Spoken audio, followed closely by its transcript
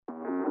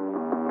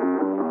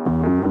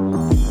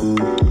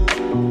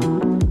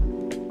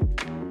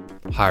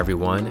Hi,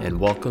 everyone, and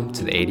welcome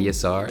to the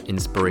ADSR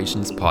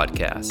Inspirations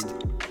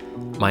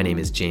Podcast. My name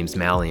is James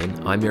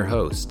Mallion. I'm your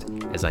host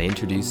as I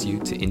introduce you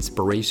to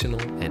inspirational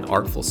and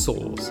artful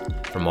souls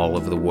from all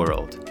over the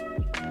world.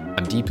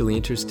 I'm deeply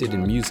interested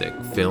in music,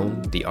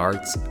 film, the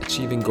arts,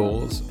 achieving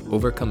goals,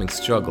 overcoming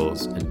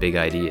struggles, and big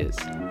ideas.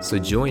 So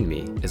join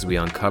me as we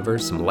uncover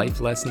some life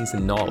lessons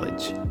and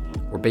knowledge.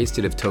 We're based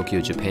out of Tokyo,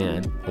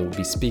 Japan, and we'll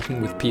be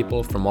speaking with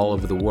people from all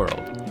over the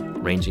world,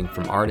 ranging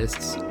from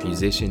artists,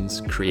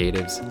 musicians,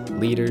 creatives,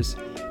 leaders,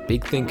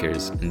 big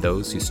thinkers, and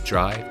those who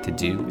strive to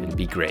do and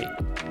be great.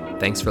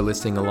 Thanks for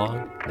listening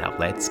along. Now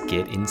let's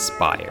get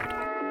inspired.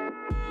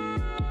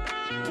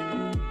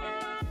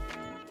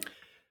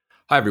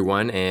 Hi,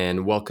 everyone,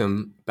 and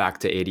welcome back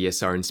to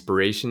ADSR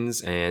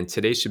Inspirations. And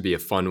today should be a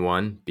fun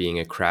one, being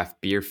a craft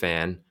beer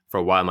fan for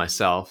a while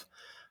myself.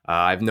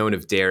 I've known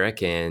of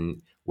Derrek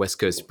and West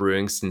Coast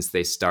Brewing since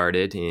they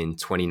started in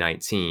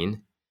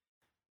 2019.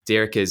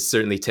 Derrek has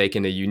certainly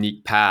taken a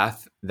unique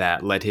path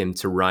that led him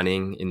to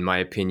running, in my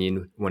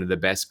opinion, one of the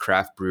best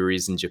craft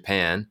breweries in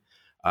Japan.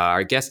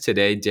 Our guest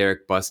today,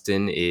 Derrek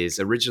Buston, is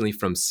originally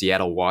from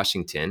Seattle,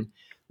 Washington,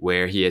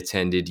 where he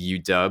attended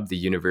UW, the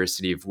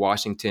University of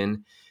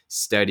Washington,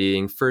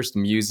 studying first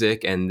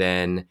music and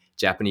then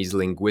Japanese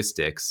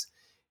linguistics.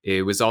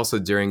 It was also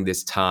during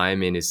this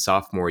time in his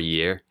sophomore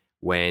year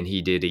when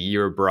he did a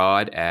year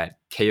abroad at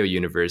Keio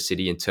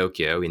University in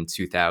Tokyo in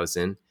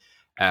 2000.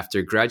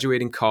 After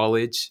graduating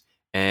college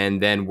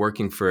and then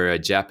working for a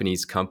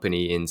Japanese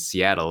company in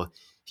Seattle,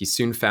 he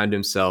soon found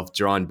himself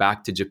drawn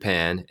back to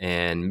Japan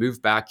and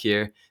moved back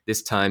here,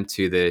 this time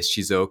to the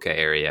Shizuoka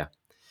area.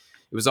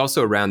 It was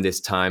also around this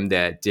time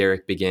that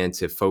Derrek began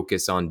to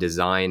focus on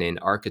design and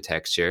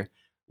architecture,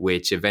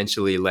 which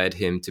eventually led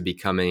him to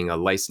becoming a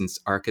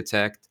licensed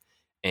architect,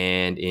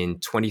 and in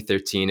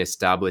 2013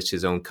 established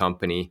his own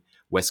company,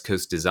 West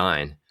Coast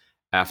Design.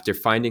 After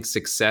finding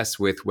success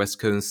with West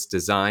Coast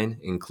Design,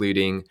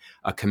 including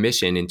a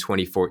commission in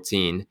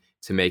 2014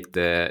 to make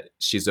the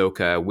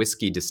Shizuoka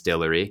whiskey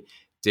distillery,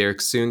 Derrek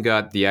soon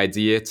got the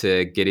idea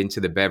to get into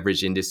the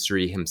beverage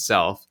industry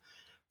himself,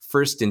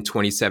 first in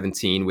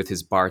 2017 with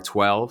his Bar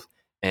 12,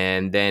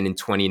 and then in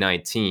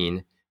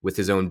 2019 with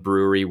his own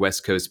brewery,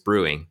 West Coast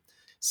Brewing.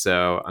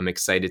 So I'm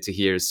excited to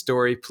hear his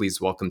story. Please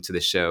welcome to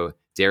the show,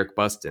 Derrek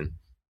Buston.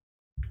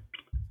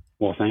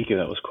 Well, thank you.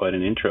 That was quite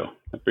an intro.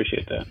 I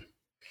appreciate that.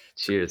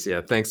 Cheers.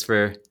 Yeah. Thanks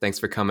for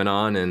coming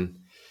on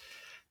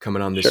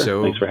the Sure.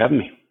 show. Thanks for having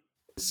me.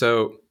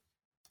 So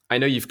I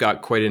know you've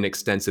got quite an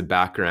extensive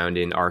background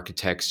in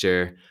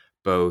architecture,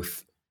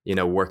 both,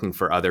 working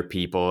for other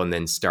people and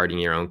then starting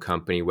your own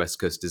company, West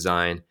Coast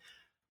Design.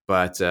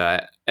 But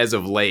as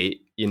of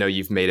late,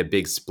 you've made a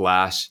big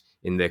splash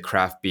in the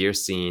craft beer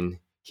scene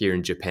here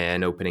in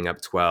Japan, opening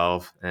up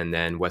 12 and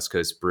then West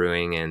Coast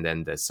Brewing and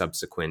then the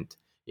subsequent,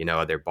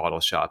 other bottle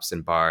shops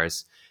and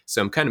bars.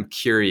 So I'm kind of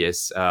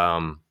curious,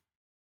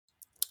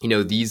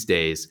 these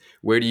days,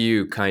 what do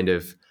you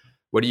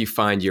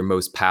find you're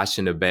most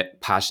passionate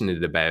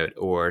about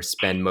or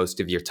spend most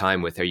of your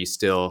time with? Are you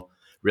still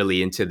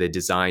really into the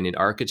design and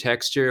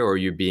architecture, or are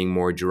you being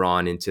more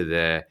drawn into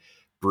the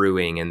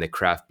brewing and the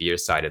craft beer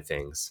side of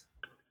things?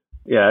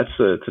 Yeah, it's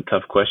a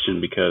tough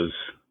question because,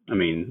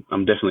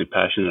 I'm definitely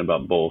passionate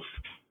about both.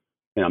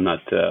 I'm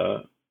not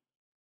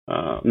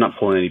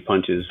pulling any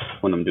punches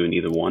when I'm doing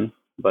either one,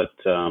 but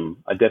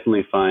I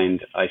definitely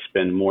find I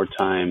spend more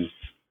time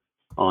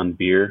on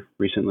beer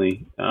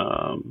recently,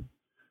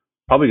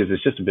 probably because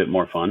it's just a bit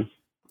more fun.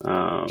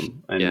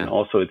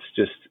 Also it's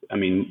just,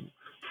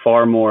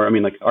 far more,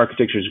 like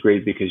architecture is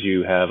great because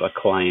you have a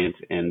client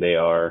and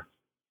they're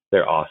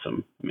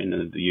awesome.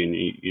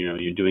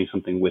 You're doing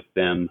something with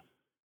them.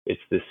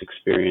 It's this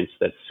experience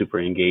that's super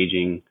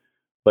engaging,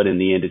 but in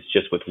the end, it's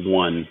just with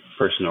one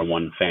person or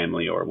one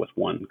family or with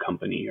one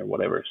company or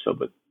whatever. So,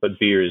 but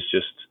beer is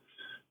just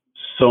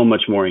so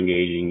much more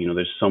engaging.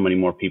 There's so many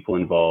more people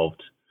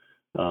involved.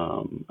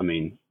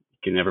 You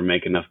can never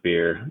make enough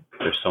beer.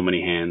 There's so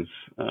many hands,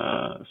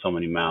 so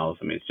many mouths.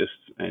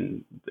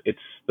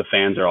 The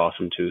fans are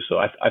awesome too. So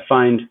I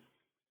find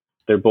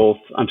they're both,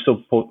 I'm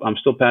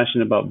still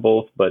passionate about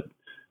both, but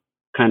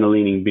kind of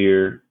leaning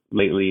beer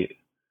lately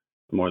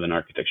more than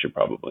architecture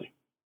probably.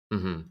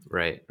 Mm-hmm.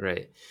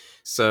 Right.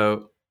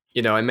 So,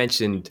 I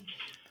mentioned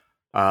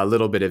a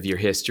little bit of your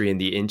history in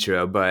the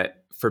intro,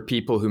 but for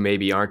people who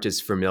maybe aren't as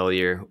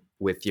familiar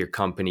with your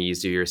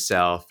companies or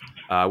yourself,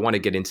 I want to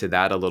get into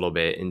that a little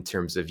bit in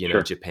terms of,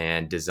 Sure.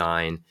 Japan,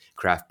 design,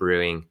 craft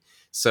brewing.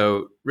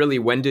 So really,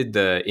 when did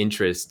the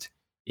interest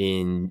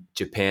in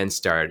Japan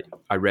start?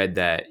 I read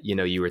that,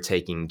 you were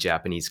taking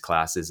Japanese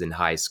classes in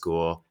high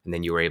school and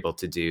then you were able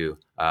to do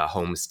a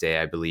homestay,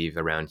 I believe,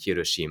 around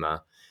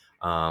Hiroshima.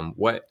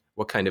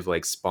 What kind of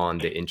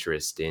spawned the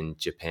interest in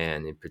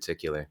Japan in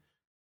particular?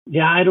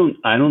 Yeah, I don't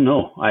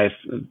know.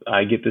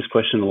 I get this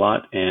question a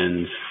lot,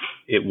 and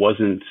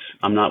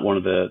I'm not one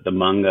of the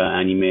manga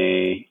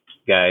anime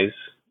guys.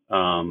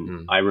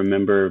 I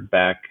remember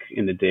back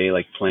in the day,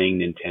 playing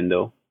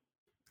Nintendo,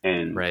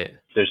 and Right.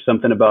 there's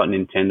something about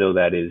Nintendo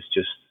that is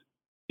just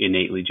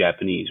innately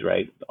Japanese,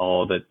 right?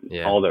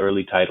 Yeah. All the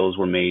early titles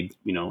were made,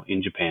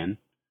 in Japan,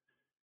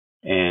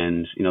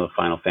 and the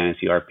Final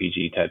Fantasy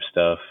RPG type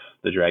stuff,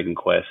 the Dragon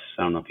Quest.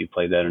 I don't know if you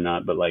played that or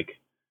not, but like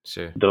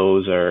Sure.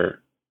 those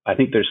are. I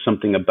think there's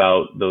something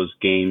about those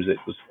games that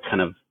was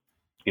kind of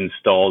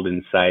installed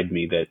inside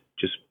me that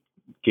just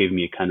gave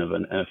me a kind of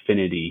an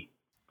affinity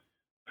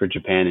for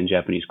Japan and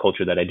Japanese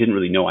culture that I didn't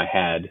really know I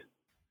had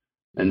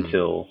Mm.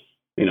 until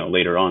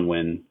later on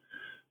when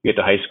we get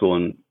to high school,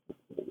 and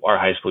our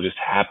high school just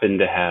happened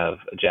to have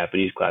a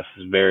Japanese class.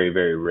 It's very,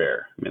 very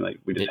rare. I mean, like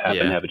we just happened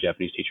to Yeah. have a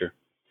Japanese teacher,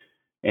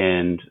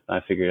 and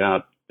I figured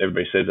out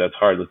everybody says that's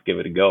hard. Let's give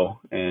it a go,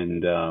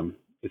 and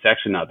it's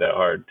actually not that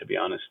hard, to be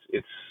honest.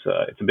 It's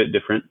a bit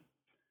different,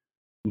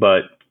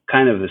 but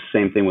kind of the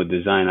same thing with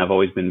design. I've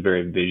always been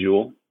very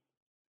visual.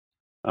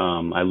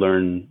 I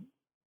learn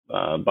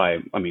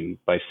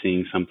by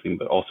seeing something,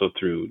 but also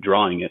through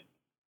drawing it,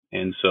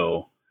 and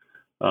so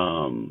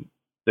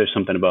there's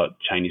something about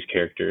Chinese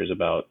characters,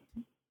 about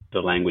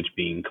the language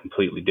being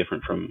completely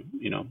different from,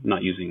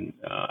 not using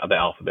the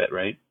alphabet,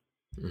 right?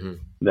 Hmm.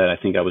 That I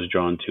think I was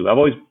drawn to. I've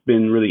always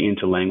been really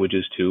into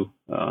languages too.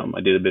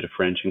 I did a bit of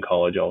French in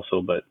college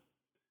also, but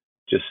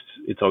just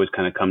it's always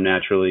kind of come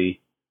naturally.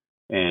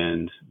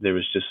 And there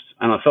was just,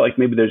 I don't know, I felt like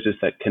maybe there's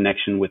just that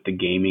connection with the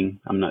gaming.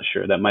 I'm not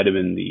sure. That might have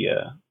been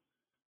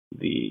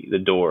the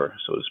door,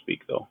 so to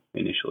speak, though,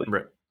 initially.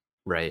 Right.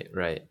 Right.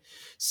 Right.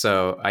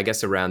 So I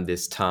guess around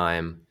this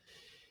time,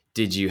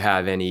 did you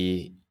have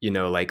any,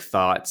 like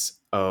thoughts?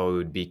 Oh, it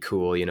would be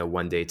cool,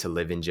 one day to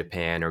live in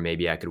Japan, or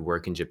maybe I could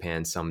work in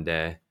Japan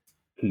someday.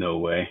 No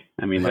way.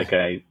 I mean, like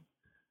I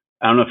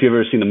don't know if you've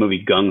ever seen the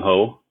movie Gung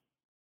Ho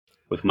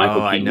with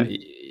Michael Oh, I know.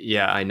 Keaton.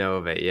 Yeah, I know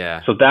of it.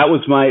 Yeah. So I mean,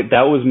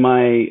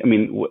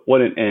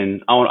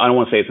 and I don't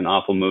want to say it's an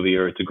awful movie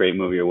or it's a great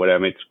movie or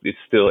whatever. I mean,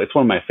 it's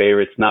one of my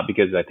favorites, not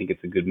because I think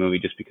it's a good movie,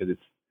 just because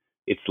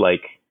it's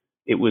like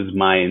it was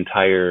my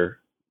entire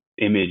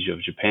image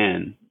of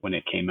Japan when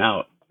it came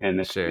out,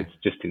 and Sure. it's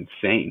just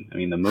insane. I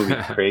mean, the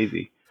movie's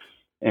crazy,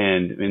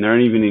 and I mean, there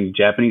aren't even any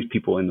Japanese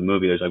people in the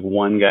movie. There's like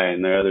one guy,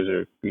 and the others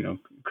are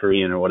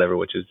Korean or whatever,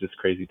 which is just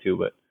crazy too,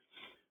 but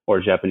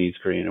or Japanese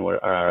Korean or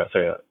what, or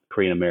sorry,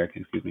 Korean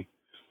American, excuse me.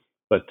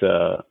 But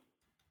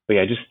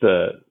yeah, just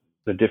the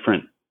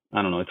different.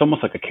 I don't know. It's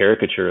almost like a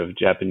caricature of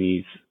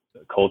Japanese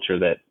culture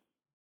that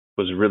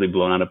was really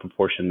blown out of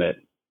proportion. That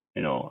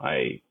you know,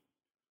 I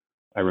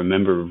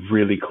remember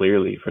really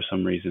clearly for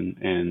some reason,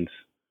 and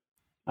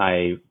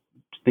I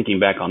thinking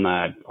back on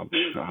that,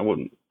 I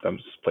wouldn't.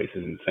 This place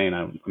is insane.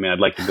 I mean, I'd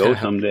like to go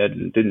someday. I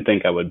didn't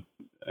think I would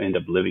end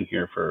up living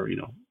here for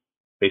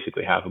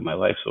basically half of my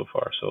life so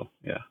far. So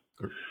yeah,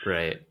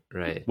 Right.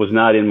 Right. was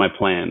not in my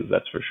plans.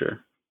 That's for sure.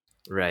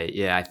 Right.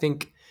 Yeah. I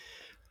think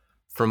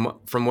from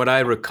what I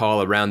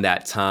recall around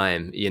that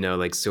time,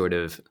 like sort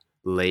of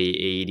late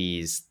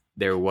 80s,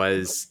 there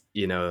was,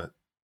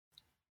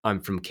 I'm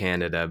from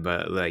Canada,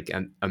 but like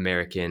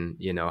American,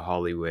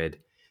 Hollywood,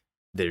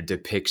 their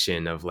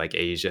depiction of like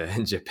Asia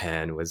and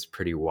Japan was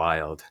pretty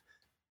wild.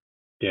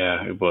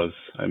 Yeah, it was.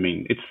 I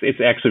mean, it's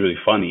actually really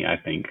funny. I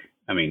think.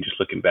 I mean, just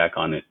looking back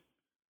on it,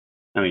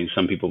 I mean,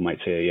 some people might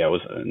say, yeah, it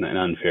was an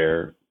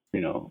unfair,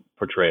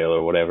 portrayal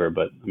or whatever.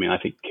 But I mean, I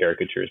think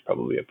caricature is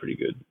probably a pretty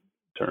good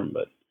term.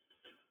 But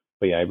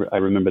yeah, I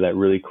remember that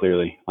really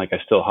clearly. Like, I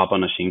still hop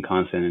on a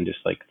Shinkansen and just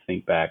like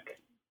think back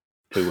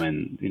to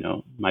when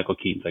Michael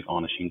Keaton's like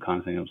on a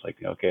Shinkansen. I was like,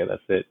 okay,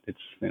 that's it. It's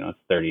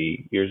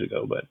 30 years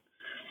ago.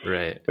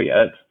 Right. But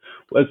yeah,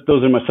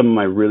 those are some of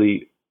my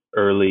really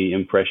early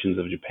impressions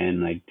of Japan,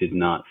 and I did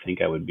not think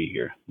I would be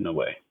here. No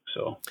way.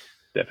 So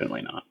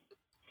definitely not.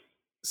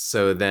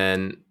 So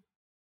then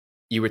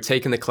you were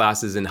taking the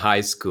classes in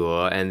high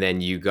school, and then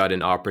you got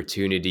an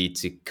opportunity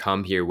to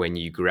come here when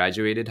you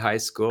graduated high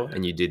school,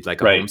 and you did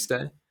like a Right.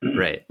 homestay.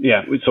 Right.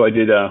 Yeah. So I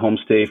did a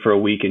homestay for a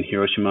week in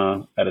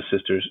Hiroshima at a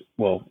sister's.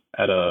 Well,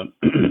 at a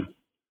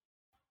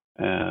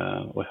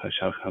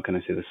how can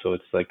I say this? So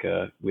it's like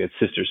we had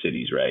sister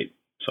cities, right?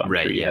 So I'm sure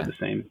Right. you had Yeah. the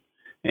same.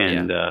 Yeah.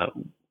 And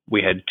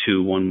we had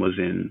two. One was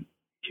in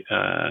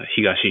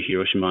Higashi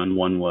Hiroshima, and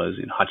one was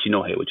in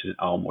Hachinohe, which is in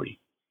Aomori.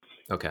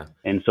 Okay.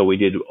 And so we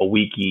did a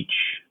week each,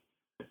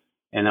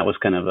 and that was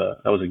kind of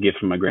that was a gift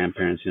from my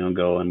grandparents,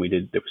 go, and we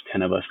did. There was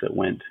 10 of us that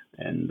went,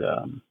 and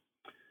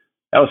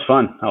that was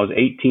fun. I was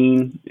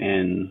 18,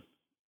 and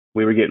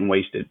we were getting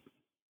wasted,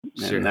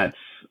 and Sure.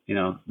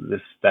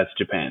 that's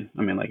Japan.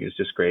 I mean, like, it's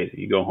just great.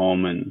 You go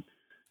home and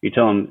you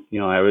tell them,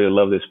 I really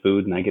love this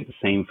food, and I get the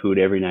same food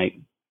every night.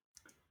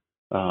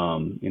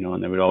 And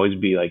there would always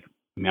be like,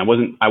 I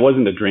mean, I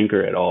wasn't a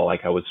drinker at all.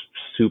 Like, I was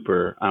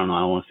super. I don't know. I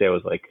don't want to say I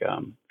was like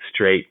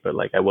straight, but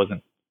like I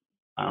wasn't.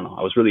 I don't know.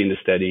 I was really into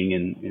studying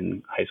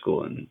in high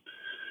school, and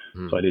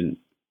so I Hmm. didn't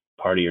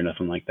party or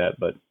nothing like that.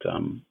 But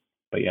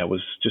yeah, it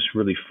was just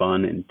really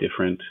fun and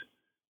different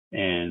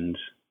and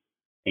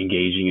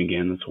engaging.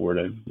 Again, that's a word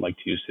I like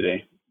to use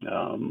today.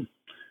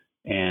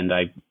 And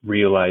I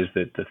realized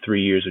that the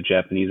 3 years of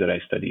Japanese that I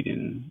studied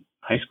in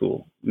high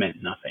school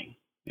meant nothing.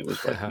 It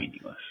was like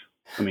meaningless.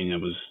 I mean,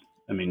 it was.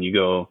 I mean, you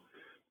go.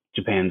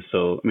 Japan's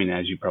so, I mean,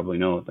 as you probably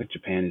know, like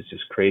Japan is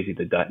just crazy.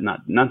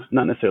 Not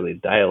necessarily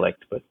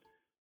dialect, but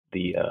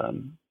the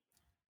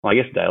well, I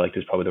guess dialect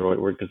is probably the right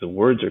word because the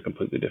words are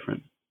completely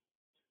different.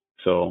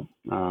 So,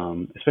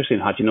 especially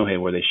in Hachinohe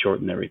where they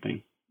shorten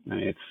everything, I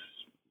mean,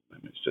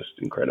 it's just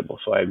incredible.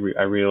 So I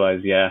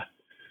realized, yeah,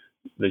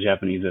 the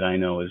Japanese that I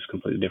know is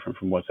completely different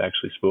from what's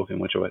actually spoken,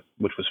 which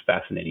was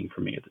fascinating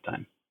for me at the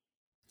time.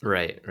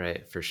 Right,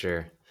 for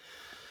sure.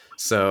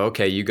 So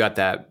okay, you got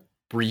that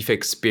brief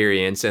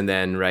experience, and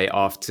then right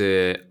off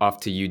to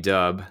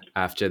UW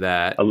after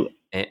that. A,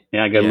 And,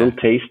 yeah, I got a little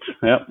yeah, taste.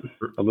 Yep,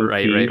 a little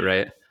tease.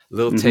 right.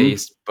 Little Hmm.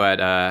 taste, but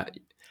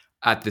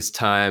at this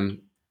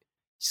time,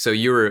 so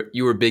you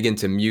were big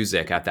into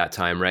music at that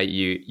time, right?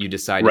 You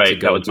decided to Right,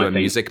 that go was into my a thing.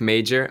 music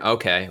major.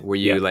 Okay, were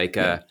you Yep, like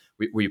yep.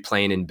 were you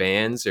playing in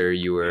bands, or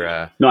you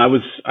were No, I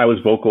was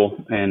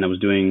vocal and I was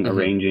doing mhm,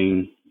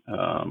 arranging.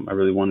 I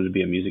really wanted to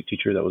be a music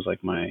teacher. That was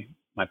like my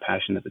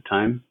passion at the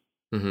time.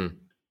 mhm,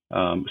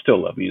 Still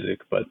love music,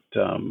 but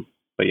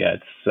yeah,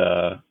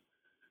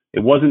 it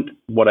wasn't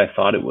what I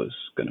thought it was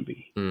going to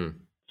be. mm,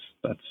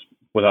 That's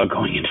without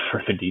going into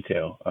further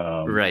detail.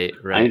 right,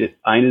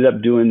 I ended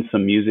up doing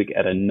some music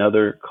at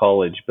another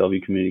college,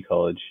 Bellevue Community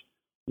College,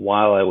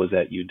 while I was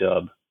at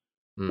UW,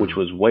 which mm,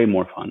 was way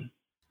more fun.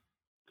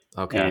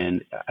 okay,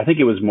 And I think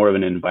it was more of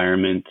an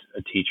environment,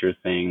 a teacher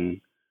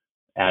thing,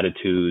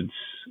 attitudes.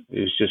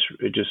 It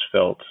just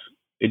felt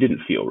it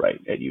didn't feel right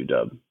at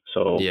UW.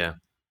 So yeah,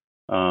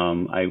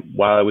 I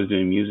while I was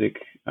doing music,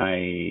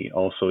 I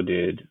also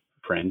did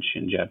French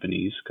and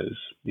Japanese because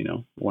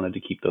wanted to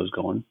keep those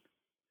going,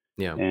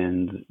 yeah,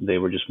 and they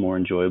were just more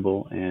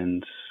enjoyable.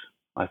 And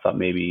I thought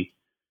maybe,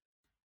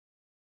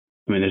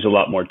 I mean, there's a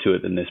lot more to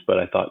it than this, but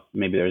I thought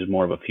maybe there's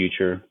more of a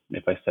future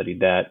if I studied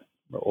that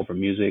over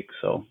music.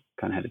 So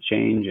kind of had to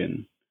change,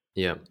 and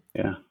yeah.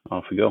 yeah,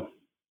 off we go.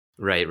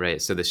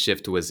 Right. So the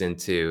shift was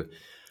into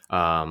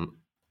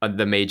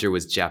the major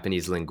was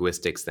Japanese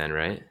linguistics then,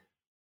 right?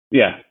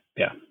 Yeah,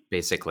 yeah.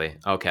 Basically.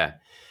 Okay.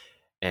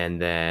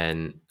 And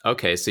then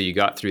okay, so you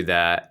got through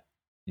that.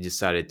 You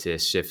decided to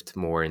shift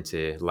more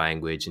into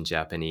language and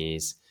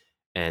Japanese,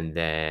 and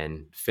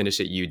then finish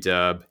at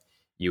UW.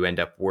 You end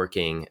up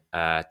working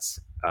at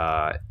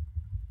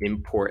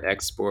import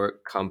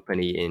export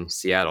company in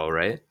Seattle,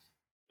 right?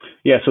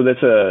 Yeah, so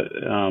that's a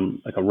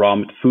like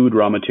a food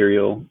raw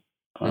material,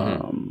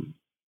 Mm-hmm. um,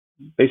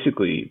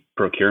 basically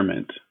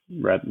procurement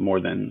more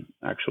than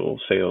actual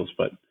sales.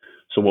 But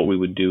so what we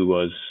would do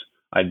was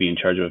I'd be in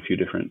charge of a few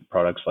different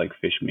products like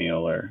fish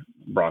meal or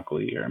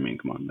broccoli, or I mean,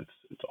 come on,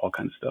 it's all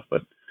kinds of stuff.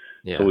 But so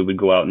Yeah. we would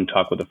go out and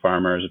talk with the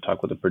farmers or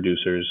talk with the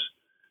producers,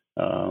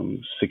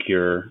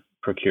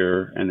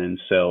 procure, and then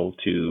sell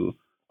to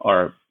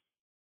our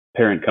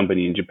parent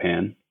company in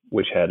Japan,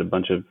 which had a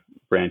bunch of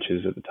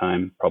branches at the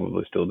time,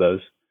 probably still does.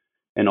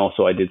 And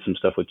also, I did some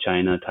stuff with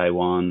China,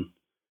 Taiwan.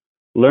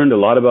 Learned a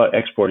lot about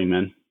exporting,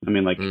 man. I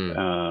mean, like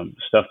Mm,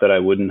 stuff that I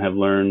wouldn't have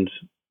learned.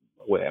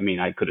 I mean,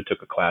 I could have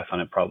took a class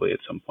on it probably at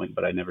some point,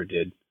 but I never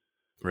did.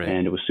 right.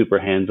 And it was super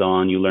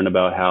hands-on. You learn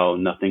about how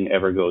nothing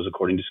ever goes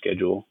according to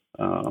schedule,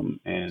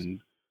 and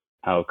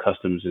how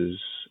customs is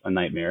a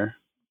nightmare.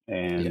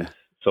 And Yeah.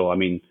 so, I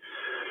mean,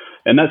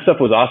 and that stuff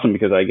was awesome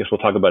because I guess we'll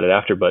talk about it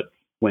after. But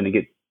when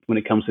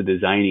it comes to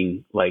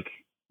designing, like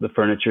the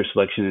furniture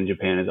selection in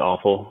Japan is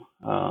awful,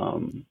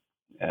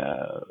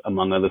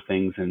 among other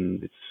things,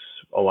 and it's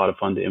a lot of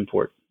fun to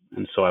import.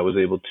 And so I was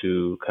able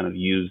to kind of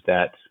use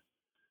that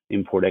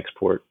import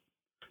export,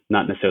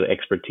 not necessarily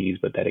expertise,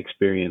 but that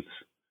experience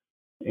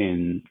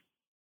in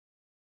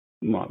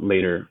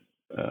later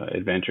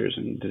adventures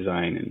in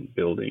design and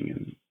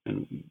building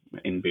and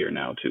in beer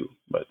now too.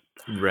 But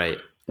yeah,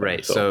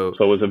 Right. so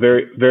So it was a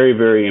very, very,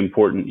 very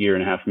important year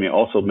and a half for me. I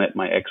also met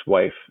my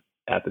ex-wife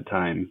at the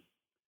time,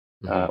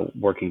 mhm.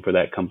 working for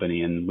that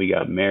company, and we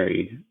got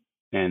married.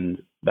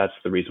 And that's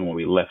the reason why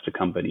we left the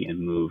company and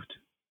moved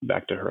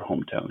back to her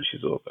hometown,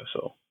 Shizuoka.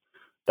 So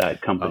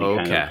that company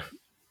Okay.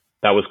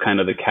 that was kind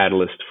of the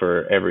catalyst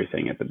for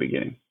everything at the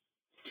beginning.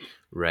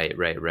 Right.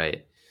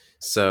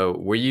 So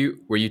were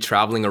you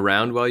traveling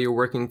around while you were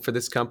working for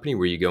this company?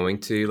 Were you going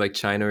to like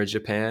China or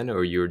Japan,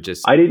 or you were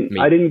just I me?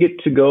 didn't get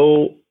to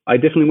go. I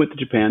definitely went to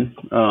Japan,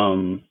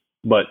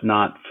 but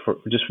not for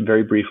just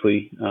very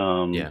briefly.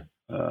 Yeah.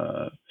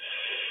 Uh,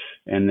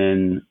 and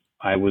then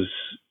I was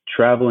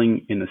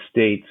traveling in the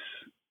States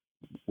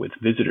with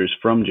visitors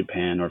from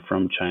Japan or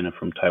from China,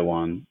 from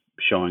Taiwan,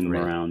 showing them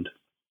Right. around.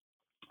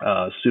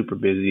 Super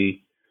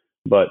busy,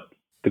 but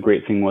the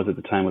great thing was at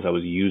the time was I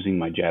was using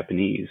my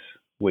Japanese,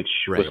 which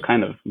was Right.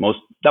 kind of most.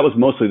 That was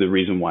mostly the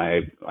reason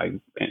why I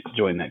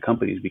joined that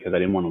company, is because I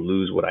didn't want to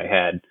lose what I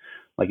had.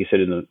 Like you said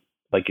in the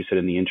like you said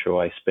in the intro,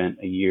 I spent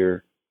a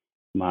year,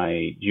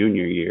 my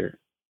junior year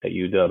at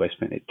UW. I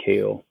spent at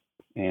Kale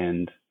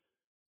and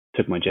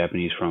took my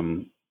Japanese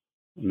from,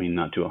 I mean,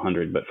 not to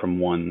 100, but from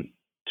 1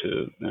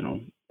 to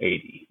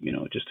 80.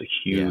 Just a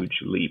Yeah.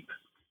 huge leap,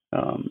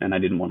 and I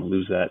didn't want to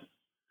lose that.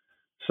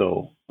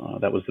 So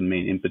that was the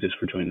main impetus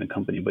for joining the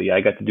company. But yeah,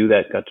 I got to do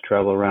that. Got to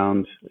travel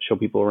around, show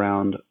people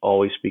around,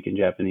 always speak in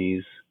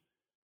Japanese,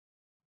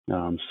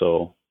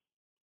 So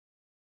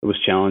it was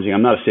challenging.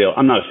 I'm not a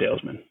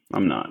salesman.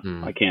 I'm not.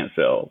 I Mm. can't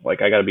sell.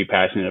 Like I got to be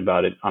passionate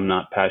about it. I'm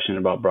not passionate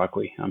about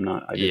broccoli. I'm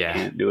not. I just Yeah.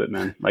 can't do it,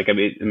 man. Like I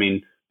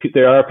mean,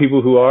 there are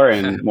people who are,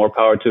 and more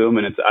power to them,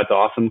 and that's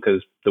awesome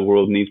because the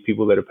world needs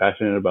people that are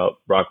passionate about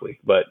broccoli.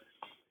 But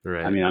I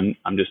Right. mean,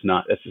 I'm just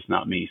not. That's just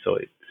not me. So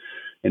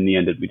in the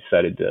end, we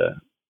decided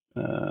to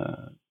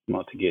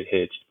well, to get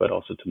hitched, but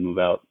also to move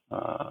out,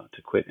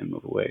 to quit and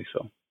move away.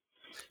 So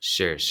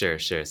Sure, sure,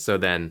 sure. So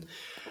then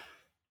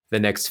the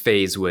next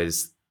phase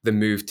was the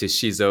move to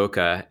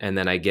Shizuoka, and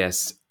then I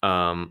guess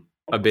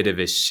a bit of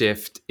a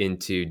shift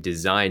into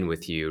design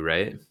with you,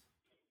 right?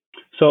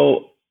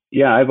 so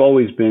yeah, I've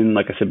always been,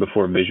 like I said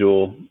before, a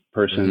visual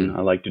person. Mm-hmm.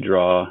 I like to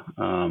draw.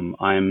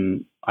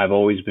 I've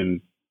always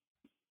been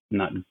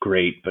not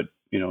great, but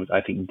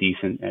I think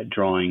decent at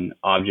drawing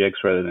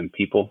objects rather than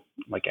people.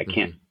 Like I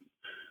can't. Mm-hmm.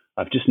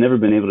 I've just never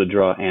been able to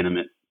draw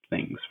animate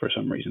things for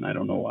some reason. I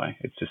don't know why.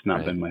 It's just not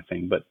Right. been my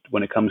thing. But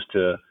when it comes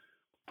to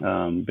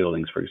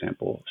buildings, for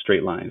example,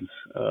 straight lines,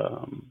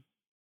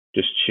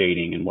 just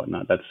shading and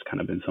whatnot, that's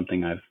kind of been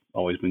something I've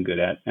always been good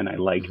at, and I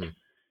liked. Mm-hmm.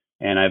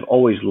 And I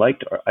always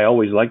liked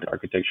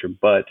architecture,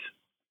 but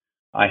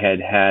I had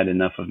had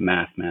enough of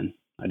math, man.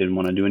 I didn't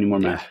want to do any more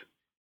Yeah. math.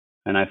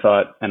 And I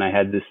thought, and I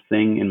had this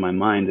thing in my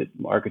mind that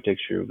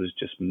architecture was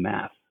just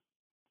math,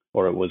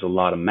 or it was a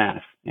lot of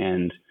math.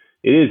 And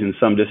it is in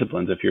some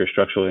disciplines. If you're a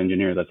structural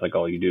engineer, that's like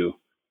all you do.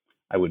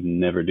 I would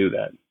never do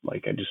that.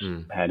 Like I just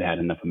Mm. had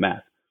enough of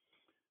math.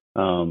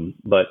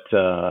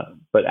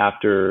 But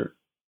after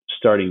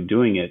starting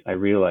doing it, I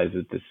realized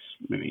that this.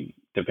 I mean,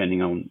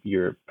 depending on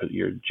your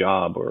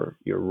job or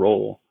your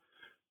role,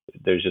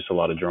 there's just a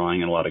lot of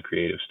drawing and a lot of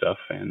creative stuff.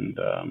 And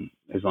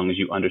as long as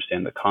you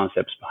understand the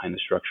concepts behind the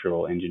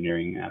structural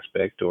engineering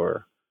aspect,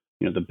 or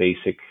the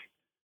basic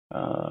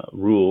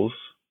rules,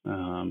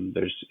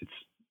 there's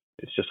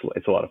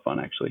it's a lot of fun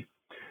actually.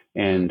 Mm-hmm.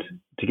 And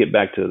to get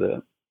back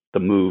to the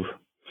move,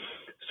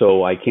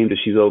 so I came to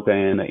Shizuoka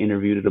and I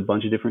interviewed at a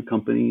bunch of different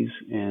companies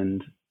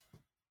and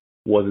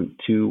wasn't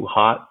too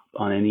hot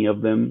on any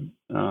of them.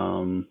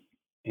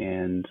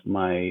 And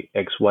my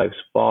ex-wife's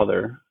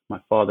father, my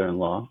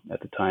father-in-law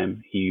at the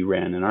time, he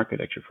ran an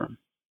architecture firm.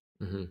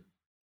 Mm-hmm.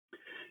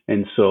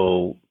 And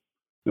so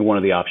one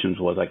of the options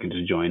was I could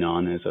just join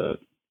on as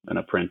an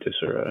apprentice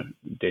or a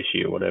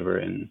dishi or whatever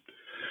and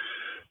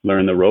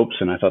learn the ropes.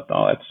 And I thought,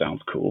 oh, that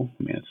sounds cool.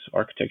 I mean, it's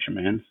architecture,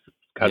 man. It's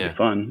got to be Yeah.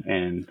 fun.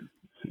 And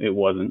it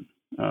wasn't.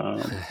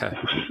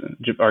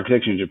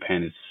 Architecture in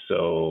Japan is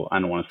so, I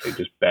don't want to say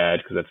just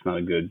bad because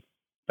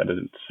that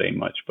doesn't say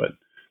much, but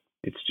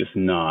it's just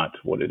not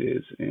what it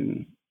is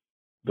in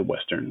the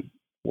Western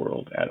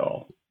world at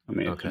all. I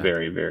mean, it's Okay.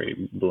 very,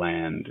 very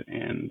bland.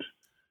 And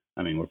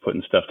I mean, we're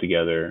putting stuff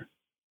together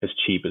as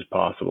cheap as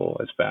possible,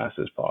 as fast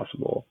as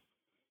possible.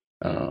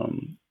 Mm.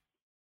 Um,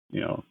 I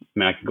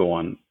mean, I could go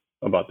on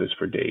about this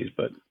for days,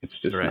 but it's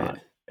just Right. not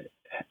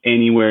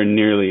anywhere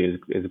nearly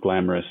as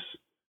glamorous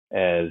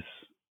as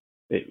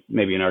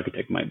maybe an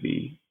architect might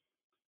be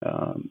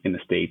in the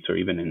States or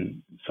even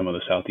in some of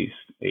the Southeast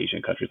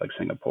Asian countries like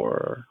Singapore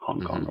or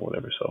Hong Kong Mm-hmm. or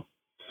whatever. So,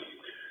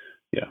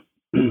 yeah.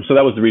 So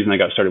that was the reason I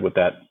got started with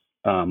that.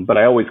 But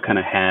I always kind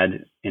of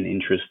had an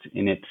interest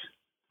in it,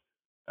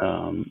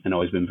 and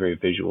always been very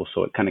visual.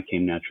 So it kind of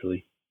came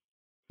naturally.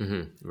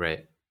 Mm-hmm.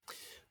 Right.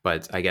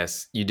 But I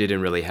guess you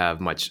didn't really have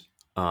much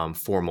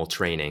formal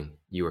training.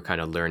 You were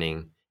kind of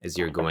learning as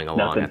you're going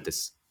along at Nothing,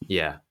 this.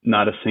 Yeah.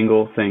 not a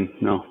single thing.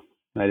 No,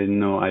 I didn't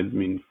know. I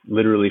mean,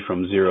 literally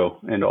from zero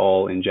and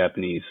all in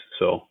Japanese.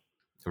 So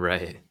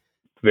Right.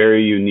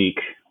 very unique.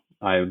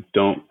 I mean,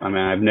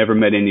 I've never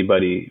met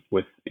anybody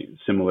with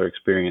similar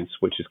experience,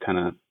 which is kind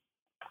of,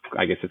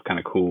 I guess it's kind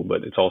of cool,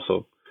 but it's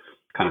also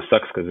kind of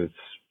sucks because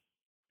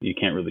you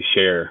can't really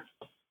share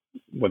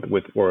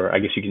or I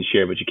guess you can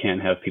share, but you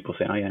can't have people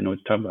say, oh yeah, I know what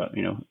you're talking about,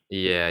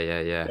 Yeah.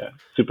 Yeah. Yeah. yeah,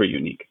 super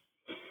unique.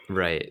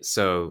 Right.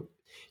 So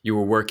you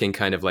were working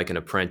kind of like an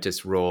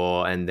apprentice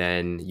role, and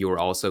then you were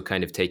also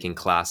kind of taking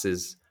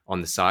classes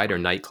on the side or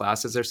night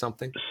classes or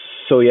something.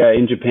 So yeah,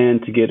 in Japan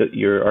to get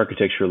your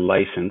architecture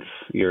license,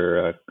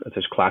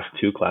 there's class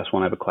two, class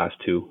one, I have a class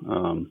two.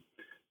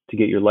 To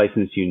get your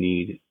license, you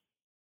need,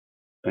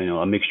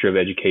 a mixture of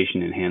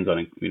education and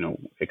hands-on,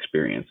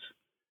 experience.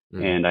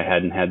 Mm. And I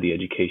hadn't had the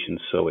education,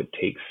 so it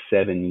takes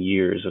 7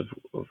 years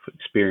of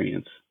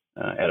experience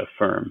at a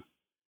firm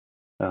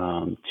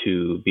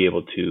to be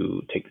able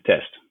to take the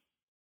test.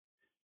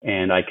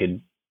 And I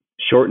could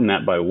shorten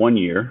that by 1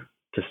 year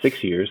to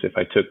 6 years if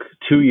I took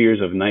 2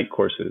 years of night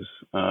courses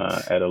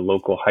at a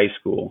local high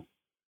school,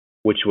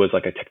 which was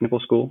like a technical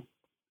school.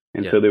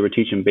 And Yeah. so they were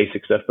teaching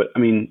basic stuff. But I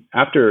mean,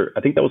 after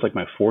I think that was like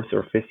my fourth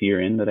or fifth year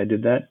in that I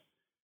did that.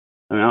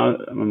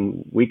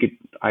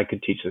 I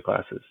could teach the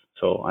classes.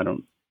 So I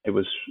don't. It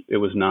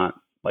was not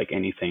like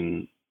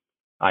anything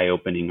eye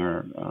opening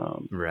or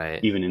Right.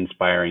 even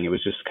inspiring. It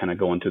was just kind of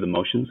going through the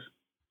motions.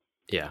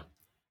 Yeah.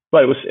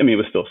 But it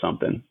was still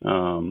something.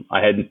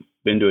 I hadn't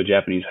been to a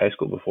Japanese high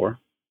school before,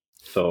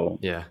 so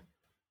Yeah.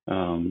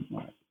 um,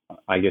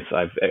 I guess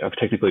I've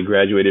technically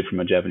graduated from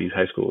a Japanese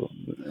high school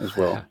as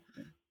well.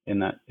 in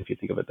that, if you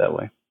think of it that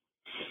way.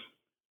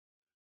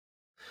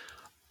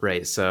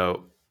 Right.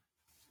 So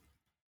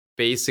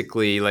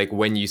basically, like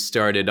when you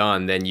started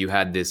on, then you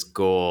had this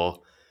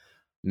goal.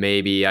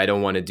 Maybe I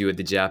don't want to do it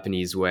the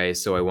Japanese way,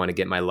 so I want to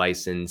get my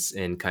license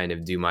and kind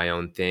of do my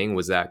own thing.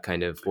 Was that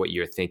kind of what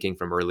you're thinking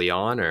from early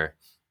on, or?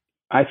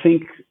 I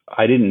think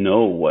I didn't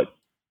know what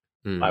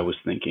I Hmm. was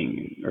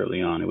thinking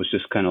early on. It was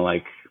just kind of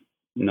like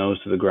nose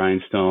to the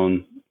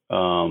grindstone.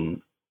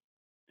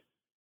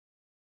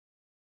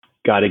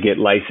 Got to get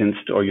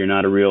licensed or you're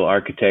not a real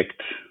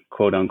architect,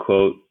 quote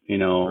unquote, you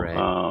know.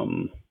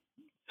 Right.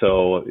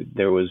 So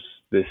there was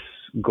this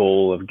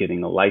goal of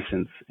getting a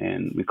license,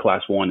 and the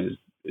class one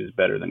is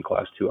better than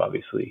class two,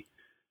 obviously.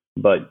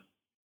 But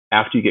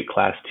after you get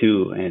class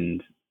two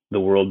and the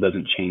world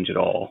doesn't change at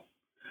all,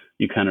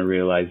 you kind of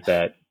realize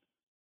that,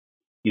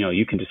 you know,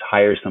 you can just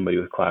hire somebody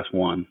with class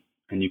one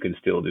and you can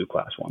still do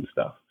class one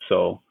stuff.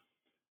 So,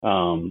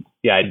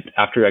 yeah,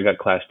 after I got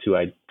class two,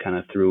 I kind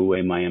of threw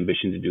away my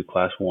ambition to do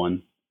class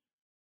one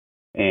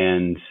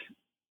and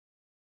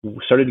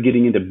started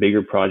getting into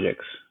bigger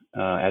projects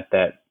at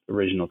that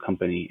original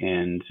company.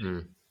 And Hmm.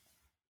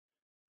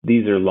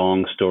 these are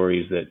long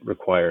stories that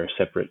require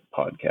separate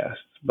podcasts,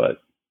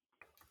 but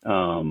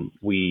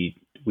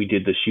we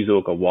did the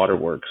Shizuoka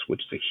Waterworks,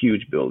 which is a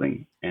huge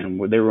building, and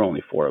there were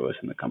only four of us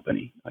in the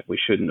company. Like we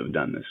shouldn't have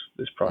done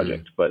this Hmm.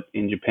 project, but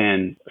in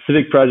Japan,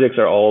 civic projects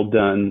are all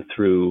done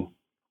through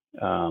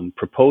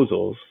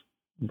proposals,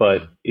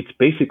 but Hmm. it's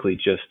basically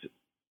just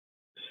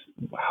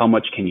how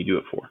much can you do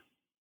it for?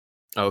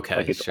 Like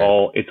Okay. it's Sure.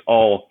 all it's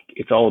all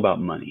it's all about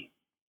money.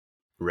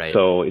 Right.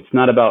 So it's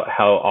not about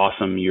how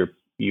awesome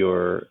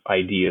your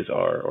ideas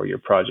are or your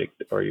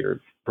project or your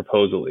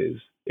proposal is.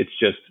 It's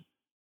just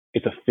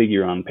it's a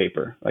figure on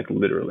paper, like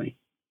literally.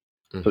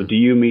 So Hmm. do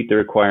you meet the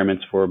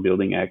requirements for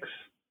building X?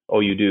 Oh,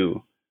 you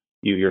do.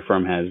 Your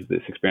firm has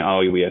this experience. Oh,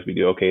 yes, we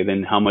do. Okay,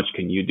 then how much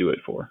can you do it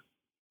for?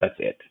 That's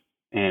it.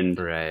 And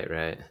Right.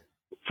 Right.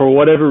 for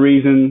whatever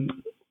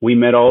reason, we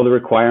met all the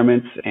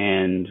requirements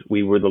and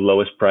we were the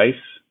lowest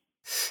price.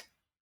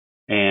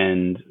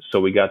 And so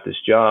we got this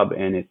job,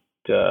 and it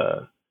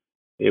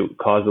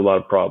caused a lot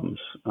of problems.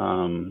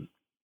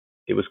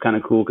 It was kind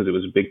of cool because it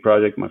was a big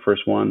project, my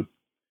first one,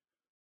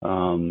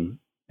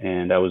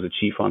 and I was a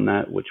chief on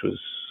that, which was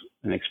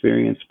an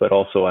experience. But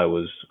also, I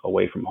was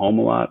away from home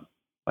a lot.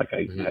 Like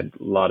I Hmm. had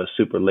a lot of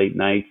super late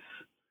nights.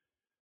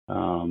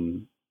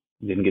 Um,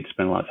 didn't get to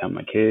spend a lot of time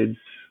with my kids.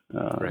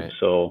 Right.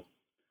 So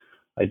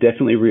I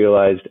definitely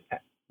realized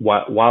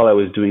while I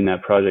was doing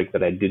that project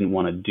that I didn't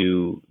want to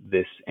do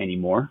this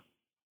anymore.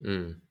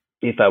 Mm.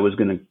 If I was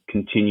going to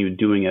continue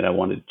doing it, I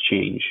wanted to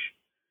change.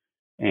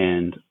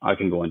 And I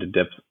can go into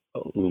depth a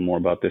little more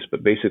about this,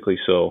 but basically,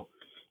 so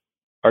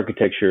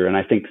architecture, and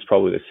I think it's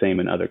probably the same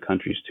in other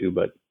countries too,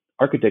 but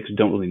architects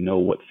don't really know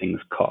what things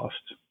cost.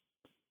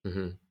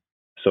 Hmm.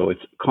 So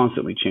it's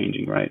constantly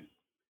changing, right?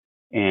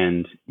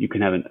 And you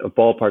can have a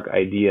ballpark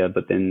idea,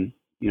 but then,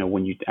 you know,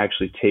 when you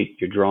actually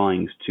take your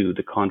drawings to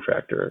the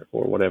contractor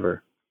or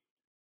whatever,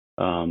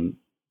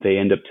 they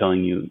end up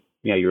telling you,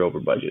 yeah, you're over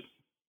budget.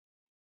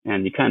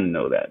 And you kind of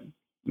know that.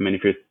 I mean,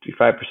 if you're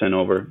 5%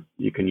 over,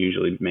 you can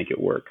usually make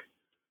it work.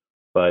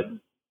 But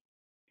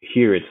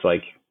here it's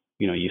like,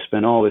 you know, you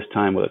spend all this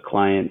time with a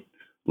client.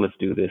 Let's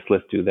do this.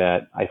 Let's do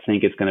that. I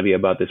think it's going to be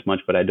about this much,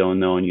 but I don't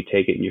know. And you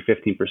take it and you're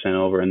 15%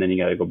 over, and then you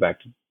got to go back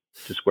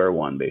to square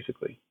one,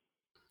 basically.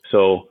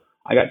 So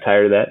I got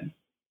tired of that.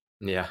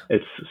 Yeah.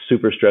 It's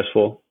super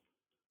stressful.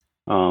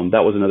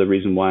 That was another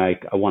reason why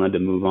I wanted to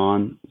move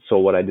on. So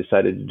what I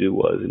decided to do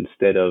was,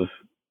 instead of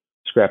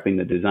scrapping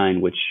the design,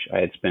 which I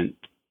had spent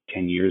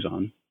 10 years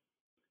on,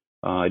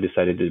 I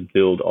decided to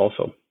build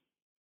also.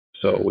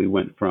 So Mm. we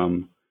went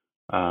from,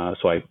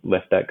 so I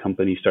left that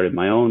company, started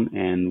my own,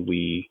 and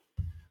we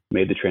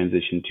made the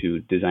transition to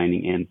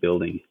designing and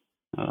building,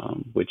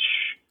 which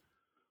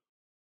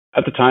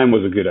at the time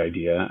was a good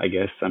idea, I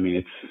guess. I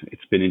mean,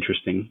 it's been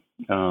interesting,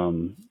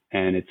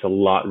 and it's a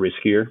lot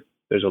riskier.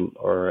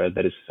 Or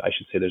that is, I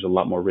should say, there's a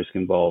lot more risk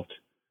involved.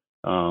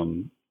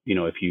 You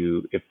know,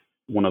 if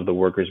one of the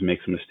workers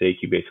makes a mistake,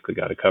 you basically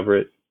got to cover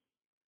it.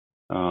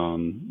 I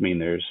mean,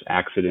 there's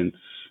accidents.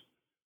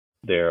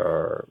 I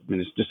mean,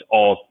 there's just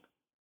all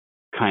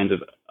kinds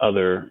of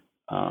other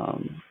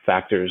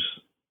factors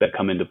that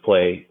come into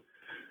play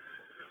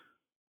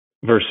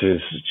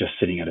versus just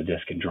sitting at a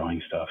desk and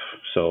drawing stuff.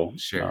 So,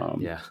 Sure.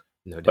 Yeah.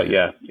 No but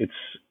doubt.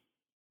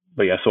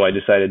 yeah, so I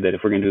decided that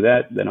if we're gonna do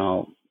that, then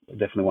I'll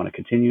definitely want to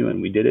continue,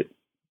 and we did it,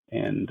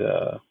 and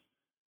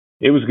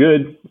it was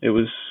good. It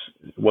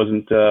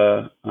wasn't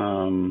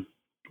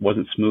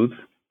smooth.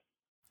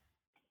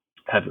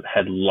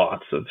 Had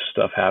lots of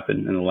stuff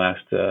happen in the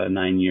last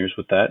 9 years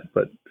with that,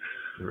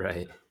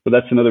 Right. but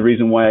that's another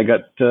reason why I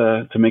got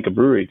to make a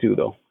brewery too.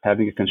 Though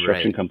having a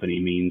construction Right.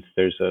 company means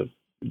there's a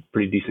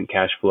pretty decent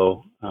cash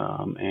flow,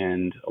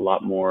 and a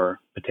lot more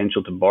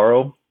potential to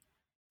borrow,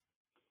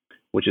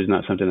 which is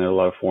not something that a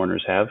lot of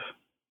foreigners have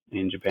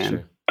in Japan.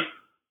 Sure.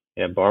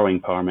 Yeah, borrowing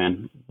power,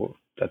 man,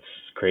 that's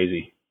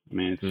crazy. I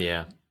mean, it's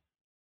Yeah.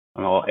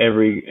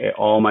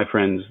 All my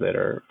friends that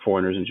are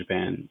foreigners in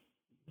Japan,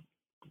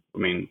 I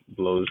mean,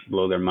 blow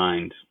their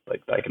mind.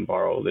 Like I can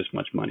borrow this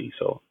much money,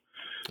 so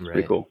it's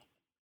pretty Right. cool.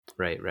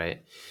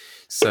 Right.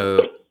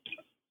 So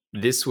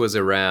this was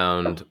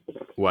around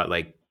what,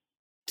 like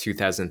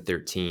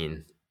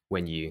 2013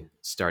 when you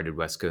started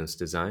West Coast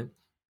Design?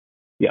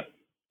 Yeah,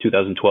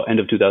 2012, end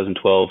of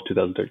 2012,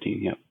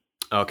 2013. Yeah,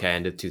 Okay,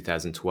 end of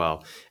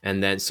 2012.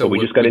 And then so but we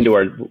just got when you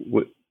into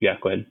our. Yeah,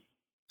 go ahead.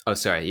 oh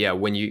sorry, yeah,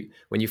 when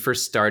you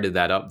first started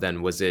that up, then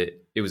it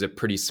was a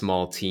pretty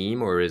small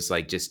team, or is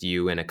like just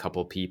you and a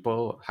couple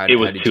people? It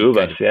was How did you two of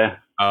us. kind of Yeah,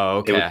 Oh,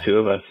 it was okay. two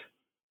of us,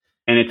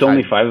 and it's How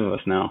only five of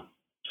us now.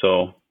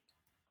 So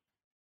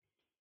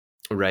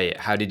Right.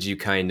 How did you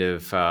kind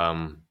of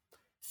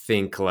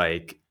think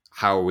like,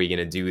 how are we going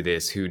to do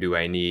this? Who do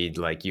I need?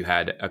 Like you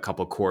had a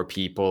couple core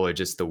people or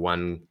just the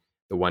one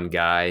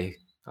guy?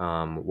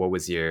 What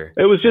was your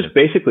it was kind just of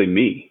basically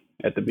me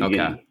at the Okay.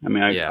 beginning. I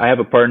mean, I Yeah. have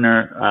a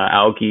partner,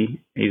 Aoki.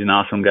 He's an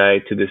awesome guy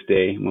to this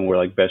day. When we're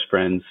like best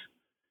friends,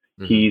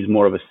 Hmm. he's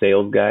more of a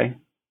sales guy.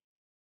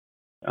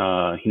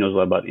 He knows a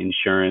lot about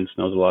insurance,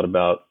 knows a lot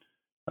about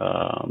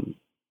um,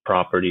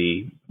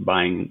 property,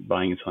 buying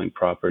and selling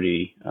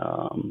property.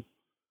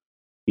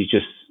 He's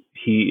just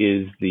he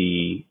is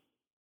the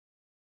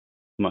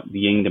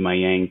yin to my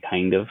yang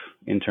kind of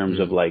in terms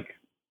of Hmm. like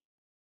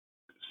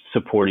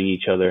supporting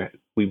each other.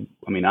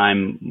 I mean,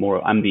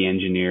 I'm the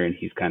engineer and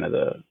he's kind of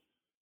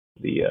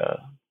the uh,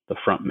 the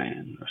front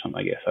man or something.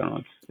 I guess I don't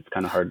know. It's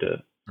kind of hard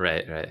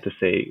Right. to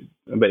say,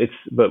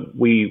 but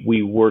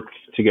we work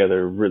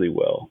together really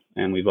well,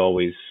 and we've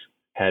always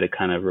had a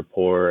kind of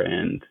rapport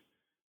and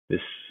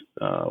this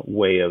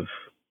way of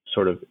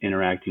sort of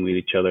interacting with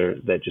each other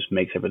that just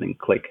makes everything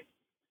click.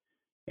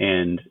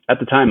 And at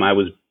the time, I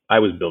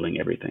was building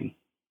everything.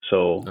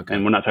 So, Okay.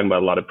 and we're not talking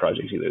about a lot of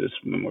projects either. This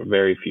we're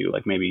very few,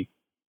 like maybe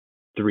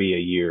three a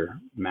year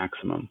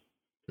maximum.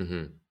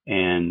 Hmm.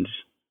 And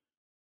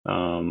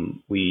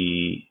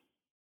we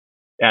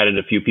added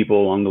a few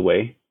people along the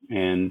way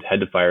and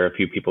had to fire a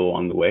few people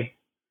along the way.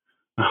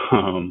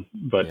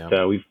 But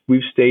Yeah.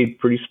 we've stayed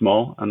pretty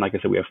small, and like I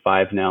said, we have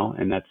five now,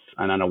 and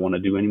I don't want to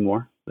do any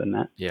more than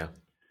that. Yeah.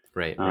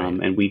 Right.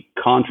 And we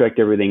contract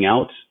everything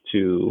out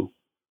to.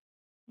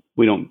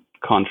 We don't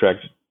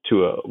contract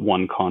to a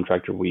one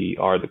contractor. We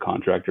are the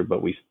contractor,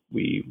 but we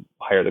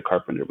hire the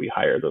carpenter, we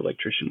hire the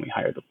electrician, we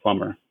hire the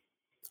plumber,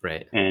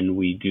 Right. and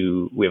we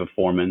have a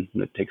foreman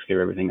that takes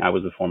care of everything. I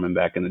was the foreman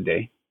back in the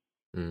day,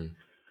 Mm.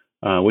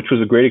 which was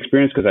a great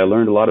experience because I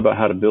learned a lot about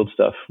how to build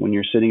stuff. When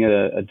you're sitting at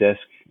a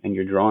desk and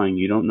you're drawing,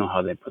 you don't know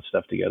how they put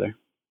stuff together.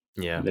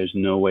 Yeah. There's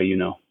no way you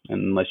know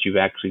unless you've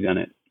actually done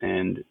it.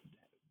 And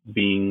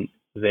being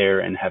there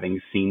and having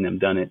seen them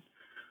done it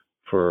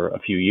for a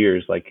few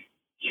years, like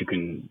you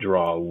can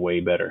draw way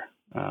better.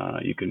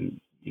 You can,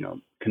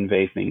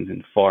 convey things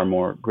in far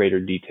more greater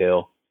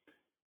detail.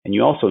 And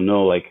you also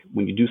know, like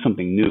when you do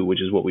something new,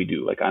 which is what we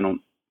do. Like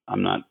I'm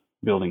not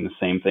building the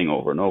same thing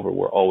over and over.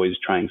 We're always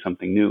trying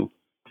something new.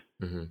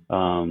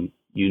 Hmm.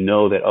 You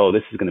know that, oh,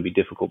 this is going to be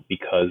difficult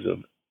because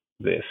of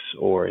this,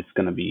 or it's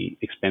going to be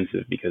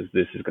expensive because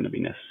this is going to be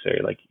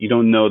necessary. Like you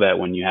don't know that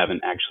when you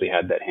haven't actually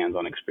had that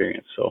hands-on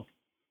experience. So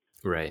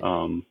Right.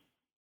 um,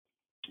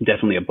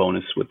 definitely a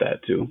bonus with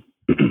that too.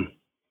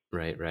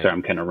 Sorry, Right.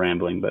 I'm kind of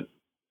rambling, but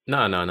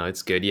No,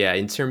 it's good. Yeah,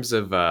 in terms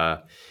of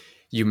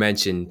you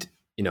mentioned,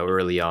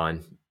 early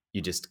on,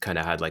 you just kind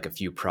of had like a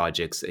few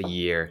projects a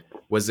year.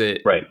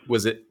 right.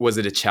 Was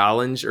it a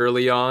challenge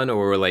early on,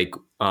 or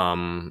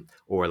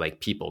like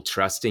people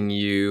trusting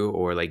you,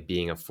 or like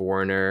being a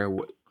foreigner?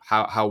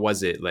 How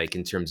was it like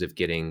in terms of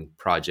getting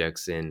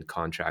projects and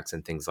contracts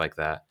and things like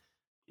that?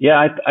 Yeah,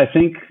 I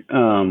think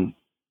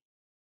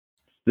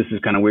this is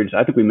kind of weird.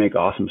 I think we make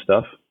awesome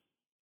stuff,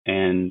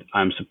 and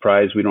I'm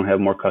surprised we don't have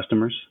more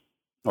customers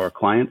or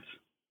clients.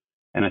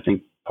 And I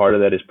think part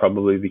of that is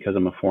probably because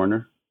I'm a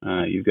foreigner.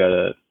 You've got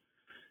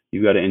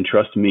to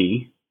entrust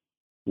me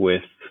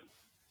with,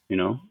 you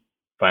know,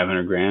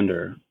 500 grand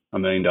or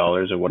 $1 million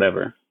or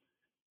whatever.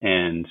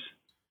 And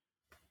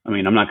I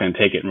mean, I'm not going to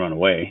take it and run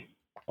away,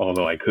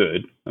 although I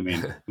could. I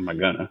mean, am I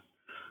gonna?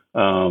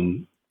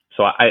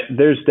 So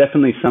there's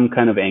definitely some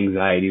kind of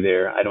anxiety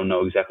there. I don't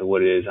know exactly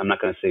what it is. I'm not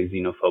going to say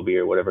xenophobia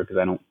or whatever because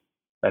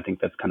I think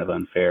that's kind of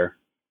unfair.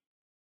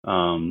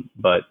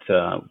 But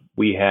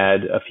we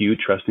had a few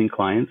trusting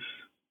clients,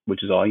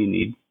 which is all you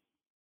need.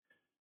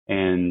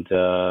 And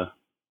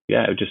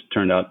yeah, it just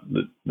turned out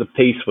the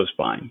pace was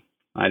fine.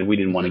 We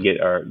didn't want to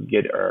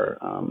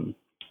Hmm.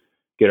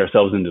 get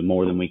ourselves into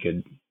more than we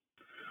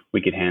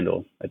could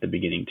handle at the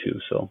beginning too.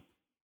 So,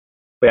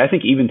 but I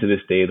think even to this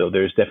day though,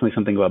 there's definitely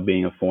something about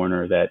being a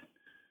foreigner that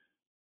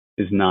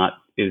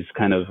is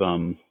kind of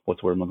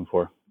what's the word I'm looking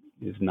for,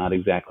 is not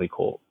exactly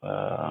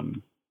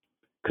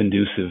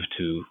conducive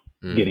to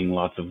Mm. getting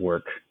lots of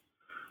work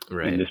in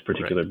Right. this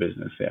particular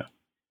business. Yeah.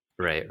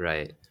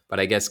 Right. But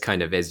I guess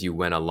kind of as you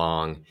went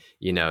along,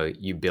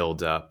 you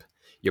build up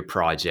your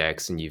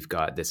projects and you've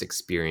got this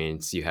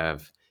experience, you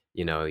have,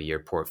 your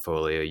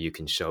portfolio, you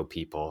can show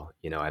people,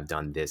 I've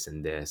done this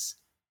and this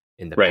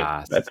in the Right.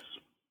 That's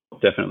past.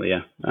 definitely.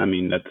 Yeah. I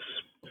mean, that's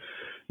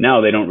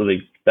now they don't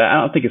really. I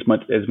don't think it's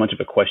much of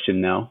a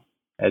question now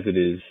as it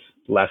is.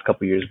 Last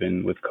couple of years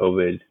been with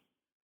COVID.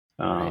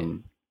 Right.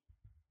 Um,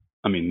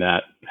 I mean,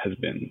 that has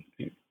been,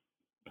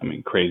 I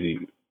mean, crazy.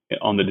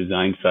 On the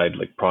design side,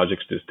 like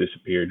projects just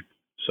disappeared.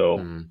 So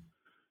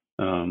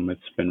Mm,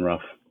 it's been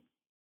rough.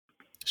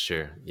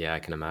 sure. Yeah, I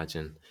can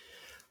imagine.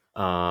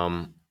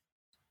 Um,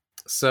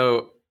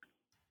 so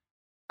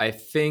I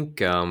think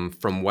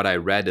from what I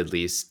read, at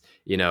least,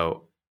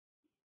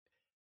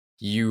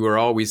 you were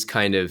always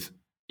kind of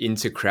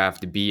into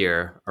craft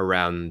beer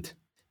around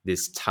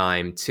this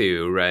time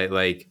too, right?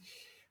 Like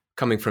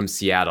coming from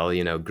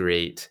Seattle,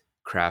 great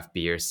craft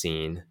beer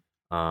scene.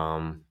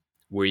 Um,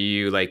 were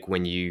you like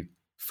when you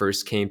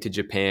first came to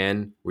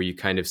Japan, were you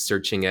kind of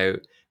searching out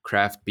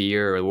craft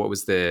beer, or what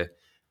was the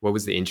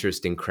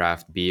interest in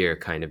craft beer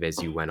kind of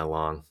as you went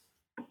along?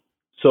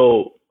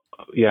 So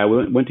yeah, I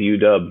went to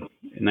UW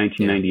in Yeah.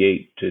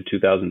 1998 to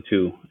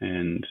 2002,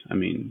 and I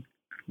mean,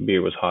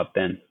 beer was hot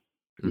then.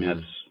 I mean, that's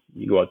Hmm.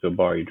 you go out to a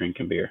bar, you're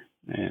drinking beer,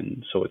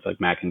 and so it's like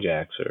Mac and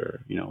Jacks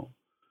or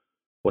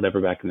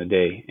whatever back in the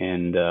day.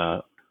 And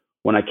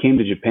when I came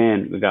to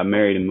Japan, I got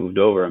married and moved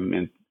over. I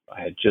mean, I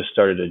had just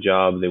started a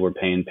job. They were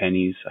paying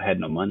pennies. I had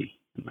no money.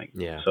 And like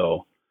Yeah.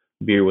 so,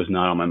 beer was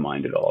not on my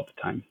mind at all at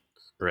the time.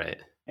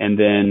 Right. And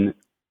then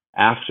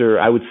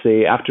I would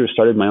say after I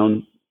started my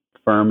own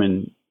firm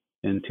in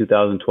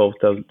 2012,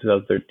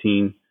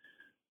 2013,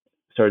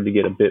 started to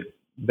get a bit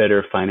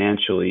better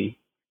financially,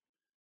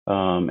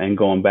 and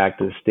going back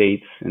to the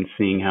States and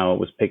seeing how it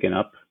was picking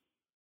up.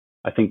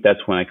 I think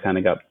that's when I kind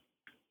of got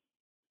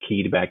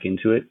keyed back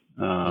into it.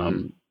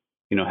 Hmm.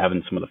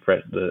 Having some of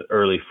the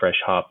early fresh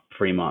hop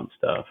Fremont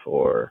stuff,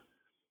 or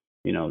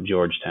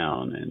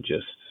Georgetown, and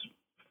just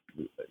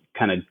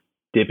kind of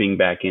dipping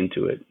back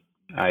into it.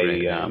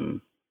 Right. I Right.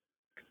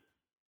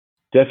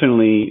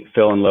 definitely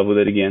fell in love with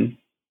it again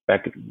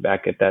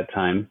back at that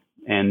time.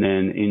 And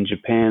then in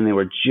Japan, they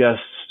were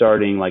just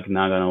starting, like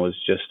Nagano was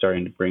just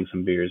starting to bring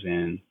some beers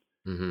in.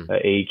 Hmm.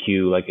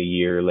 AQ like a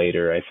year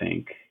later, I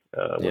think,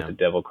 with Yeah. the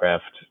Devil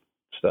Craft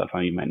stuff. I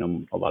mean, you might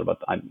know a lot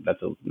about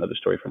that's another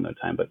story for another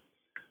time, but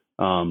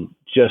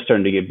just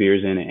starting to get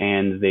beers in,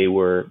 and they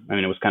were. I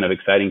mean, it was kind of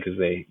exciting because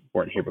they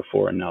weren't here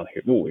before, and now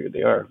here, here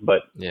they are.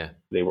 But Yeah.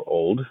 they were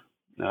old.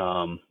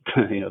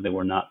 They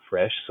were not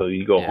fresh. So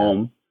you go Yeah.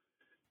 home,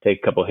 take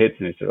a couple hits,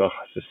 and they said, "Oh,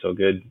 it's just so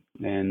good."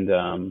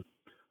 And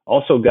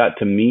also got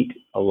to meet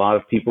a lot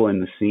of people in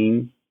the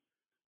scene,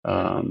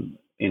 Mm.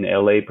 in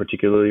LA,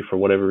 particularly for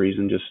whatever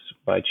reason, just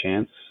by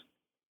chance.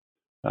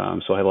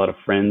 So I had a lot of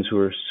friends who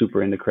were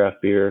super into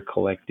craft beer,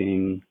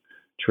 collecting,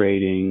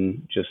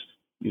 trading, just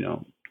you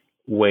know,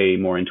 way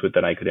more into it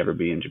than I could ever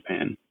be in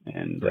Japan.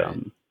 And Right.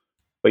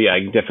 but yeah, I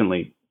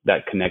definitely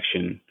that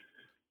connection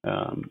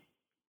um,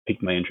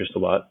 piqued my interest a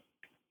lot.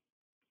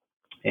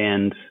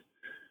 And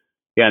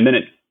yeah, and then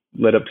it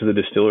led up to the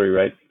distillery,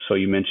 right? So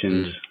you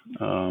mentioned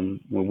Mm.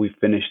 when we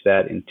finished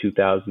that in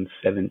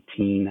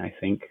 2017, I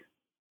think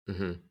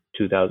Hmm.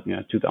 2000,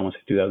 yeah, I want to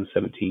say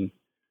 2017.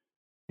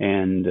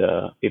 And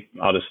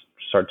I'll just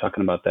start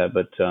talking about that.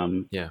 But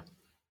Yeah.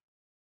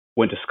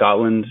 went to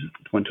Scotland,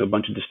 went to a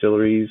bunch of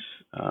distilleries.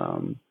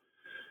 Um,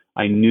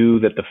 I knew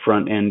that the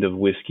front end of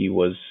whiskey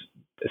was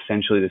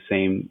essentially the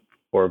same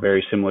or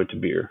very similar to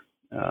beer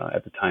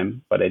at the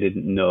time, but I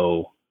didn't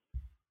know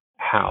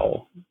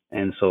how.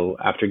 And so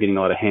after getting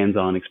a lot of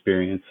hands-on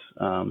experience,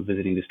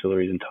 visiting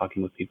distilleries and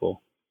talking with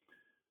people,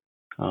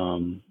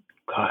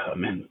 God, oh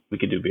man, we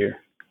could do beer.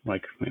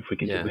 Like if we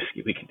can do Yeah.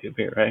 whiskey, we can do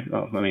beer, right?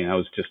 Well, I mean, I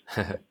was just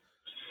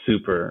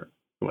super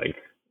like,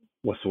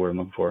 what's the word I'm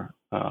looking for?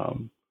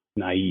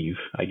 Naive,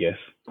 I guess.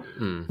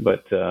 Mm.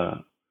 But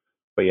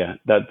yeah,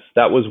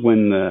 that was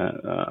when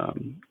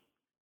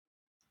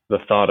the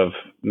thought of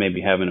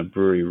maybe having a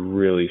brewery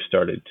really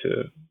started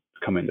to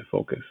come into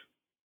focus.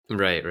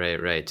 Right.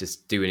 Right. Right.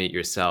 Just doing it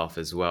yourself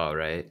as well,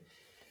 right?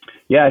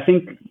 Yeah, I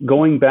think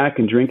going back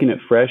and drinking it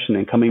fresh and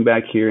then coming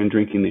back here and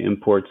drinking the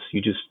imports,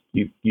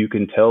 you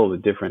can tell the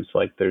difference.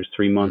 Like there's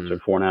 3 months or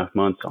Mm. 4.5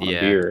 months on a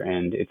Yeah. beer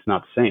and it's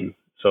not the same.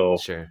 So,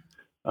 Sure.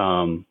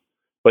 um,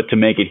 but to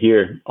make it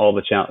here, all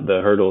the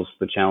hurdles,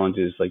 the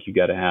challenges, like you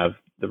got to have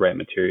the right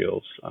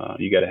materials.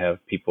 You got to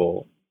have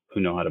people who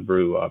know how to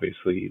brew.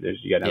 Obviously,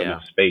 you got to have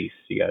enough Yeah. space.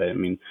 I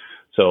mean,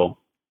 so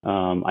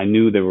I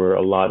knew there were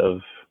a lot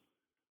of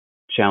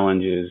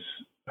challenges,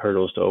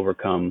 hurdles to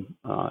overcome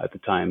at the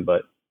time,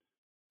 but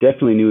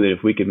definitely knew that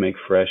if we could make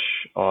fresh,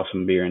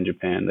 awesome beer in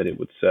Japan, that it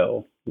would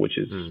sell, which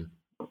is Mm.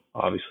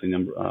 obviously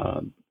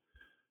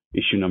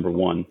issue number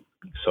one.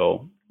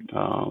 So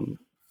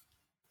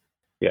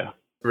yeah,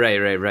 Right.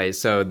 Right. Right.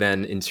 So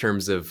then, in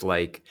terms of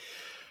like,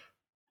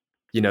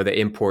 the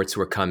imports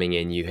were coming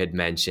in, you had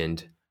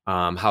mentioned.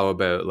 How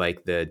about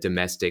like the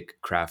domestic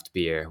craft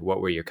beer?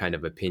 What were your kind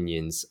of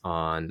opinions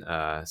on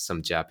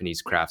some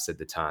Japanese crafts at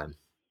the time?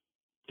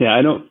 yeah.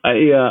 I don't.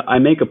 I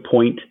make a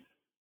point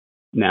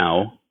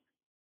now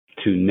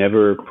to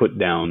never put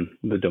down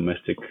the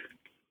domestic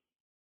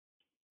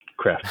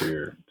craft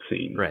beer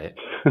scene Right.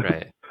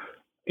 Right.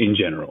 in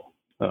general.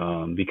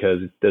 because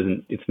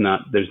it's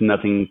not, there's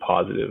nothing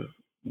positive.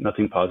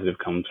 Nothing positive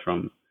comes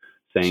from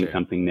saying Sure.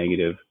 something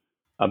negative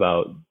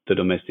about the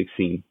domestic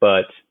scene.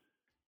 But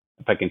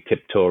if I can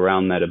tiptoe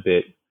around that a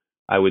bit,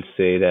 I would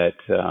say that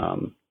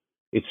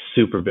it's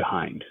super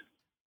behind.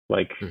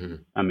 Like, Hmm.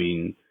 I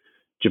mean,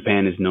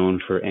 Japan is known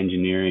for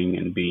engineering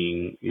and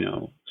being,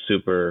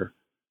 super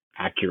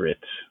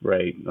accurate,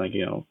 right? Like,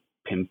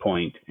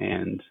 pinpoint.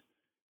 And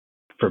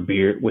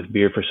with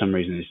beer, for some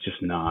reason, it's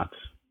just not,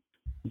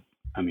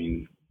 I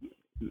mean,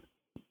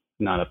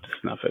 not up to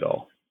snuff at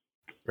all.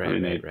 I Right,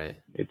 mean, right, right.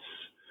 it's,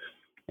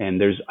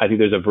 and I think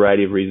there's a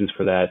variety of reasons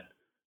for that.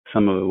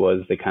 Some of it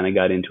was they kind of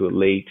got into it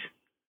late.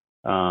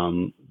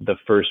 The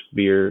first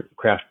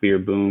craft beer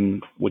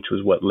boom, which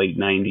was late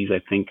 90s,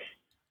 I think,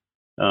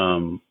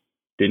 um,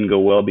 didn't go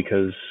well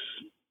because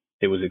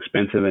it was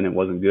expensive and it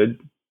wasn't good.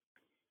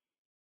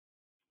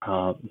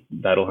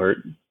 That'll hurt.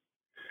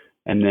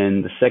 And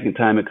then the second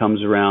time it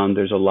comes around,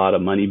 there's a lot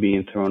of money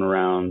being thrown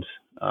around,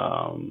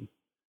 um,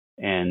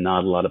 and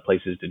not a lot of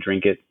places to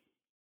drink it.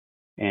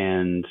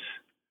 And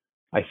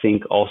I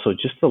think also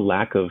just the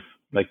lack of,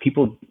 like,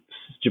 people,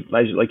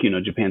 like,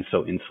 Japan's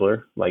so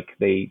insular. Like,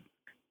 I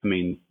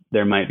mean,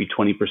 there might be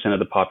 20% of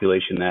the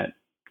population that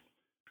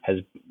has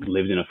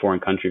lived in a foreign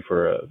country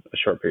for a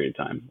short period of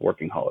time,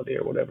 working holiday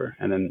or whatever,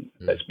 and then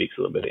that Mm. speaks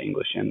a little bit of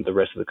English, and the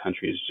rest of the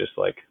country is just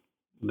like,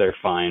 they're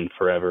fine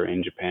forever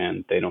in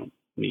Japan. They don't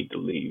need to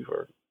leave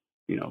or,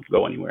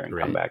 go anywhere and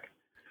come Right. back.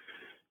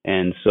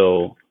 And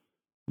so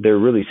they're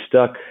really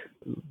stuck.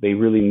 They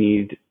really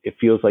need. It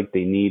feels like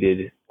they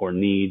needed or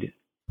need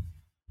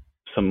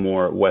some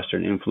more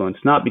Western influence,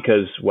 not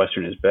because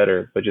Western is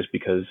better, but just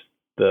because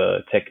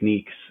the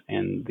techniques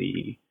and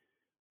the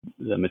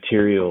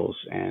materials,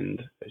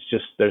 and it's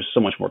just, there's so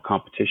much more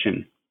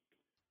competition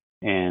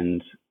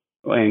and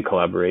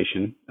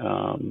collaboration.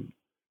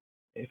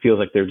 It feels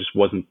like there just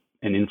wasn't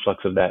an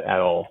influx of that at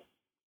all.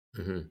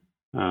 Hmm.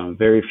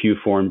 Very few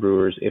foreign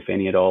brewers, if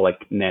any at all. Like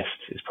Nest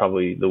is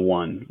probably the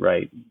one,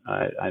 right?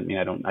 I mean,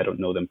 I don't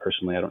know them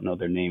personally. I don't know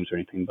their names or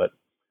anything, but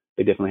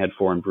they definitely had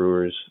foreign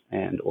brewers,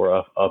 or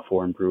a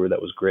foreign brewer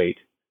that was great,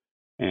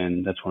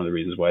 and that's one of the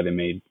reasons why they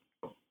made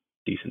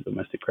decent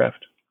domestic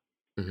craft.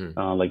 Hmm.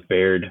 Like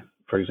Baird,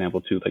 for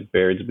example, too. Like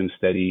Baird's been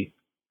steady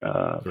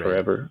Right.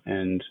 forever,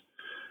 and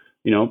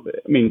I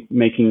mean,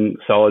 making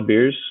solid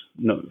beers,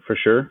 no, for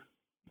sure.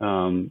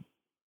 Um,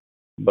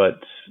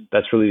 but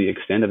that's really the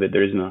extent of it.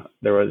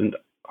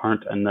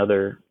 Aren't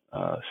another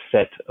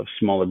set of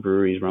smaller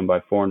breweries run by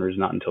foreigners,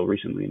 not until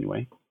recently,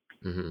 anyway.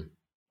 Hmm.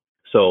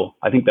 So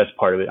I think that's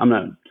part of it.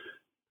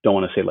 Don't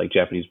want to say like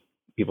Japanese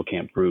people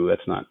can't brew.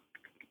 That's not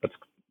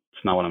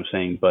what I'm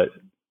saying. But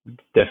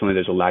definitely,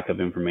 there's a lack of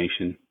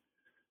information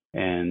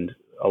and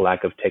a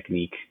lack of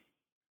technique.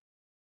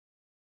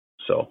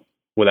 So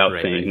without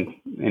Right, right.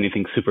 saying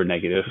anything super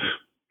negative,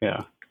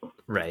 yeah.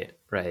 Right,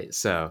 right.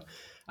 So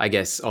I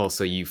guess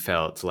also you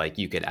felt like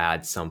you could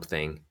add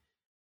something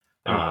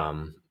Oh,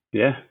 um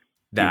yeah, you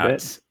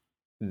bet.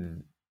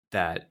 that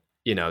that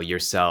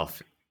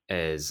yourself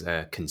as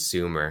a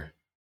consumer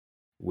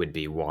would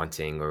be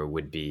wanting or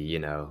would be, Well, you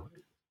know.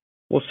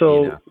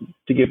 so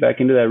to get back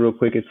into that real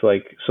quick, it's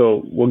like,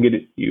 so we'll get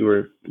it. You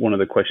were one of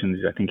the questions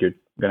I think you're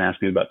going to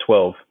ask me about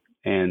 12,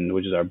 and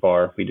which is our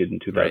bar we did in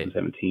Right.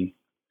 2017.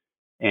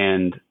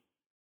 And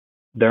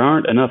there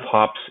aren't enough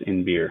hops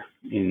in beer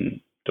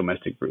in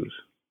domestic brews.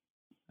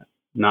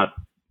 Not,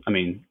 I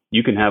mean,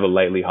 you can have a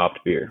lightly hopped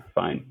beer,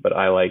 fine, but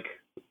I like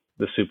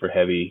the super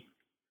heavy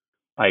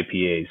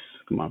IPAs.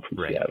 Come on, from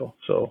Right. Seattle.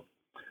 So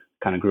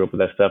kind of grew up with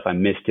that stuff. I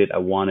missed it. I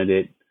wanted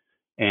it.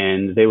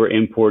 And they were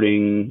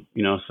importing,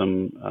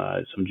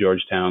 some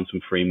Georgetown, some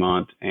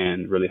Fremont,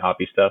 and really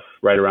hoppy stuff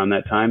right around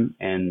that time.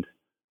 And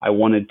I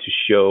wanted to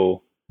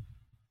show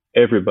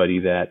everybody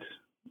that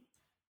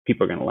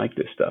people are going to like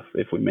this stuff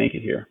if we make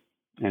it here.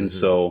 And Hmm.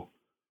 so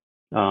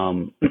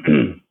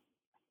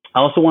I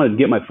also wanted to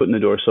get my foot in the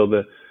door. So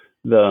the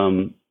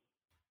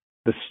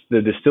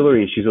the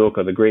distillery in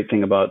Shizuoka, the great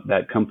thing about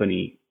that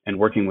company and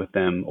working with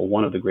them, or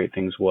one of the great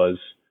things, was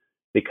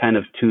they kind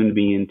of tuned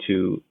me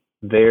into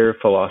their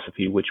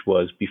philosophy, which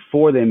was,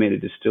 before they made a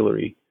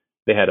distillery,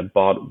 they had a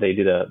bottle. They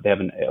have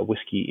a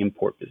whiskey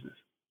import business.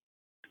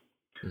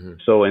 Hmm.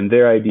 So, and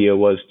their idea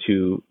was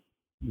to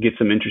get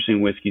some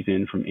interesting whiskeys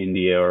in from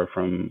India or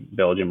from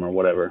Belgium or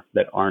whatever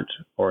that aren't,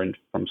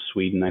 from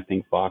Sweden. I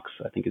think Box,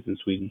 I think is in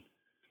Sweden,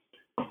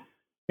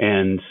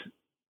 and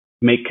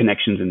make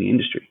connections in the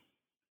industry.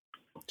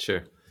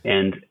 Sure.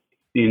 And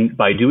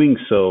by doing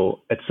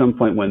so, at some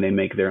point when they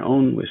make their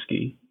own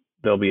whiskey,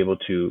 they'll be able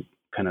to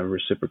kind of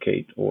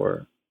reciprocate,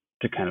 or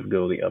to kind of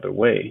go the other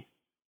way,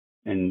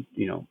 and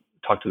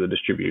talk to the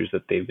distributors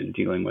that they've been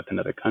dealing with in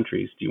other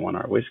countries. Do you want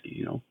our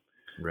whiskey? And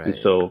Right.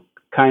 so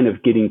kind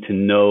of getting to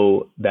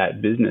know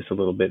that business a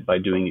little bit by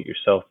doing it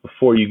yourself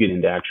before you get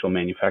into actual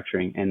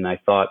manufacturing. And I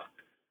thought,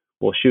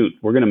 well, shoot,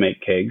 we're going to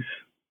make kegs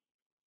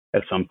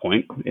at some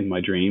point in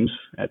my dreams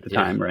at the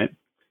Yeah. time, right?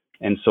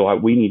 And so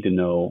we need to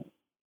know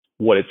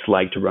what it's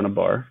like to run a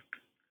bar.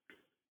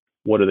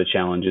 What are the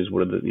challenges?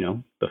 What are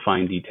the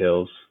fine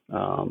details?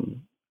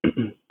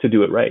 to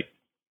do it right.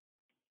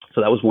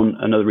 So that was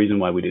another reason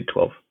why we did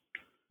 12.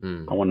 I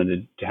Mm.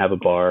 wanted to have a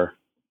bar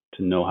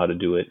to know how to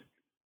do it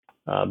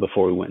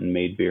before we went and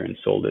made beer and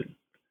sold it.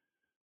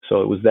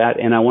 So it was that,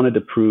 and I wanted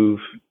to prove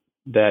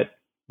that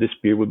this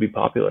beer would be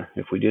popular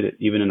if we did it,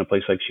 even in a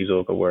place like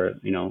Shizuoka, where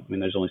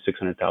there's only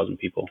 600,000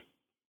 people.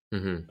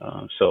 Hmm.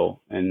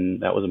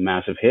 And that was a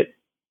massive hit,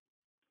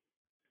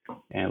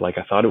 and like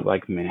I thought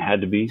it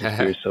had to be. This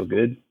beer is so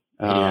good.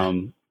 Yeah,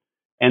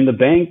 And the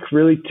bank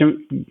really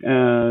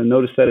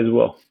noticed that as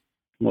well.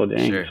 Well,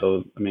 dang. sure.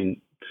 So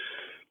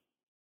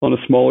on a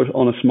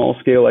small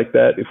scale like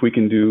that, if we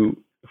can do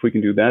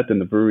that, then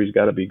the brewery's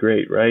got to be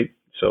great, right?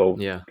 So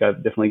Yeah,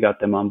 definitely got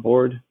them on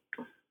board.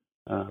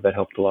 That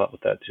helped a lot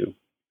with that too.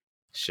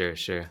 sure,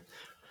 sure.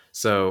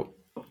 So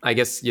I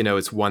guess,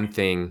 it's one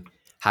thing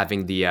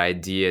having the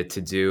idea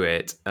to do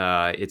it.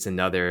 It's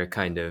another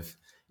kind of,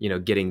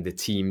 getting the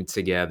team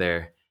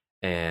together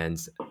and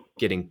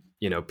getting,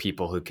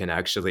 people who can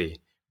actually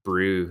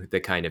brew the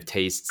kind of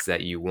tastes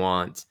that you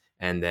want.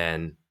 And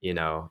then,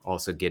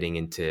 also getting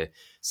into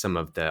some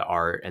of the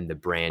art and the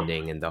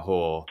branding and the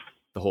whole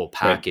Right.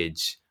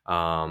 package.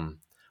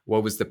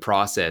 What was the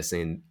process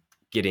in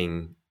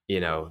getting,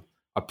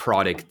 a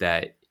product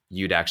that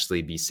you'd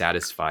actually be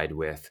satisfied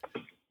with?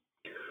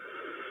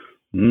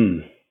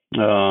 Mm.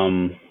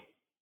 Um,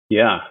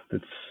 yeah,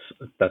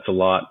 that's a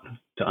lot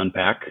to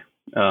unpack.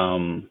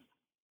 Um,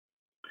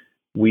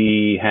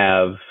 we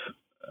have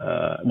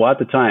well, at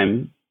the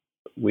time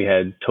we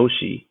had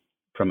Toshi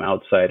from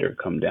Outsider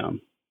come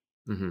down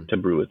Hmm. to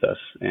brew with us,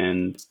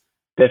 and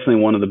definitely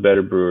one of the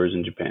better brewers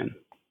in Japan.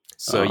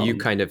 So you Um,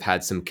 kind of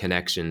had some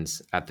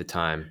connections at the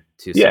time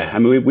to yeah, I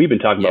some, mean we've been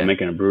talking about yeah,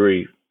 making a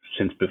brewery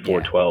since before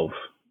yeah, 12,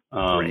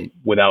 right,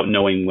 without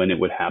knowing when it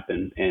would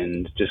happen,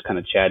 and just kind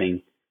of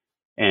chatting.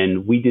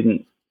 And we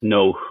didn't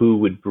know who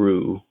would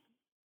brew,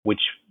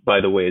 which,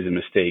 by the way, is a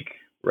mistake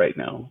right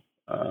now.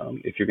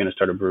 If you're going to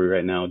start a brewery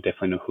right now,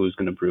 definitely know who's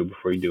going to brew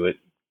before you do it.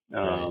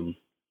 right,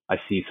 I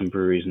see some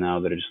breweries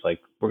now that are just like,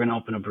 we're going to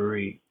open a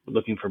brewery,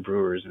 looking for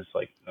brewers, and it's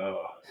like,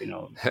 oh,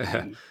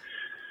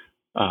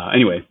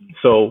 anyway,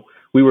 so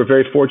we were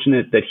very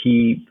fortunate that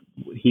he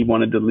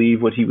wanted to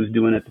leave what he was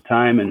doing at the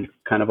time and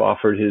kind of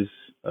offered his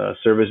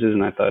services,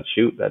 and I thought,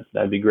 shoot,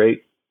 that'd be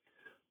great.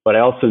 But I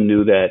also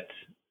knew that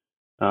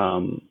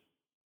um,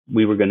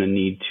 we were going to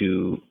need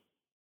to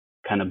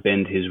kind of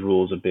bend his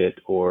rules a bit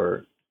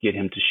or get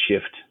him to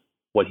shift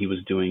what he was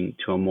doing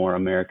to a more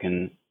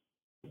American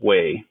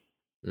way,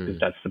 because mm,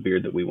 that's the beer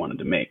that we wanted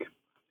to make.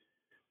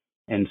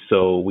 And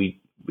so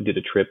we did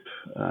a trip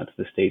to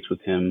the States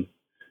with him,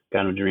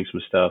 got him to drink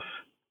some stuff.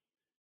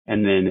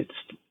 And then it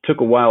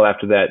took a while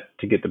after that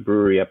to get the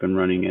brewery up and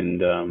running.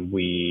 And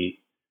we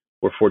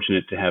were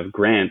fortunate to have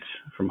Grant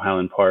from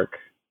Highland Park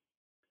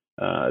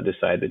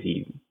decide that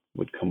he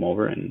would come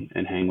over and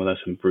hang with us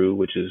and brew,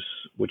 which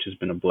has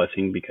been a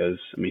blessing because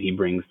I mean he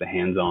brings the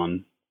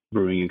hands-on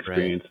brewing right,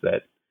 experience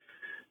that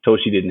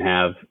Toshi didn't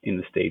have in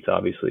the States,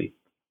 obviously.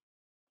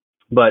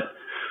 But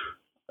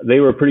they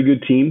were a pretty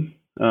good team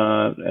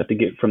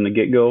from the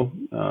get-go.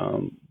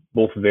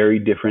 Both very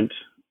different,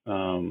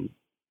 um,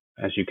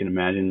 as you can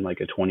imagine, like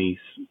a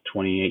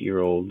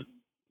 28-year-old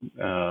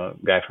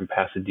guy from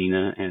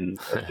Pasadena and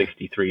a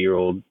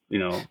 63-year-old,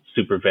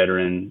 super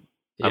veteran.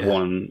 I've yeah,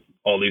 won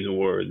all these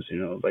awards,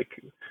 like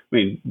I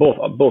mean,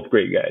 both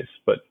great guys,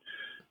 but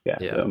yeah,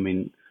 yeah, I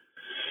mean,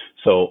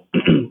 so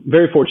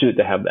very fortunate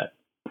to have that.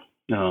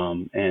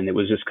 And it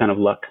was just kind of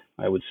luck,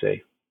 I would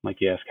say. Like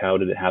you ask, how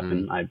did it mm,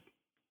 happen?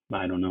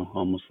 I don't know,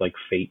 almost like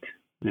fate.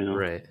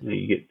 right,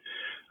 You get.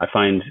 I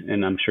find,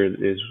 and I'm sure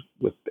it is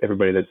with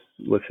everybody that's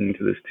listening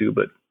to this too,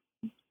 but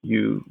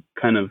you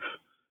kind of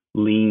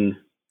lean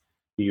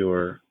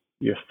your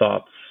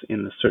thoughts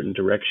in a certain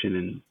direction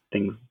and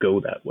things go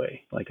that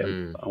way. Like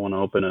mm, I want to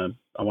open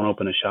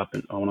a shop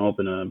and I want to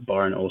open a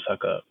bar in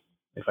Osaka.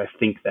 If I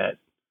think that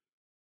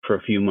for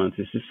a few months,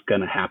 it's just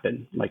gonna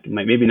happen. Like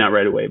maybe not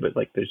right away, but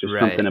like there's just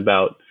something right,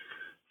 about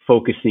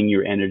focusing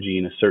your energy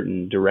in a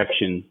certain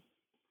direction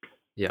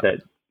yeah.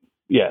 that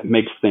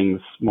makes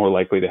things more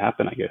likely to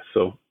happen, I guess.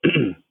 So,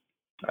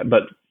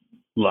 but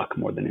luck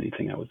more than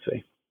anything, I would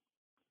say.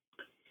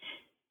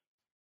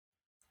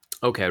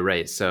 Okay,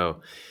 right.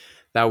 So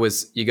that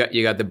was you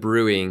got the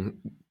brewing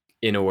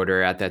in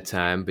order at that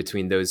time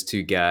between those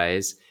two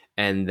guys,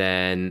 and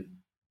then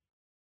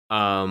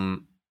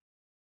um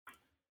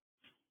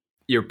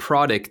your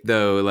product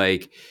though,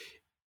 like,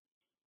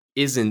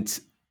 isn't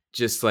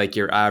just like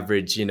your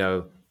average,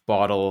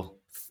 bottle,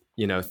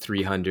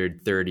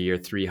 330 or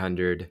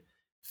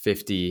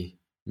 350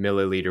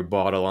 milliliter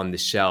bottle on the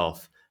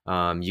shelf.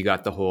 You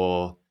got the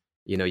whole,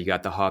 you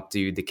got the hop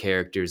dude, the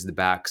characters, the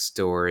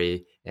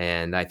backstory.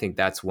 And I think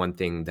that's one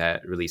thing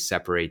that really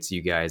separates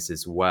you guys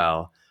as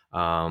well.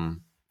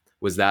 Um,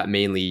 was that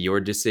mainly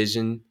your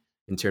decision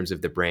in terms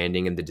of the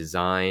branding and the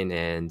design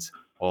and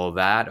all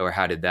that? Or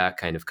how did that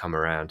kind of come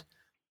around?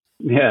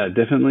 Yeah,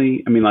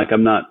 definitely. I mean, like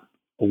I'm not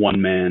a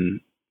one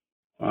man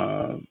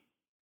uh,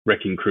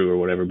 wrecking crew or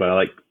whatever, but I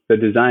like the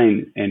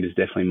design end is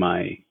definitely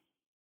my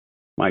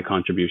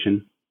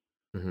contribution.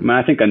 I mean,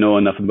 I think I know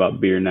enough about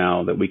beer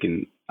now that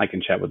I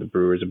can chat with the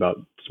brewers about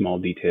small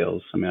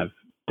details. I mean, I've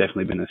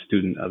definitely been a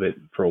student of it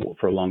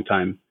for a long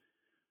time,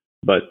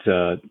 but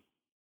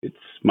it's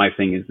my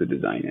thing is the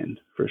design end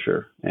for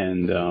sure.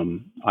 And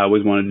Mm-hmm. I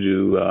always wanted to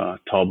do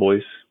tall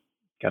boys.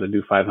 Got to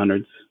do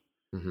 500s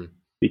Mm-hmm.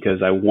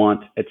 because I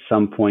want at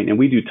some point, and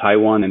we do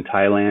Taiwan and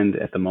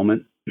Thailand at the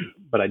moment,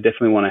 but I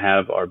definitely want to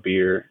have our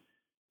beer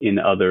in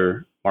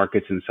other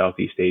markets in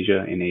Southeast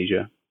Asia, in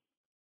Asia.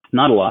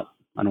 Not a lot.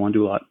 I don't want to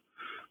do a lot,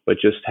 but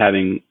just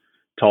having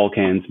tall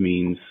cans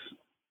means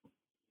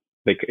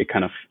like it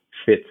kind of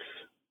fits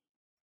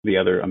the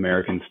other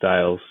American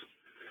styles.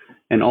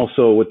 And Right.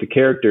 also with the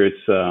character,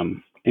 it's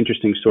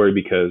interesting story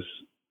because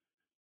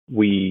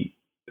we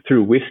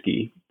through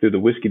the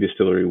whiskey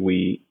distillery,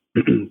 we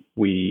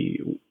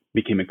we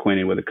became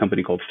acquainted with a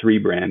company called Three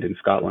Brand in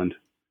Scotland,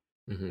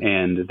 Mm-hmm.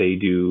 and they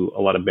do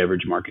a lot of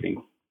beverage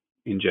marketing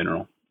in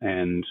general.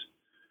 And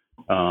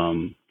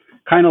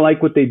kind of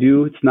like what they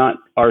do. It's not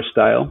our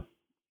style,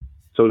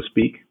 so to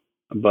speak,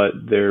 but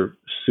they're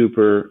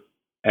super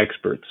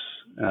experts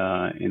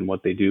in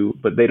what they do,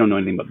 but they don't know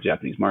anything about the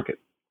Japanese market.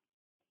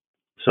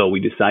 So we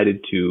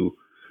decided to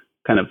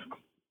kind of,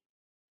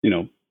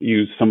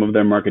 use some of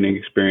their marketing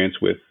experience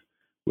with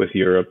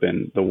Europe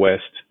and the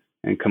West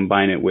and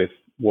combine it with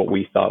what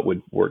we thought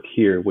would work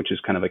here, which is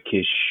kind of a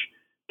Kish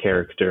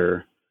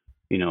character.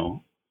 You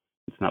know,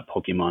 it's not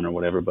Pokemon or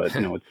whatever, but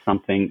it's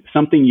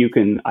something you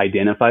can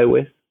identify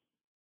with.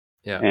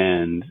 Yeah.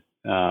 And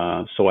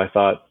so I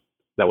thought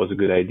that was a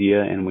good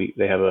idea. And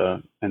they have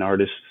an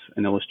artist,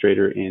 an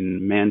illustrator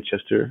in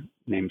Manchester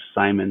named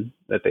Simon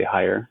that they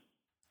hire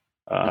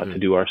Mm-hmm. to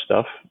do our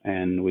stuff,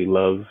 and we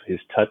love his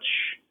touch.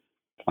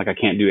 Like I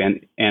can't do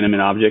animate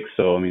objects,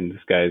 so I mean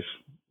this guy's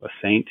a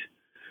saint.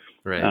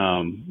 Right.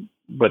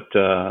 But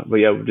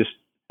yeah, just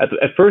at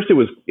first it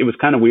was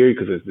kind of weird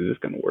because is this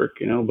going to work,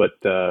 But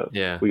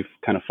Yeah. we've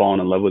kind of fallen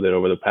in love with it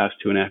over the past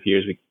 2.5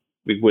 years.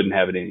 We wouldn't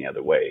have it any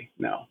other way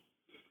now.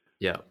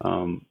 Yeah.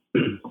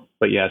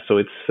 But yeah, so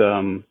it's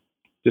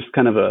just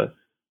kind of a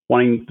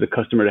wanting the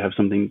customer to have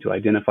something to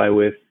identify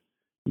with,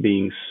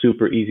 being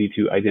super easy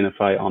to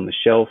identify on the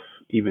shelf,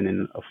 even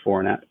in a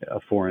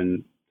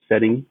foreign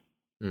setting.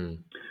 Mm.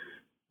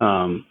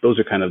 Those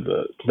are kind of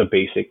the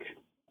basic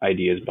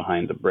ideas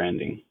behind the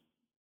branding.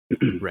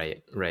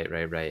 Right. Right.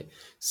 Right. Right.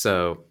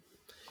 So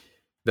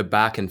the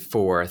back and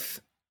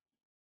forth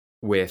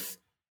with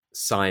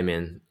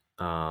Simon,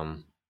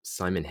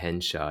 Simon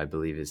Henshaw, I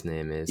believe his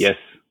name is, Yes,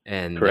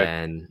 and correct.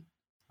 then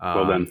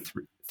Well done.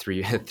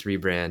 three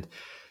brand.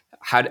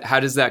 How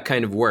does that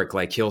kind of work?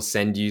 Like he'll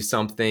send you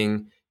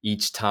something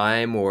each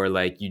time, or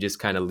like you just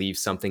kind of leave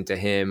something to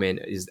him, and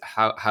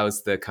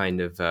how's the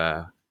kind of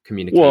Well,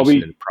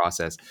 communication and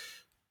process?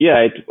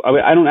 yeah,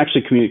 I don't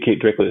actually communicate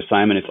directly with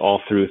Simon. It's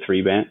all through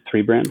Three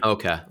Brand.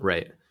 Okay,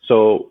 right.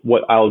 So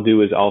what I'll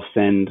do is I'll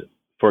send,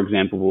 for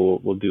example,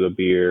 we'll do a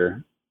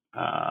beer.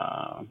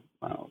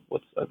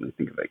 Let me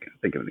think if I can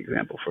think of an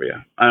example for you.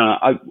 I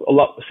don't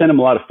know. Send him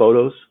a lot of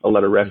photos, a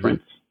lot of Mm-hmm.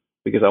 reference,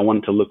 because I want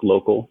it to look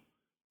local.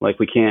 Like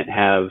we can't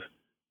have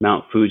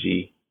Mount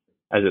Fuji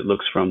as it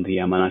looks from the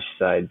Yamanashi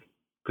side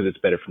because it's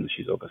better from the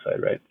Shizuoka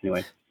side, right?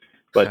 Anyway,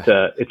 but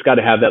it's got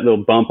to have that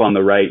little bump on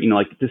the right.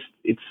 Like this.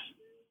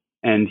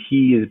 And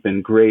he has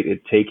been great at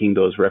taking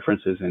those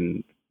references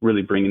and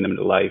really bringing them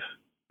to life.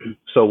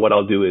 So what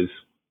I'll do is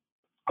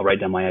I'll write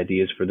down my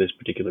ideas for this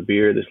particular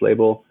beer, this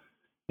label,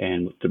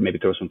 and maybe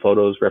throw some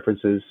photos,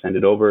 references, send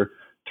it over.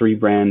 Three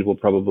Brand will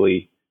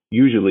probably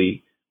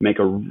usually make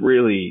a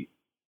really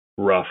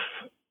rough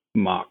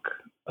mock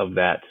of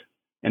that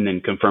and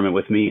then confirm it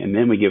with me. And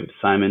then we give it to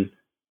Simon.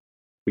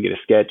 We get a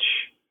sketch.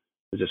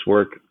 Does this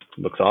work?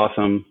 Looks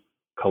awesome.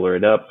 Color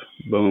it up.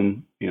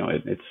 Boom.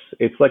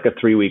 It's like a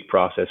 3-week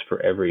process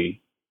for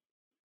every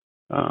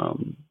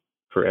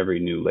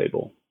new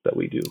label that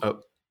we do. Oh,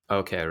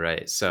 okay,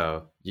 right.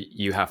 So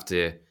you have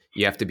to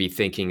be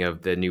thinking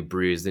of the new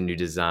brews, the new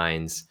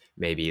designs,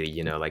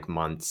 maybe like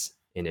months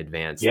in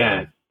advance. Yeah,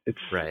 Then, it's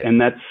right. and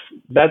that's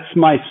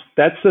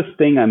the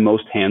thing I'm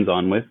most hands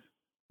on with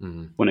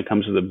Mm-hmm. when it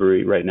comes to the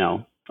brewery right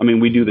now. I mean,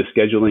 we do the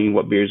scheduling,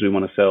 what beers we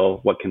want to sell,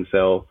 what can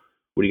sell,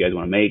 what do you guys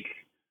want to make,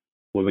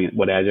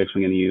 what adjuncts we're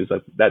going to use,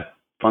 like that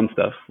fun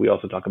stuff. We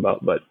also talk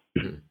about, but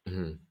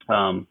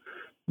Mm-hmm.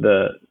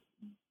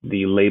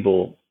 the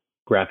label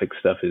graphic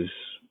stuff is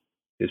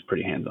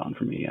pretty hands on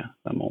for me. Yeah,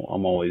 I'm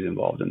always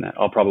involved in that.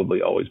 I'll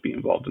probably always be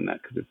involved in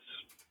that because it's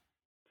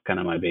kind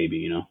of my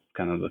baby,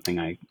 kind of the thing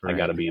I got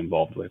to Right. be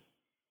involved with.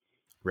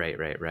 Right.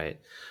 Right.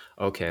 Right.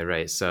 Okay.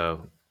 Right.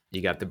 So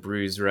you got the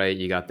brews right,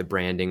 you got the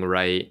branding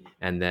right,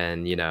 and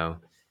then you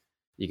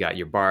got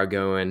your bar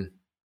going,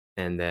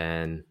 and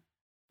then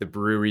the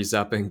brewery's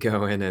up and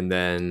going, and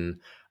then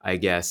I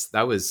guess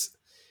that was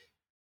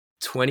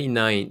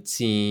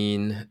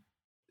 2019,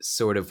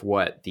 sort of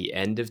the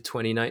end of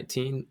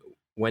 2019.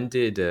 When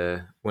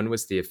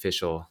was the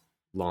official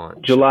launch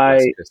of July,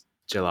 West Coast?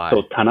 so July.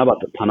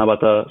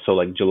 Tanabata, so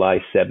like July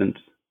 7th,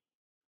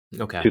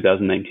 Okay.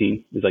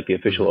 2019 is like the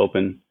official Hmm.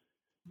 open.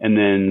 And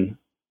then,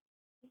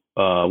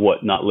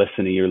 not less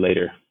than a year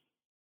later.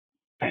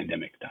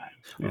 pandemic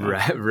time.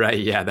 Right, right.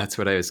 Yeah, that's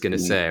what I was gonna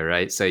Mm, say,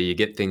 right? So you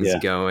get things yeah,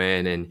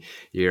 going and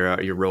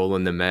you're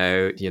rolling them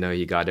out,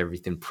 you got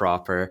everything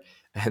proper,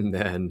 and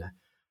then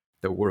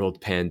the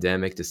world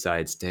pandemic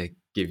decides to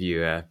give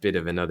you a bit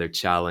of another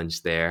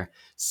challenge there.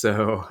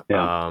 So,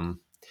 yeah.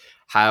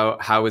 how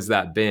has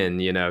that been,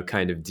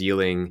 kind of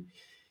dealing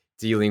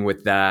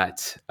with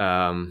that?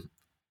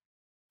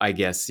 I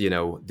guess,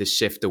 the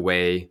shift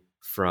away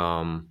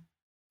from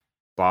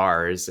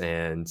bars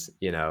and,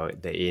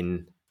 the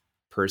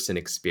in-person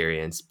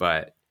experience,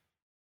 but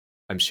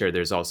I'm sure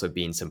there's also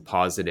been some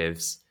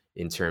positives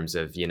in terms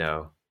of,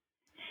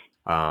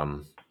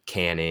 um,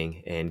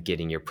 canning and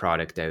getting your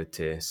product out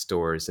to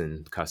stores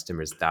and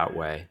customers that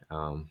way.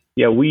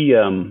 Yeah, we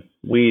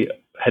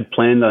had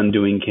planned on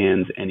doing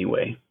cans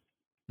anyway,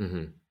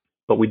 Mhm,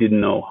 but we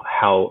didn't know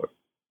how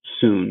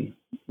soon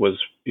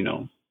was, you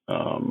know,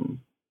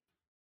 um,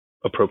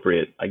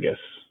 appropriate, I guess.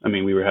 I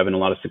mean, we were having a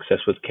lot of success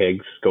with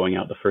kegs going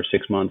out the first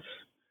 6 months,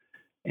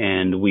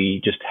 and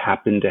we just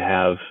happened to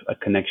have a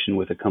connection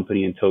with a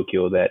company in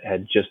Tokyo that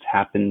had just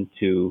happened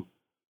to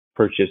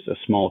purchase a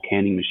small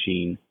canning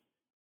machine.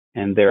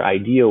 And their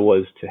idea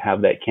was to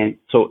have that can.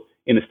 So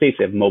in the States,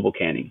 they have mobile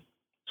canning.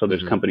 So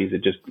there's mhm. companies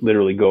that just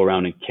literally go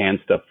around and can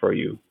stuff for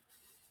you,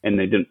 and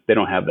they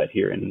don't have that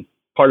here. And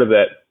part of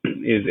that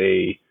is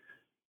a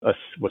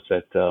what's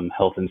that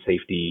health and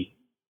safety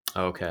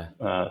Okay.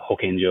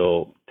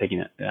 Hokenjo taking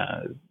it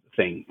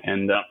thing.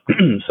 And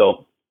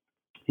so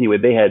anyway,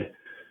 they had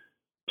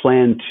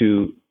planned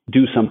to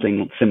do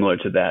something similar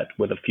to that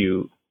with a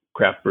few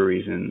craft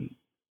breweries in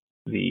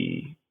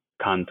the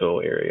Kanto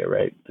area,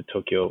 right? The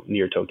Tokyo,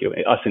 near Tokyo,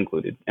 us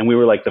included. And we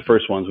were like the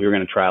first ones. We were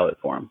going to trial it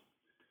for them.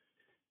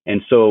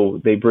 And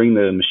so they bring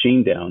the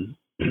machine down,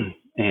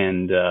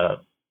 and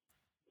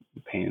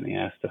pain in the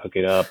ass to hook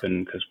it up.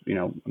 And because,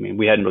 I mean,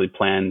 we hadn't really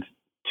planned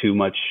too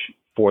much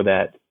for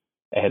that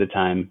ahead of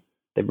time.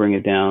 They bring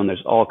it down.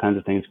 There's all kinds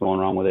of things going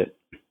wrong with it.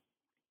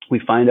 We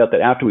find out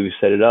that after we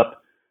set it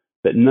up,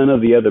 that none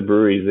of the other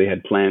breweries they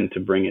had planned to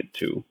bring it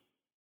to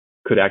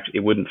could actually,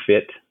 it wouldn't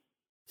fit,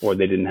 or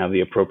they didn't have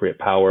the appropriate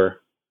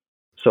power.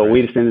 So we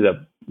Right. just ended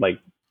up like,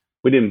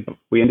 we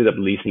ended up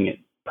leasing it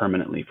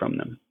permanently from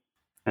them.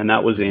 And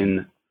that was Mhm.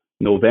 in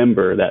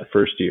November that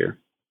first year.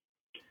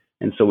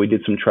 And so we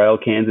did some trial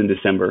cans in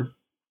December,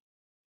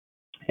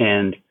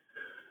 and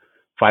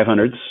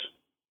 500s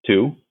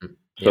too. Mm.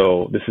 Yeah.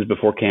 So this is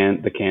before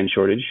the can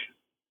shortage,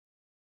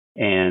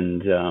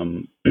 and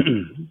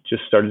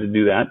just started to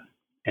do that.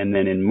 And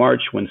then in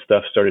March, when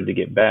stuff started to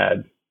get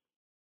bad,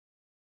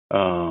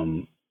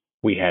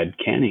 we had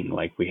canning.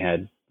 Like, we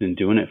had been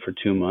doing it for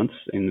 2 months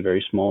in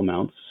very small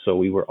amounts, so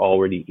we were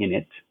already in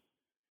it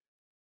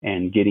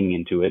and getting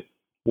into it.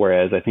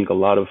 Whereas I think a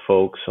lot of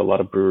folks, a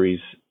lot of breweries,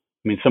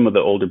 I mean, some of the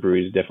older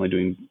breweries definitely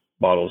doing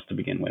bottles to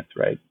begin with,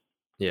 right?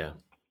 Yeah.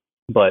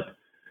 But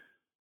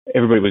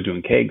everybody was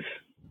doing kegs.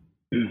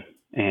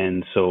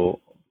 And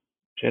so,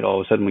 shit, all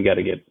of a sudden we got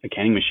to get a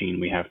canning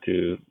machine. We have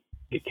to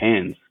get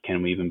cans.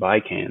 Can we even buy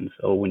cans?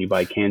 Oh, when you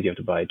buy cans, you have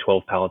to buy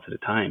 12 pallets at a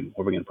time.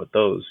 Where are we going to put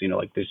those?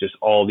 Like, there's just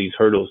all these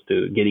hurdles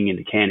to getting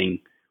into canning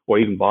or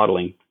even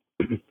bottling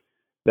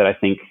that I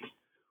think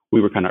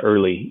we were kind of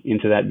early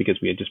into that because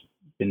we had just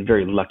been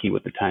very lucky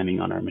with the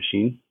timing on our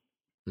machine.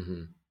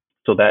 Mhm.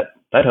 So that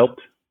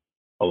helped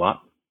a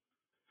lot.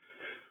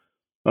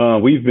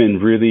 We've been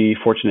really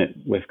fortunate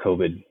with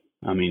COVID.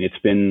 I mean, it's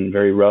been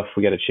very rough.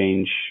 We got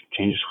to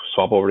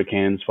swap over to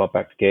cans, swap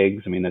back to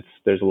kegs. I mean,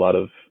 there's a lot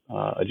of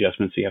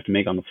adjustments you have to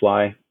make on the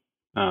fly.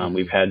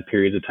 We've Mhm. had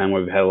periods of time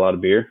where we've had a lot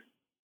of beer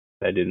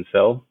that didn't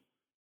sell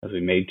as we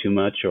made too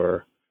much,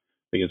 or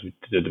because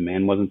the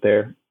demand wasn't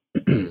there.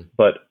 Mhm.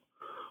 But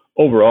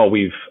overall,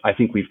 I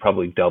think we've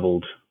probably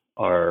doubled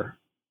our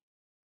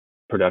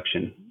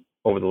production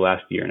over the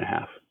last year and a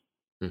half,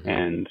 Mhm.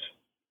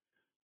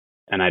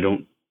 and I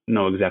don't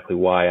know exactly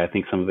why. I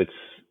think some of it's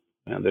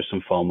there's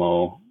some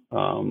FOMO,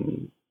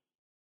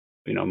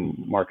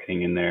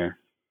 marketing in there.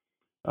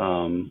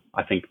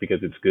 I think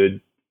because it's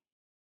good,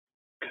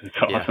 because it's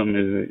Yeah. awesome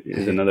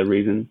is another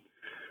reason.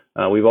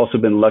 We've also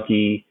been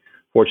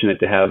fortunate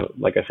to have,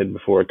 like I said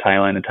before,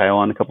 Thailand and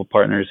Taiwan, a couple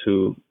partners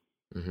who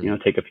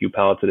Mhm. take a few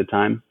pallets at a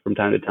time from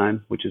time to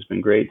time, which has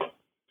been great.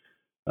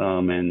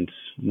 And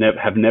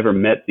have never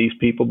met these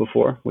people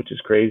before, which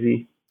is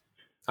crazy.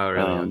 Oh,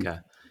 really? Um, Okay.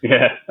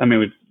 yeah, I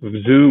mean,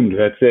 we've Zoomed.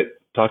 That's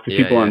it. Talk to Yeah,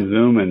 people yeah. on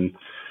Zoom, and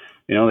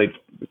they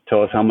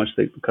tell us how much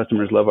the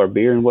customers love our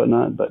beer and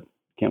whatnot. But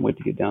can't wait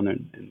to get down there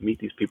and meet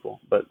these people.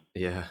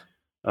 Yeah.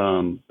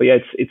 But yeah,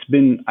 it's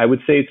been, I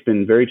would say it's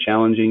been very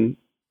challenging,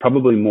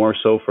 probably more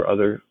so for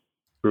other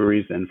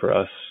breweries than for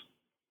us.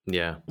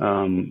 Yeah.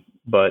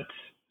 But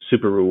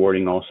super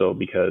rewarding also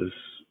because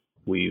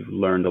we've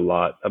learned a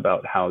lot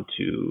about how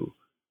to,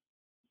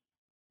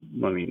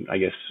 I mean, I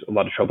guess a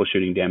lot of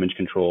troubleshooting, damage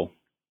control,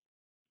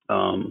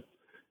 um,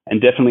 and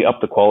definitely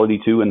up the quality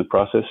too in the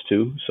process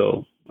too.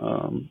 So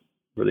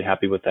really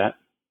happy with that.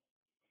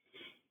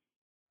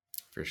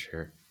 For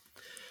sure.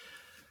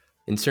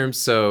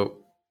 So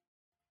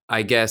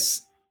I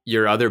guess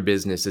your other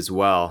business as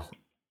well,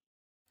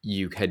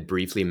 you had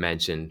briefly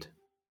mentioned,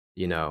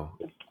 you know,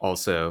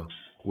 also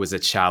was a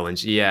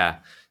challenge. Yeah.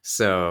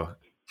 So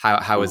how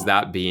has Oh,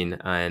 that been?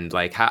 And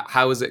like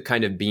how has it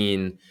kind of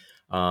been,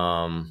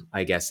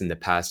 I guess in the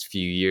past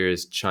few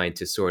years trying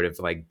to sort of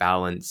like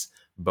balance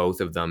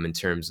both of them in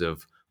terms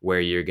of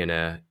where you're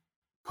gonna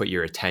put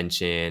your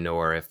attention,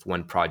 or if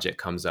one project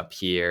comes up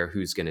here,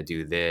 who's gonna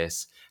do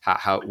this?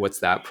 How what's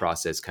that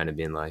process kind of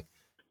been like?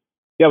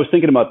 yeah, I was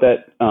thinking about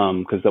that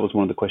because that was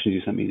one of the questions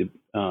you sent me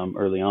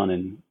early on,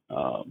 and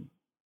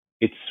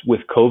it's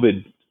with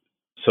COVID.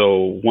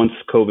 So once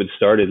COVID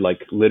started, like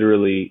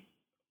literally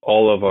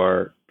all of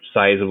our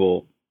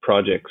sizable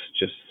projects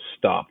just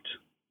stopped.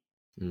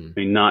 Mm, I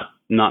mean,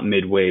 not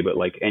midway, but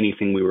like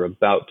anything we were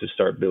about to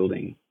start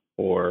building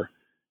or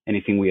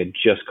anything we had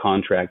just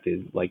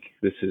contracted, like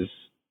this is,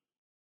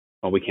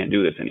 oh, we can't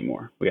do this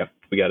anymore. We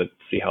got to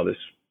see how this,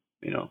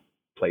 you know,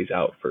 plays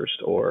out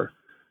first. Or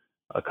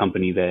a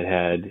company that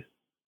had,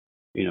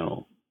 you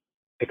know,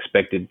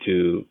 expected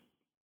to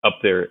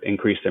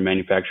increase their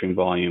manufacturing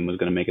volume was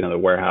going to make another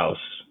warehouse,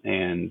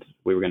 and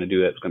we were going to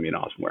do that. It's going to be an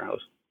awesome warehouse.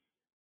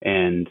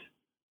 And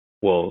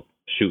well,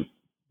 shoot,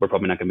 we're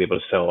probably not going to be able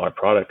to sell our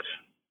product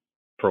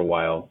for a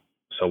while,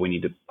 so we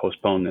need to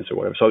postpone this or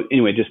whatever. So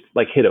anyway, just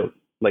like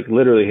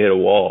literally hit a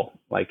wall,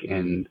 like, mm,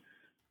 and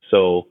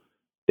so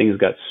things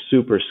got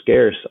super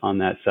scarce on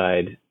that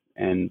side,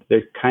 and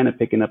they're kind of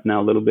picking up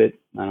now a little bit.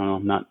 I don't know.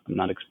 I'm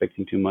not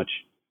expecting too much.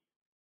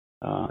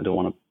 I don't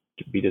want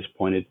to be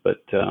disappointed, but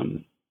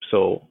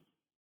so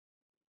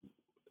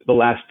the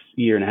last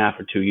year and a half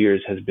or 2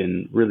 years has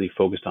been really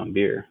focused on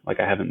beer. Like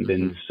I haven't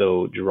been hmm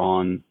so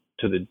drawn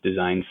to the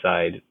design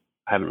side.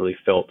 I haven't really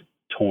felt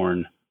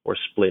torn or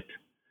split.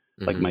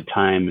 Like hmm my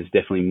time is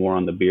definitely more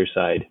on the beer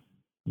side,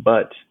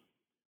 but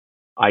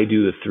I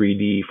do the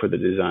 3D for the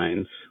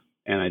designs,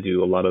 and I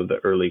do a lot of the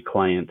early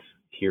client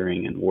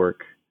hearing and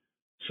work.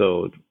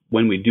 So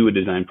when we do a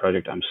design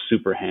project, I'm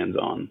super hands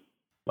on.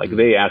 Like mm,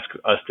 they ask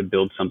us to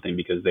build something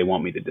because they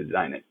want me to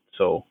design it.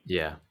 So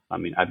yeah. I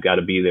mean, I've got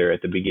to be there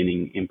at the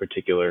beginning in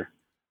particular,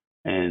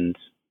 and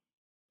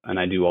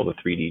I do all the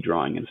 3D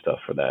drawing and stuff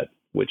for that,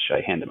 which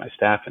I hand to my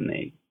staff, and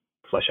they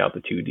flesh out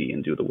the 2D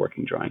and do the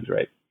working drawings,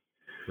 right?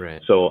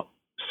 Right. So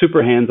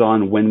super hands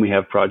on when we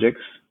have projects,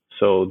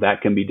 so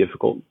that can be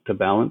difficult to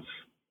balance.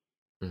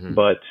 hmm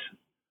But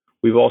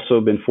we've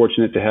also been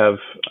fortunate to have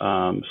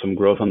some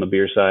growth on the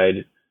beer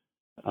side.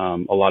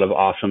 A lot of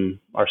awesome.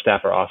 Our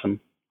staff are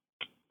awesome.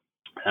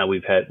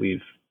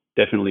 We've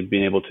definitely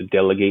been able to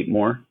delegate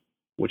more,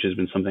 which has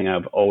been something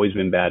I've always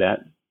been bad at,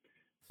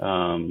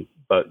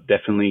 but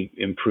definitely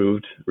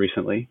improved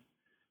recently.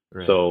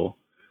 Right. So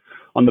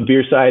on the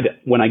beer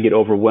side, when I get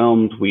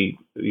overwhelmed, we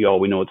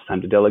know it's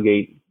time to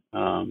delegate.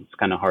 It's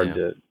kind of hard Yeah.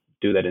 to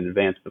do that in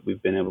advance, but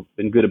we've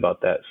been good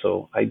about that.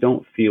 So I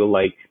don't feel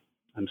like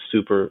I'm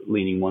super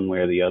leaning one way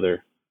or the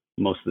other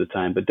most of the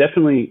time. But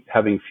definitely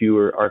having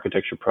fewer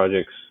architecture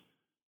projects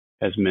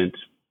has meant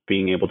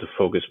being able to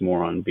focus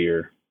more on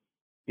beer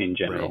in Right.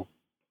 general,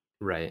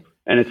 Right.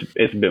 and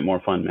it's a bit more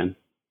fun, man.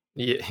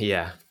 Yeah,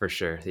 yeah, for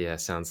sure. Yeah,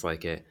 sounds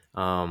like it.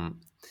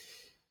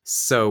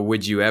 So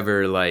would you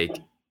ever like,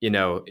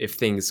 if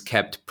things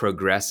kept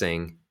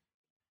progressing,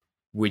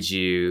 would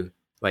you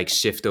like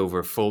shift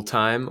over full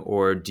time,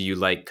 or do you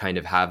like kind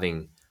of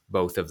having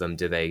both of them?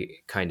 Do they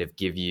kind of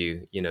give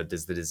you,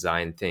 does the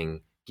design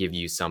thing give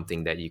you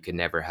something that you could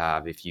never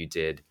have if you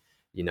did,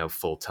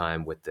 full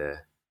time with the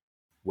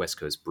West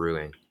Coast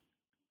Brewing?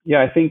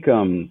 Yeah, I think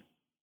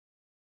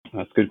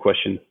that's a good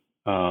question.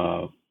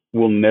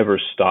 We'll never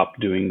stop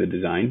doing the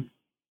design,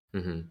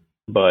 hmm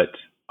but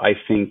I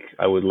think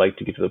I would like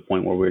to get to the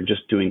point where we're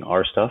just doing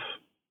our stuff,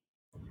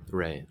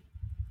 Right.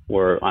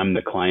 where I'm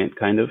the client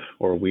kind of,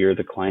 or we're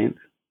the client.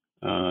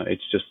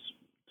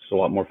 It's a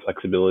lot more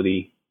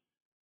flexibility.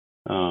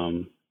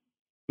 I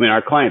mean,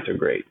 our clients are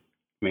great.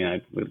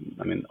 I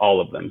mean,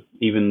 all of them,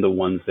 even the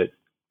ones that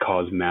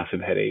cause massive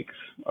headaches,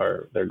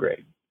 they're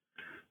great.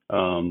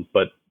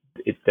 But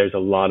there's a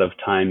lot of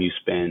time you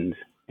spend,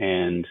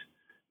 and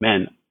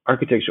man,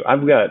 architecture.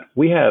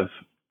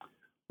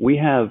 We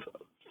have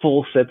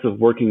full sets of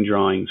working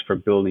drawings for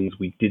buildings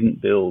we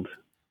didn't build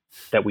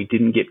that we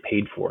didn't get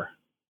paid for.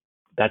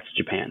 That's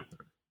Japan.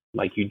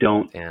 Like you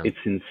don't. Damn. It's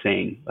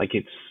insane.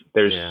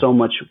 There's Yeah. so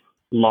much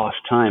lost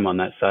time on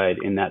that side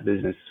in that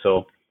business.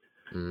 So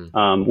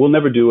Mm, we'll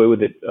never do away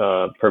with it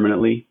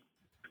permanently,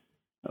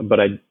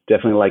 but I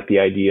definitely like the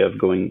idea of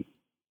going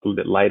a little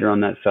bit lighter on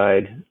that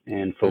side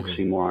and hmm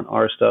focusing more on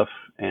our stuff,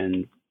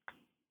 and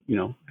you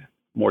know,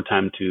 more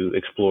time to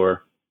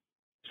explore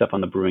stuff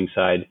on the brewing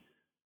side,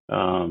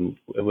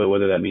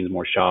 whether that means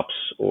more shops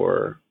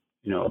or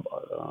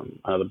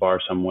another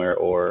bar somewhere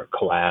or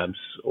collabs,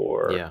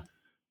 or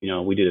Yeah.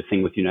 we did a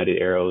thing with United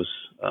Arrows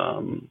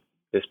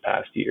this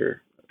past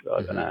year,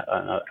 hmm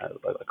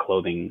a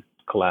clothing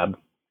collab.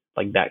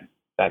 Like that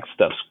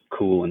stuff's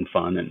cool and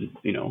fun, and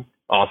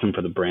awesome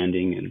for the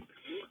branding. And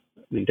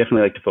I mean,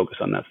 definitely like to focus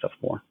on that stuff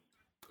more.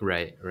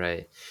 Right.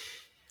 Right.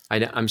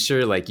 I'm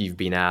sure like you've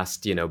been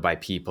asked, by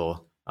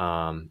people,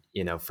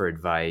 for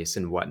advice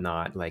and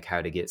whatnot, like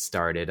how to get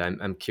started.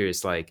 I'm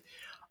curious, like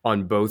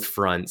on both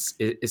fronts,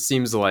 it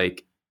seems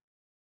like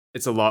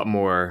it's a lot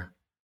more.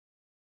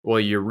 Well,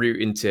 your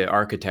route into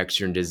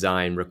architecture and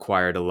design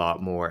required a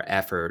lot more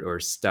effort or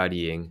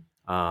studying.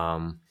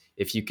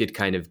 If you could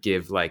kind of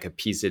give like a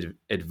piece of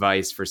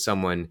advice for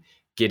someone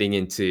getting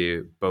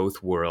into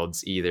both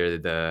worlds, either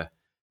the,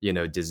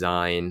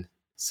 design,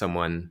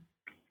 someone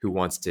who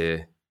wants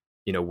to,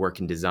 work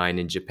in design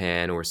in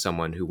Japan, or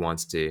someone who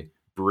wants to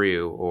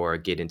brew or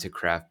get into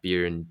craft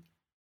beer in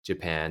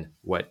Japan,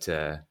 what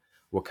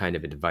kind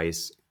of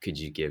advice could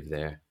you give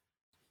there?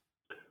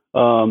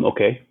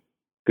 Okay,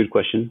 good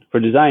question. For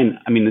design,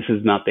 I mean, this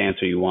is not the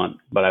answer you want,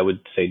 but I would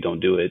say don't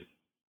do it.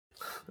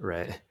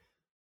 Right.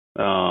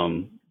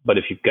 But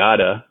if you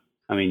gotta,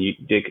 I mean, you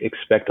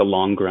expect a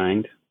long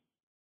grind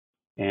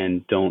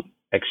and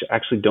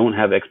actually don't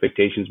have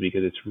expectations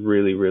because it's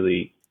really,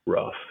 really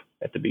rough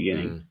at the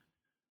beginning.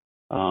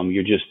 Mm,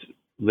 You're just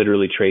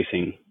literally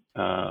tracing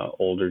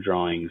older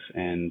drawings,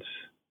 and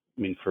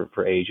I mean,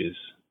 for ages.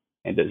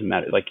 It doesn't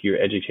matter. Like your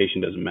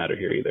education doesn't matter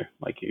here either.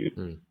 Like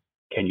mm,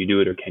 can you do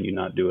it or can you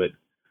not do it?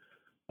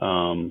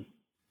 Um,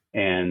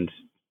 and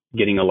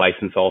getting a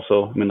license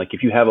also. I mean, like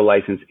if you have a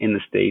license in the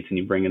States and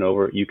you bring it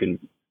over,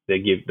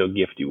 they'll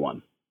gift you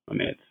one. I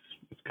mean,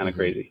 it's kind of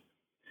hmm. crazy.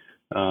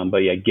 But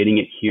yeah, getting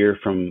it here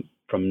from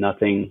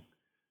nothing,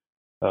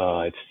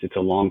 it's a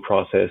long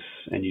process,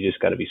 and you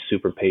just got to be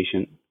super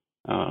patient.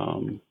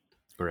 Um,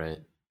 Right.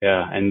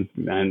 yeah, and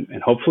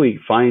hopefully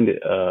find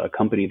a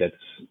company that's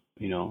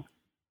you know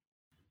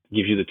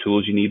gives you the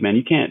tools you need.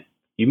 Man,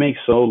 you make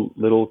so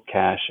little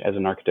cash as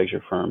an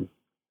architecture firm.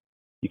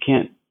 You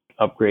can't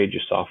upgrade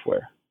your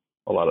software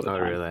a lot of the Oh,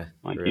 time. really?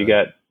 Like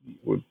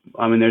Really?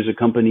 I mean, there's a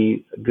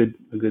company, a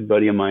good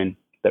buddy of mine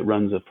that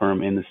runs a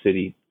firm in the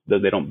city. Though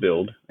they don't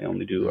build, they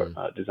only do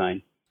Mm.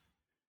 design,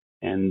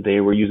 and they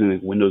were using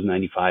like Windows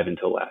 95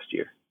 until last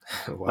year.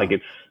 Like Wow.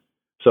 it's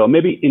so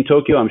maybe in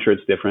Tokyo, I'm sure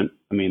it's different.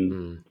 I mean,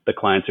 Mm. the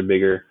clients are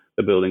bigger,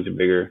 the buildings are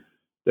bigger.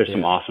 There's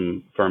some Yeah.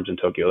 awesome firms in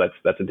Tokyo.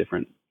 That's a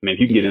different. I mean, if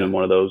you can get into Yeah.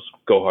 one of those,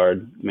 go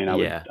hard. I mean,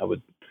 Yeah.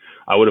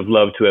 I would have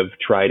loved to have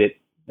tried it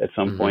at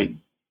some Hmm. point,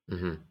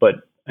 Hmm.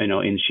 but in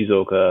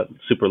Shizuoka,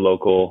 super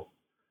local.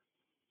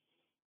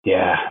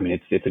 Yeah, I mean,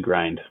 it's a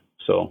grind.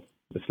 So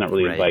it's not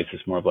really Right. advice.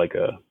 It's more of like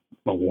a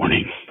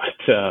warning.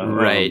 But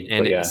Right.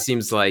 And it yeah,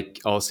 seems like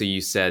also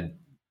you said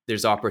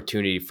there's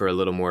opportunity for a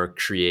little more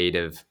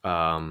creative,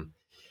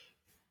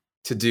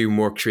 to do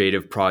more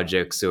creative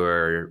projects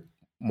or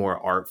more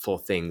artful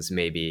things,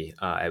 maybe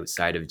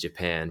outside of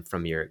Japan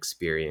from your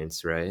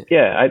experience, right?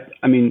 yeah.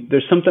 I mean,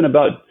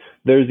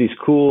 there's these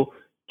cool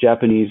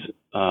Japanese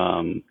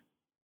um,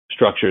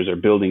 structures or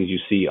buildings you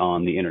see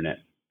on the internet.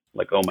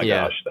 Like, oh my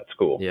Yeah. gosh, that's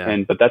cool. Yeah.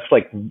 But that's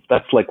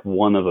like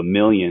one of a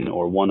million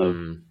or one of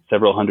Mm.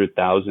 several hundred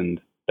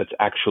thousand that's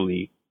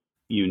actually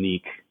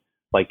unique.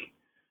 Like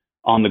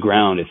on the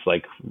ground, it's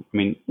like I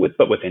mean, with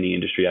any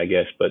industry, I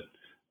guess, but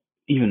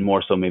even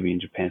more so maybe in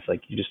Japan, it's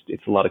like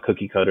it's a lot of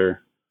cookie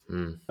cutter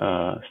Mm.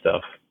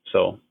 stuff.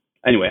 So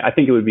anyway, I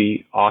think it would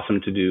be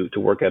awesome to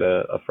work at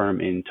a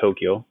firm in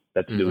Tokyo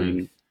that's Hmm.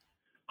 doing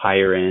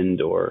higher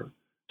end or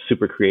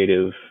super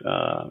creative,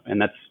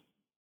 and that's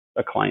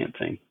a client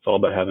thing. It's all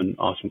about having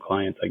awesome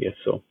clients, I guess.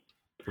 So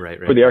Right.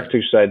 for Right. the Right.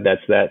 architecture side,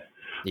 that's that.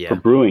 For Yeah.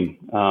 brewing,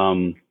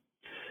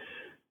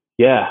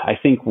 yeah, I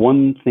think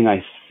one thing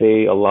I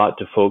say a lot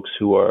to folks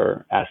who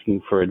are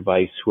asking for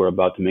advice, who are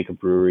about to make a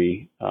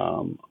brewery,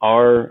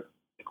 our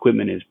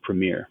equipment is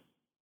premier,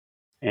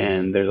 Hmm.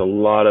 and there's a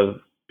lot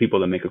of people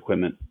that make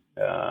equipment,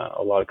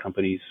 a lot of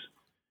companies,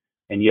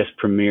 and yes,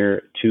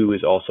 Premier 2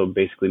 is also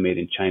basically made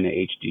in China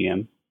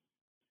HDM,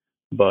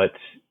 but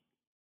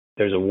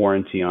there's a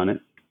warranty on it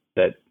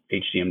that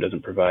HDM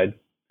doesn't provide.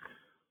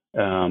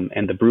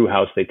 And the brew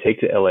house they take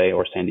to LA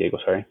or San Diego,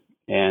 sorry,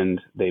 and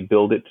they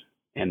build it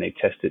and they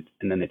test it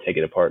and then they take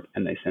it apart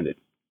and they send it.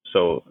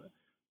 So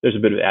there's a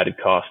bit of added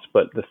cost.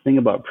 But the thing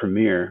about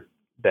Premier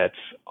that's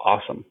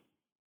awesome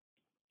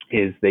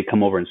is they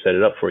come over and set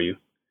it up for you.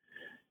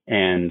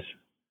 And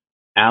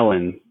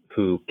Alan,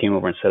 who came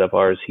over and set up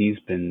ours, he's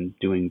been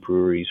doing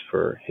breweries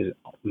for his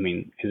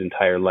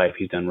entire life.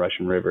 He's done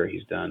Russian River.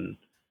 He's done,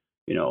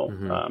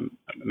 Hmm.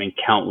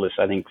 countless.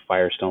 I think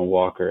Firestone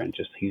Walker, and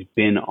just he's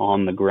been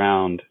on the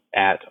ground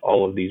at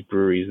all of these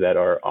breweries that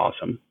are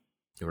awesome,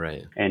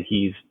 Right. and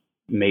he's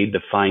made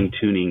the fine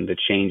tuning, the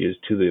changes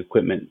to the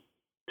equipment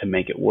to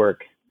make it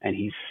work. And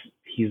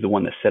he's the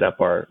one that set up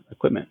our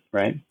equipment,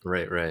 right?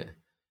 Right. Right.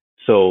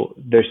 So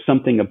there's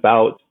something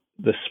about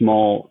the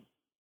small,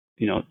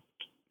 you know,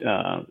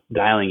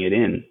 dialing it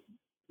in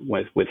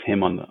with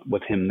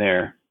him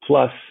there.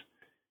 Plus,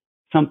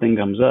 something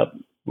comes up,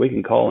 we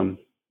can call him,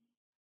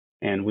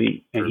 and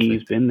he's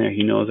Perfect. been there.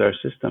 He knows our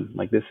system.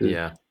 Like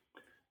Yeah.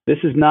 this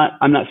is not.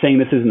 I'm not saying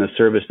this isn't a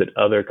service that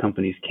other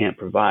companies can't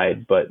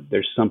provide, but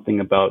there's something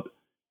about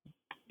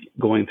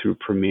going through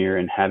Premier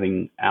and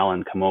having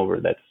Alan come over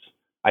that's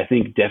I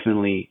think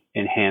definitely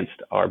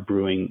enhanced our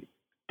brewing.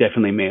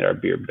 Definitely made our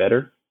beer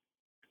better.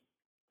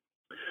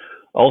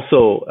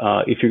 Also,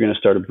 if you're going to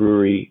start a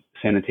brewery,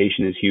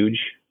 sanitation is huge.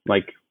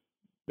 Like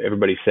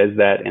everybody says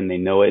that and they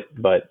know it,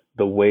 but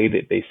the way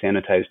that they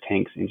sanitize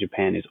tanks in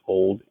Japan is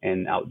old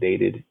and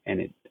outdated, and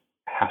it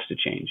has to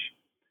change.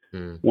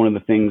 Mm.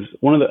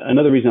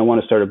 Another reason I want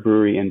to start a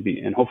brewery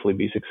and hopefully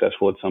be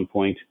successful at some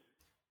point,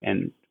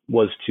 and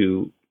was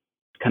to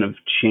kind of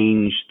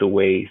change the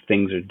way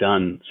things are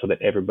done so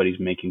that everybody's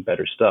making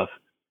better stuff.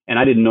 And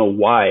I didn't know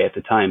why at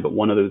the time, but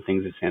one of the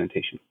things is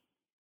sanitation.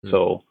 Mm.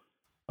 So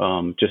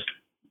just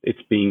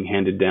it's being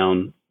handed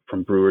down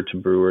from brewer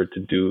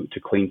to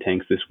clean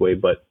tanks this way,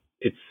 but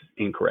it's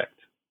incorrect.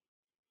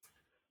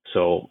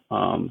 So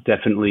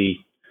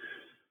definitely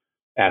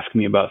ask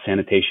me about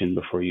sanitation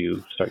before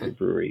you start your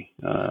brewery,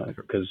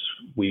 because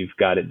we've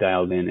got it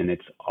dialed in and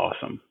it's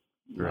awesome.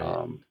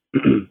 Right.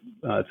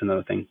 That's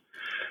another thing.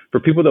 For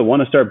people that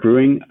want to start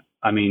brewing,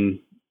 I mean,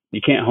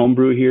 you can't home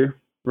brew here,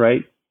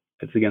 right?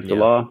 It's against the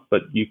law,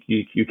 but you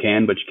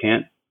can, but you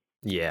can't.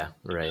 Yeah,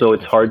 right. So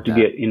it's hard to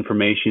get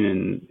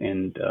information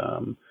and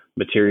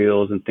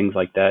materials and things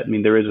like that. I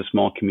mean, there is a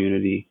small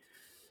community,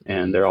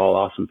 and they're all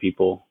awesome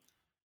people,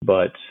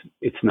 but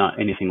it's not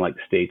anything like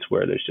the States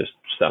where there's just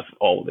stuff.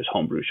 Oh, there's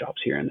homebrew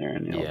shops here and there,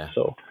 and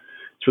so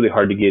it's really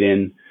hard to get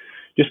in.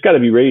 Just got to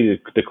be ready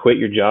to quit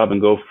your job and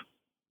go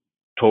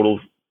total,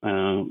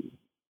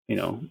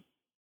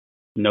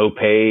 no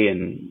pay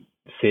and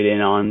sit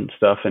in on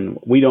stuff. And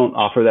we don't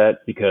offer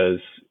that because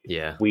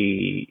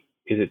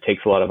it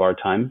takes a lot of our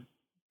time,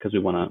 because we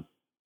want to,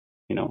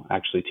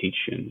 actually teach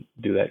and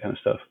do that kind of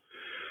stuff.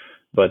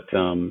 But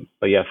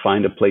yeah,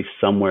 find a place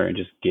somewhere and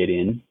just get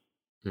in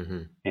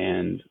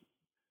and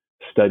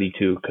study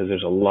too, because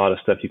there's a lot of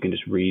stuff you can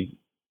just read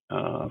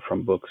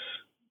from books.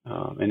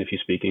 And if you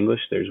speak English,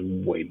 there's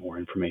way more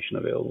information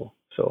available.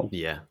 So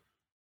yeah,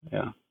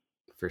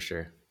 for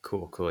sure.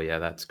 Cool. Yeah,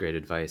 that's great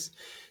advice.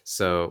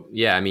 So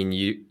yeah, I mean,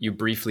 you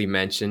briefly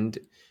mentioned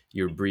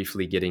you're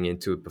briefly getting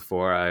into it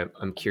before.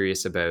 I'm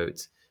curious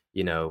about,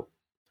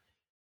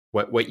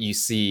 what you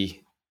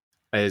see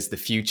as the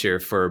future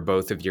for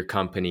both of your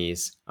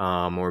companies,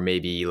 or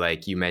maybe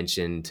like you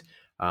mentioned,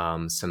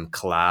 some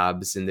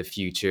collabs in the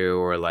future,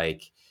 or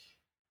like,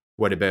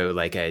 what about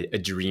like a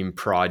dream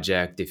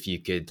project if you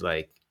could,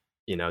 like,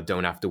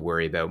 don't have to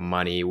worry about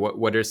money?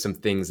 What are some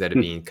things that are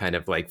being kind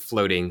of like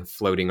floating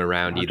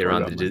around, either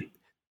on the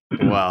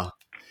well,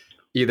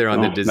 either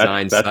on the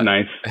design that's side,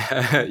 nice.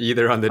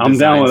 either on the I'm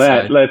down design with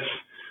side.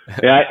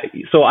 that.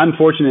 So I'm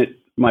fortunate.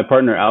 My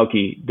partner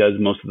Alki does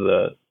most of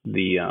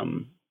the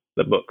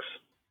books.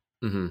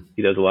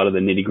 He does a lot of the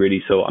nitty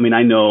gritty. So I mean,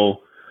 I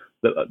know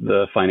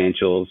the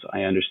financials.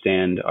 I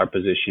understand our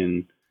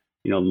position,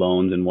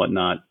 loans and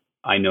whatnot.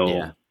 I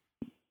know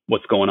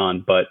what's going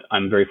on, but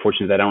I'm very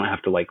fortunate that I don't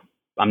have to,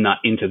 I'm not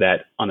into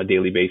that on a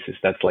daily basis.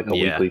 That's like a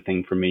weekly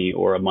thing for me,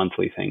 or a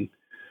monthly thing.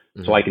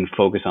 So I can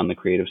focus on the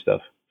creative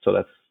stuff. So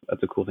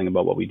that's a cool thing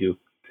about what we do,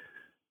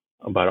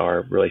 about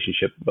our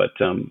relationship. But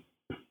on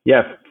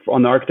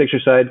the architecture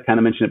side, kind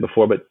of mentioned it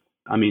before, but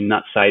I mean,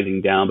 not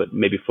sizing down, but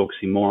maybe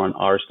focusing more on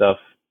our stuff.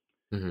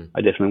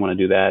 I definitely want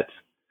to do that.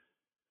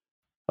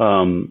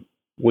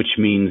 Which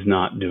means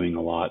not doing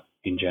a lot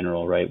in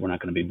general, right? We're not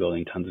going to be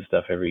building tons of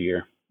stuff every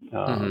year.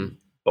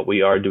 But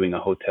we are doing a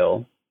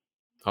hotel.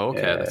 Oh,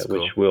 okay, that's cool.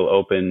 Which will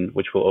open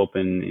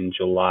in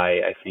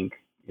July, I think.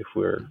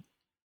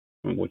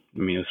 I mean,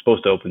 it was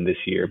supposed to open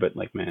this year, but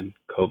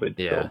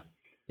COVID.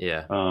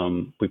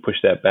 We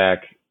pushed that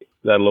back.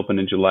 That'll open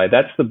in July.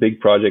 That's the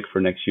big project for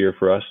next year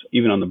for us,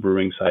 even on the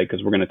brewing side,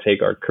 because we're going to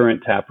take our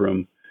current tap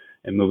room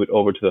and move it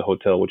over to the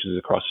hotel, which is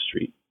across the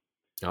street.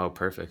 Oh,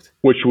 perfect.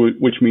 Which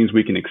means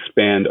we can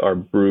expand our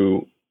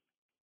brew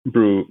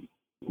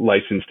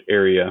licensed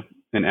area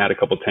and add a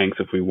couple tanks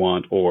if we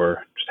want,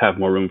 or just have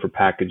more room for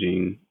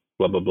packaging,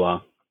 blah, blah,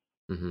 blah.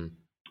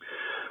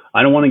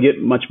 I don't want to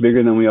get much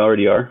bigger than we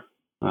already are.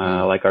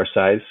 I like our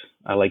size.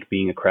 I like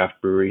being a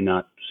craft brewery,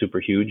 not super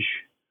huge.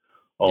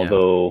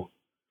 Although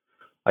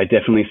I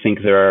definitely think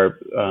there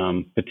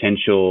are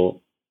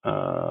potential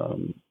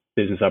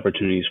business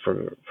opportunities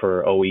for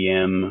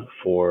OEM,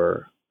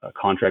 for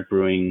contract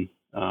brewing,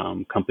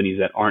 companies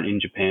that aren't in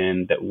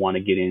Japan that want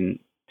to get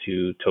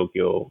into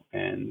Tokyo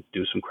and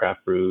do some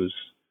craft brews.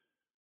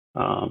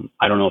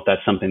 I don't know if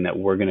that's something that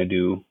we're going to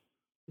do.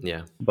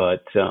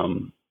 But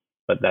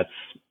that's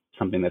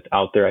something that's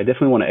out there. I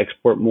definitely want to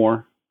export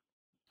more.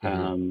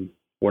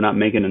 We're not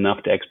making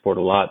enough to export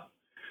a lot.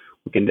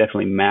 We can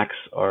definitely max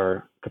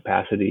our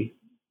capacity,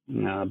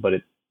 but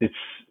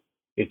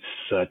it's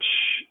such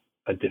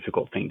a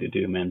difficult thing to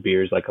do, man.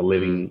 Beer is like a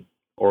living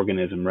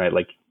organism, right?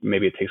 Like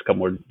maybe it takes a couple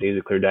more days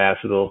to clear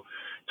diacetyl.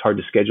 It's hard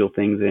to schedule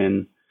things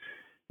in.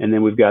 And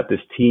then we've got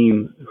this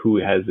team who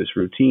has this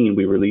routine.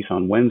 We release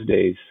on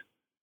Wednesdays.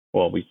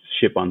 Well, we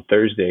ship on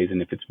Thursdays,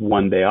 and if it's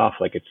one day off,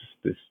 it's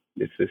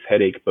this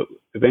headache. But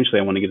eventually,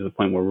 I want to get to the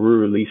point where we're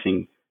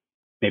releasing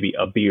maybe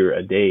a beer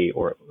a day,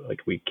 or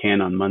like we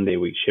can on Monday,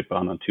 we ship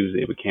on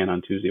Tuesday. We can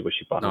on Tuesday, we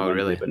ship on Wednesday.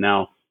 Really? But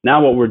now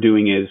what we're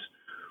doing is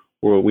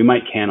we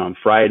might can on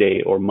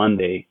Friday or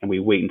Monday, and we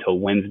wait until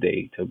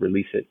Wednesday to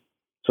release it.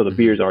 So the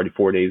beer is already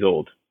 4 days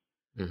old.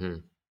 Hmm.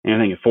 And I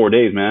think in 4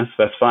 days, man,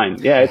 that's fine.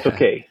 Yeah, it's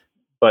okay.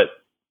 But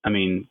I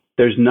mean,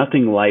 there's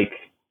nothing like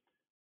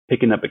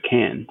picking up a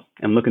can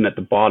and looking at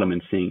the bottom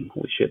and seeing,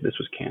 holy shit, this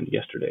was canned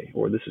yesterday,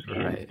 or this is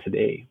canned Right.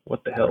 today.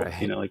 What the hell?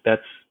 Right. Like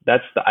that's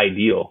the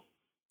ideal.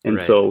 And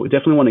Right. so we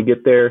definitely want to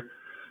get there,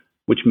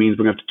 which means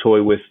we're gonna have to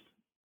toy with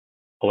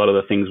a lot of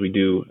the things we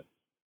do,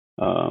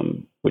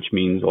 which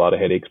means a lot of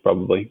headaches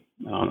probably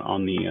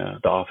on the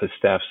office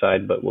staff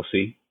side, but we'll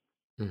see.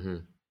 Hmm.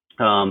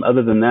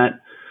 Other than that,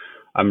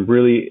 I'm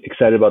really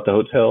excited about the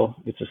hotel.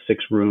 It's a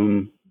 6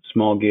 room,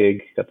 small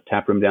gig. Got the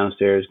tap room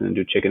downstairs. Going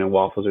to do chicken and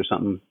waffles or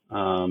something.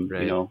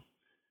 Right.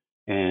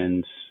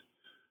 And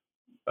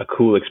a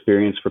cool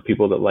experience for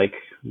people that like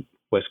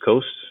West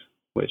Coast,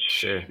 which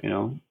Sure. you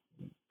know,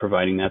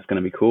 providing that's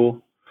going to be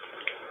cool.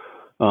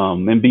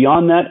 And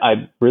beyond that,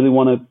 I really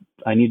want to.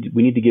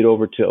 We need to get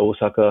over to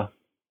Osaka.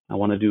 I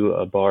want to do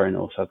a bar in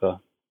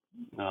Osaka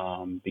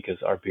because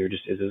our beer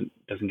just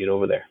doesn't get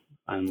over there.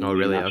 I'm Oh,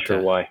 really really? not sure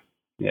Okay. why.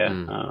 Yeah,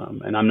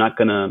 Mm. and I'm not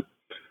gonna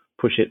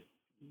push it,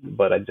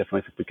 but I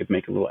definitely think we could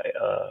make a little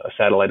a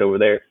satellite over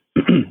there,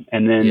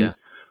 and then Yeah.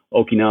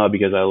 Okinawa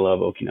because I love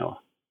Okinawa.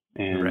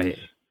 And Right.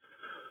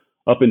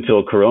 up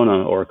until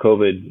Corona or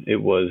COVID, it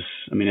was.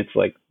 I mean, it's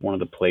like one of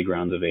the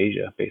playgrounds of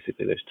Asia.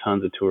 Basically, there's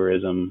tons of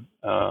tourism.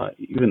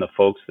 Even the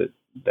folks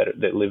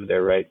that live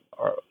there, right,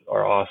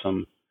 are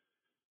awesome.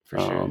 For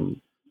sure.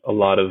 Um, a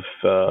lot of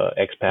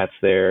expats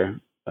there.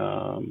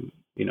 Um,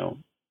 you know,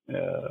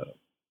 uh,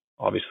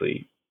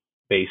 obviously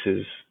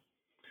bases,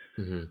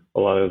 Hmm. a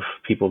lot of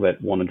people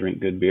that want to drink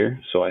good beer.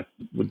 So I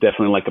would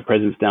definitely like a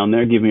presence down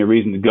there. Give me a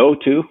reason to go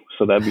to.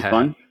 So that'd be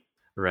fun.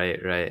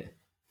 Right. Right.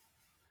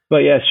 But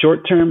yeah,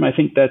 short term, I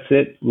think that's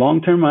it.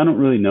 Long term, I don't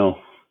really know.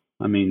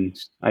 I mean,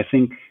 I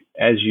think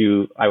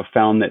I've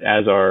found that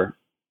as our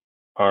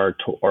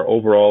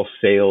overall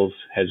sales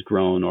has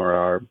grown, or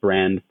our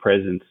brand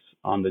presence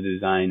on the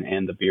design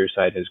and the beer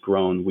side has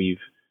grown, we've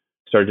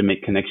started to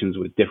make connections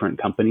with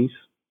different companies.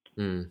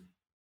 Mm.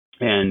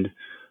 And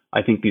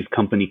I think these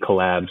company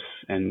collabs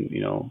and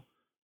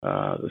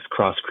this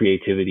cross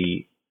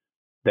creativity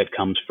that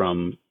comes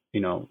from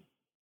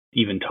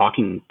even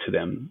talking to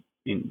them,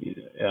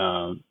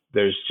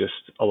 there's just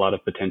a lot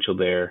of potential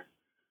there,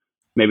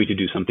 maybe to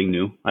do something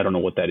new. I don't know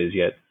what that is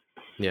yet,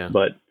 Yeah.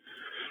 but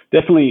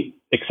definitely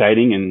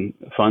exciting and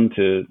fun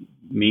to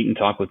meet and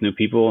talk with new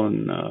people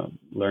and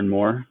learn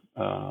more.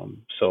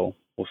 So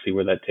we'll see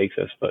where that takes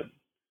us, but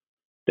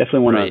definitely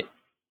want to Right.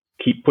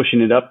 keep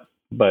pushing it up.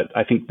 But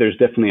I think there's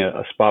definitely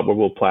a spot where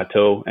we'll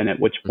plateau, and at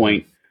which Hmm.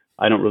 point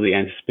I don't really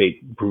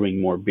anticipate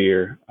brewing more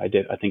beer. I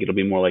think it'll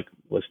be more like,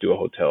 let's do a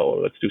hotel,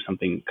 or let's do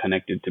something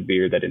connected to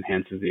beer that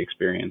enhances the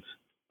experience.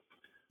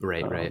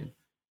 Right. Right. Um,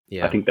 I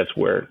Yeah. think that's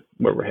where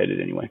we're headed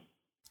anyway.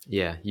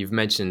 Yeah. You've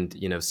mentioned,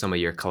 some of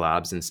your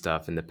collabs and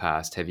stuff in the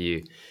past. Have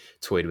you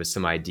toyed with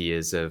some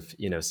ideas of,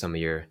 some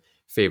of your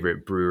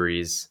favorite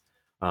breweries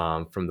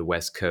from the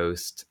West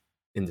Coast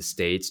in the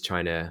States,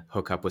 trying to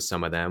hook up with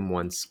some of them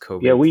once Yeah,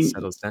 COVID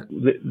settles down?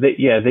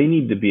 they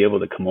need to be able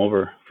to come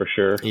over for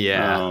sure.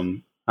 Yeah.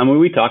 I mean,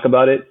 we talk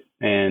about it,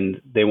 and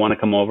they want to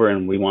come over,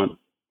 and we want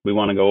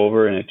to go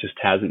over, and it just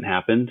hasn't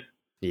happened.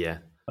 Yeah.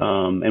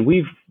 And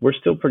we're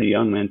still pretty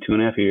young, man,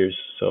 2.5 years.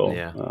 So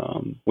Yeah.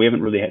 we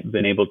haven't really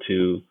been able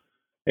to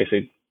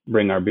basically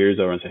bring our beers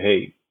over and say,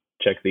 hey,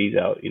 check these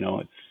out.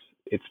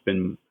 It's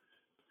been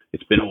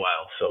a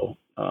while, so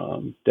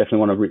definitely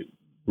want to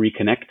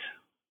reconnect,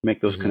 make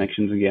those Hmm.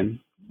 connections again,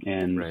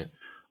 and Right.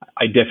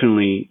 I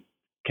definitely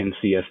can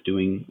see us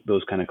doing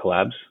those kind of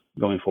collabs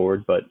going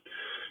forward, but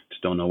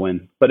just don't know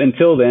when. But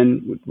until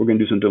then, we're gonna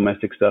do some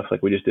domestic stuff.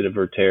 Like we just did a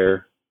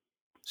Verter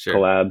Sure.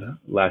 collab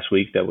last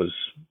week. That was,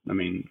 I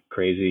mean,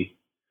 crazy,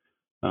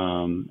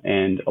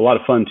 and a lot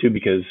of fun too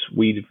because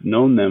we've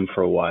known them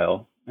for a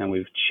while and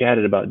we've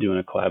chatted about doing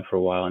a collab for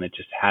a while, and it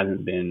just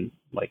hasn't been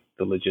like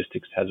the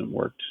logistics hasn't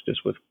worked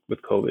just with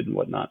COVID and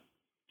whatnot.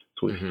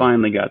 So we Hmm.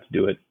 finally got to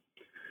do it.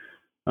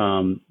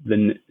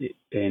 Then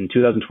in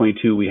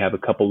 2022, we have a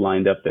couple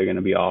lined up. They're going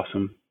to be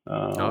awesome.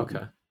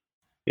 Okay.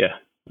 Yeah.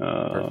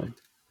 Uh,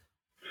 Perfect.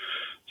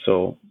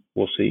 so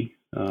we'll see.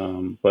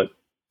 But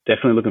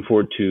definitely looking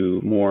forward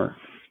to more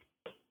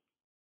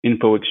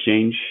info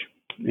exchange,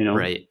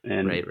 Right.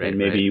 and Right. Right. Right.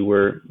 maybe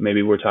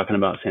we're talking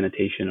about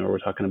sanitation, or we're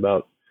talking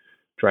about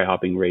dry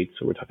hopping rates,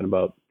 or we're talking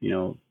about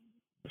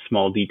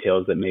small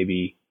details that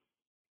maybe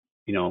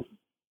you know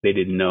they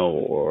didn't know,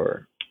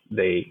 or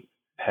they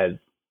had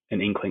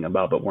an inkling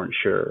about but weren't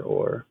sure,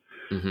 or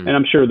and Hmm.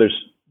 I'm sure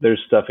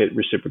there's stuff it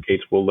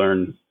reciprocates. We'll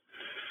learn.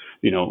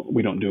 We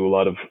don't do a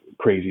lot of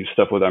crazy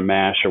stuff with our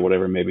mash or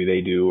whatever maybe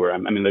they do, or I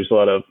mean, there's a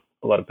lot of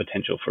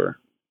potential for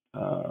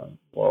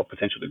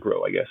potential to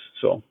grow, I guess.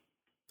 So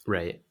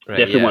Right. Right.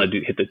 definitely Yeah. want to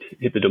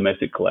hit the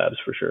domestic collabs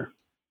for sure.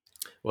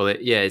 Well,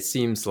 it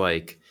seems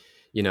like,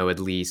 at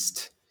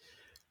least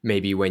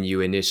maybe when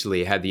you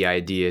initially had the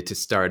idea to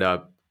start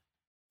up,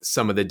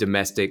 some of the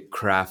domestic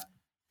craft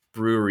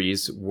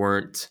breweries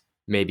weren't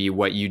maybe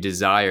what you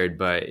desired,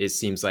 but it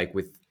seems like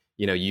with,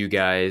 you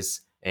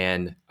guys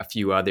and a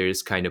few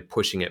others kind of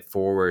pushing it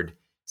forward,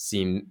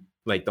 seem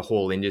like the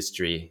whole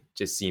industry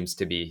just seems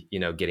to be,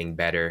 getting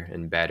better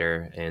and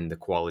better, and the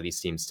quality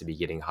seems to be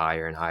getting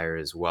higher and higher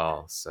as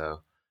well.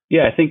 So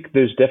Yeah, I think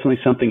there's definitely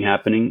something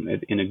happening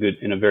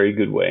in a very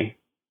good way.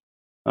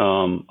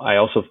 I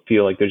also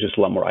feel like there's just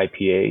a lot more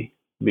IPA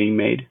being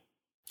made,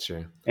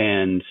 sure.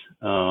 and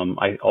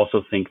I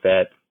also think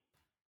that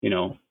you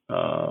know,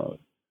 I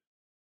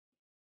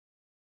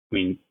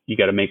mean, you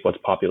got to make what's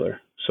popular.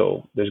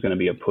 So there's going to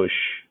be a push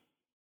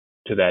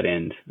to that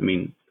end. I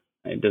mean,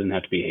 it doesn't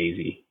have to be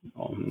hazy.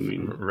 I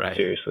mean, Right.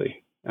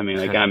 seriously. I mean,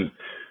 like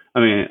I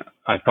mean,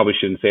 I probably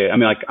shouldn't say it. I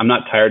mean, like I'm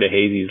not tired of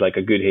hazies. Like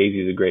a good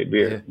hazy is a great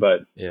beer,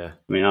 but Yeah.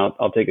 I mean,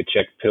 I'll take a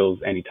Czech Pils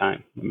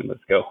anytime. I mean,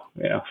 let's go.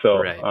 So,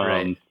 Right.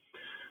 Right.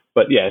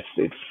 but yeah,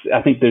 it's.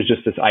 I think there's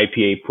just this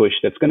IPA push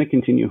that's going to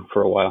continue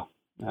for a while.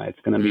 It's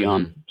going to be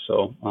on. Hmm.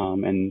 So,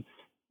 and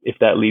if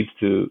that leads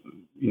to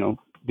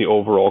the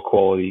overall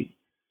quality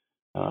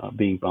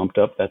being bumped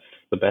up, that's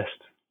the best.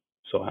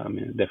 So, I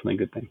mean, definitely a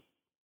good thing.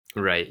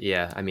 Right.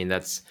 Yeah. I mean,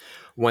 that's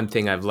one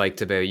thing I've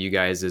liked about you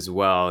guys as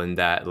well, in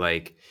that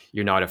like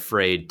you're not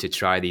afraid to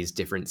try these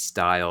different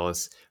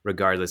styles,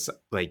 regardless.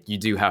 Like you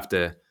do have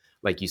to,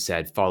 like you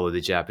said, follow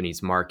the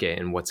Japanese market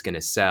and what's going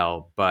to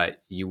sell,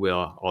 but you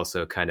will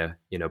also kind of,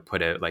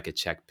 put out like a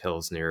Czech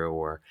Pilsner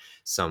or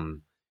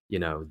some,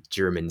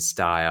 German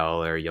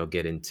style, or you'll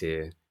get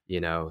into,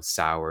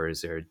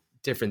 sours or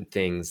different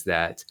things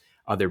that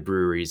other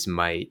breweries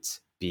might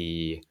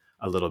be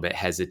a little bit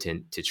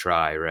hesitant to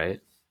try, right?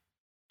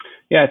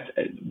 Yeah,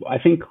 I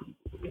think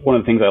one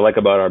of the things I like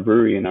about our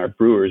brewery and our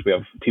brewers, we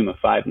have a team of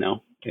 5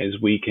 now, is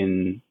we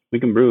can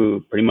brew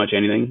pretty much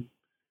anything.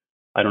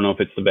 I don't know if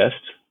it's the best,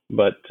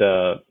 but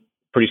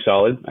pretty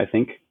solid, I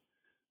think.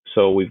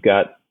 So we've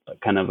got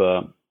kind of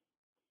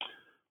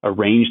a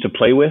range to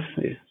play with,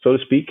 so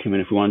to speak. I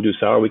mean, if we want to do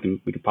sour, we can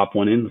pop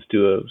one in. Let's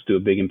do a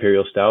big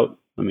imperial stout.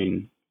 I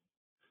mean,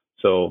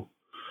 so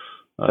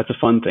that's a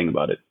fun thing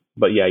about it.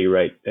 But yeah, you're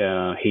right.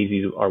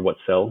 Hazies are what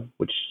sell,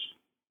 which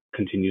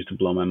continues to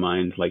blow my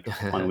mind like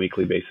on a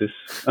weekly basis.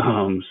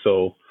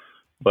 So,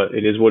 but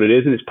it is what it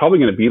is, and it's probably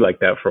going to be like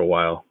that for a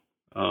while.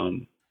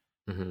 Um,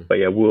 Hmm. but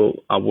yeah,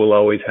 we'll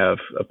always have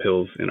a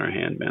pills in our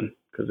hand, man,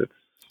 because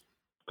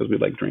we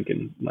like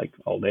drinking like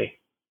all day,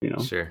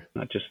 Sure.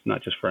 not just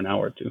for an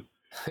hour or two.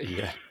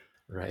 Yeah.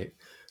 Right.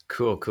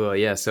 Cool. Cool.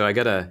 Yeah. So I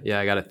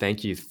gotta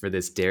thank you for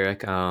this, Derek.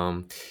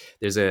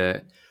 There's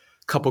a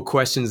couple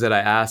questions that I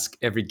ask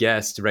every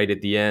guest right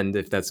at the end,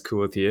 if that's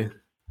cool with you.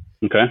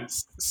 Okay, go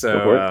So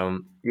for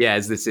it. yeah,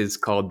 as this is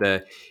called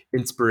the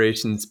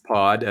Inspirations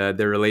Pod,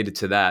 they're related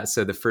to that.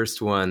 So the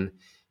first one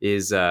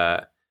is,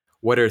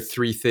 what are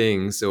three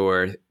things,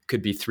 or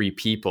could be three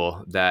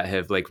people, that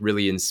have like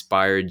really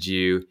inspired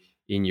you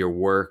in your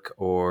work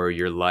or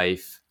your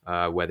life,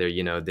 whether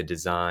the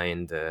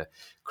design, the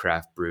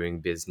craft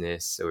brewing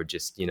business, or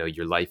just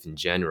your life in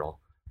general.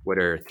 What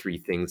are three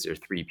things or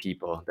three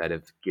people that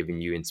have given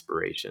you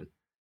inspiration?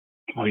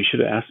 Oh, you should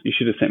have asked. You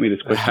should have sent me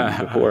this question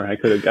before. I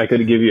could have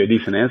give you a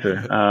decent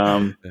answer.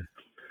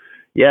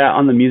 Yeah,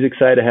 on the music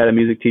side, I had a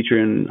music teacher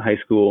in high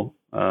school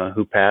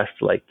who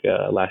passed like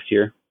last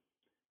year,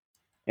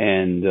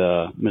 and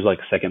was like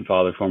a second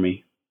father for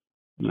me.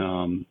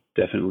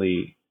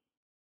 Definitely,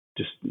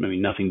 just I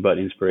mean nothing but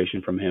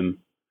inspiration from him.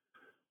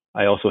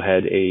 I also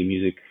had a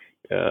music,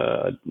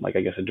 like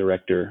I guess a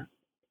director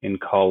in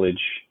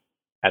college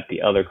at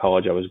the other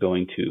college I was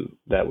going to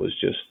that was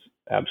just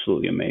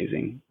absolutely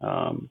amazing.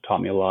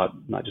 Taught me a lot,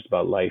 not just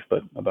about life,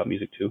 but about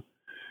music too.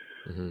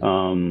 Hmm.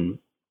 Um,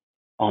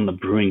 on the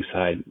brewing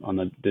side, on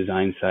the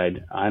design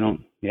side, I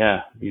don't.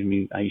 Yeah, you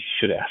mean I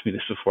should have asked me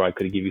this before. I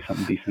could have give you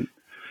something decent.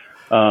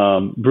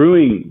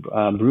 Brewing,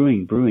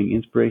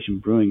 inspiration,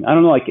 brewing. I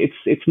don't know. Like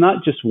it's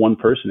not just one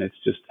person. It's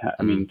just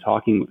I mean Hmm.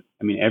 talking.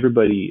 I mean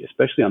everybody,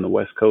 especially on the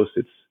West Coast.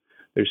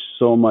 There's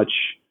so much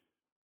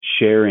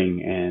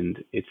sharing,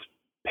 and it's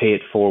pay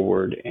it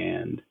forward,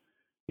 and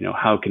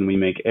how can we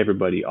make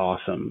everybody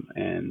awesome,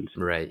 and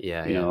Right.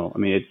 Yeah. Yeah. I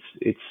mean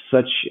it's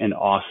such an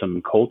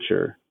awesome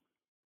culture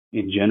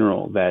in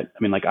general that I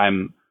mean like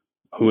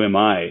who am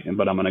I?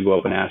 But I'm gonna go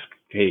up and ask,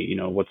 hey,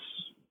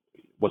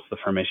 what's the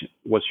fermentation,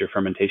 what's your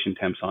fermentation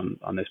temps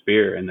on this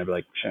beer, and they're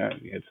like, sure,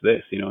 it's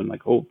this, and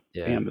like, oh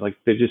Yeah. damn, like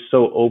they're just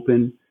so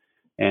open.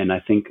 And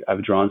I think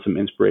I've drawn some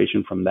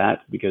inspiration from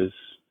that because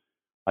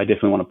I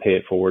definitely want to pay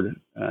it forward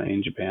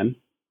in Japan.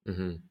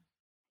 Hmm.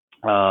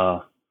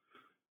 uh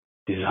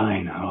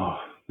Design, oh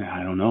man,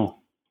 I don't know,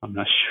 I'm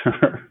not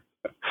sure.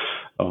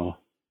 Oh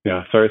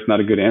yeah, sorry, it's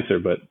not a good answer,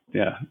 but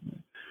yeah.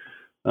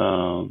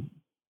 um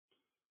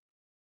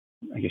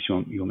I guess you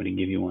want me to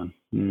give you one.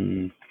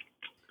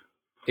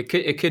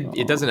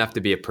 It doesn't Oh, have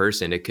to be a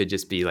person. It could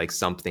just be like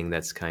something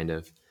that's kind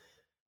of,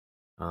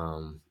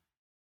 um,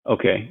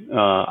 okay.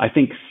 I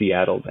think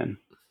Seattle then,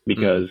 mm.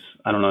 because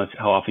I don't know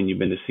how often you've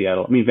been to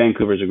Seattle. I mean,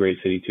 Vancouver's a great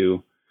city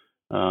too.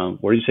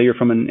 Where did you say you're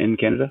from in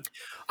Canada?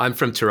 I'm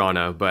from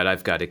Toronto, but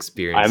I've got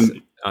experience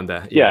I'm, on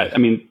the, yeah, yeah, I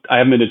mean, I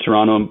haven't been to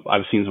Toronto.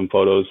 I've seen some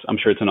photos. I'm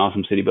sure it's an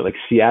awesome city, but like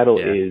yeah,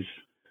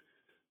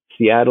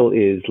 Seattle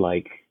is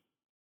like,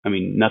 I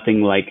mean,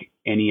 nothing like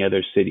any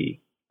other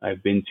city.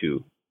 I've been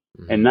to,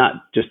 Mm-hmm. and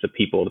not just the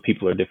people. The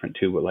people are different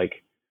too, but like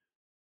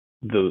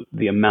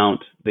the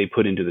amount they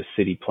put into the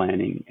city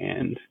planning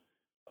and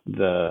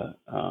the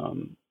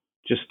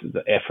just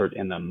the effort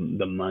and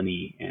the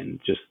money and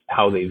just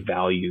how they Mm-hmm.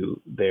 value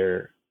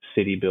their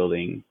city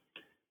building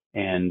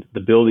and the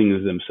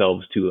buildings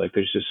themselves too. Like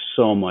there's just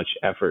so much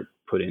effort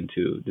put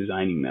into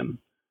designing them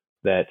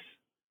that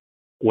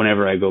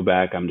whenever I go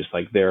back, I'm just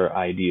like there are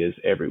ideas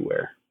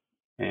everywhere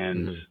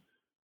and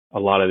Mm-hmm. a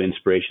lot of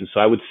inspiration. So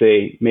I would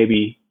say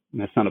maybe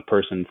that's not a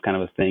person, it's kind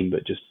of a thing,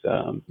 but just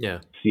Yeah.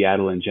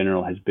 Seattle in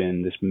general has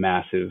been this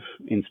massive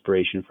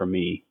inspiration for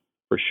me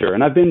for sure.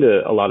 And I've been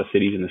to a lot of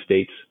cities in the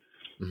States.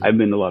 Mm-hmm. I've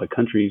been to a lot of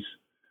countries,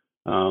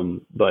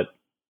 but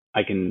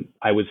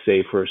I would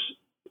say for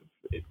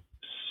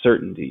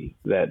certainty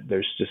that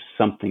there's just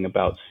something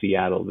about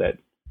Seattle that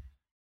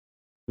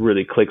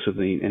really clicks with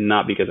me, and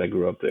not because I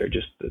grew up there,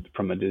 just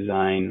from a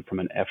design, from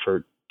an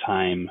effort,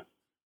 time,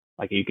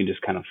 like you can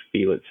just kind of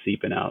feel it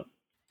seeping out.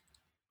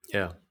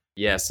 Yeah.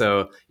 Yeah.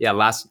 So yeah,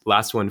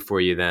 last one for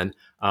you then.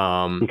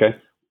 Okay.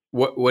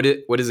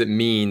 What does it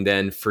mean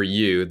then for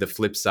you? The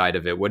flip side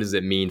of it, what does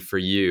it mean for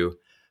you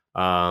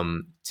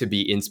to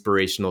be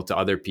inspirational to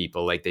other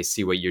people? Like they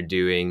see what you're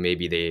doing,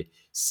 maybe they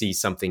see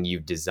something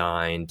you've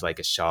designed, like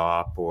a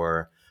shop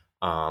or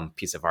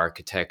piece of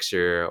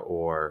architecture,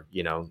 or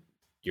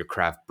your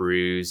craft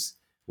brews,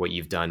 what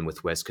you've done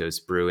with West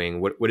Coast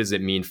Brewing. What does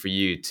it mean for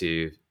you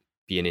to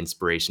be an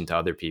inspiration to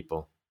other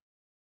people?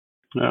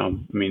 I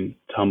mean,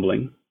 it's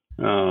humbling.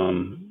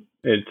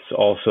 It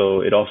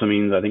also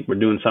means I think we're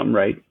doing something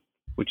right,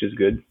 which is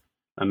good.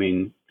 I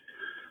mean,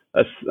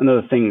 that's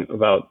another thing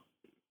about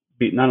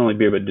not only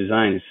beer but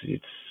design.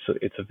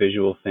 It's a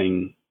visual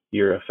thing.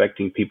 You're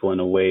affecting people in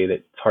a way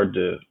that's hard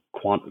to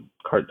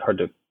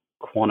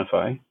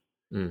quantify.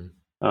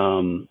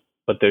 Mm,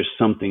 But there's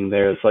something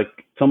there. It's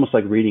almost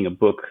like reading a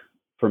book.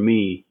 For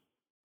me,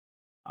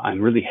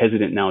 I'm really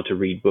hesitant now to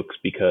read books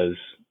because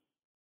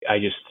I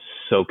just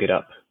soak it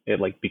up. It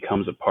like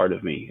becomes a part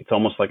of me. It's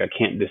almost like I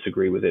can't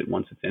disagree with it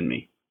once it's in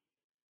me.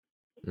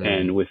 mm,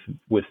 And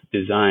with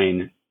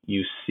design,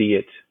 you see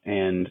it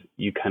and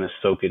you kind of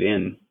soak it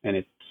in, and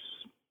it's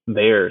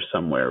there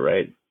somewhere,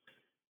 right?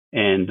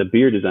 And the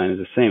beer design is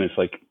the same. It's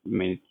like, I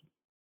mean,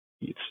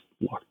 it's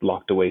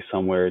locked away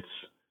somewhere. It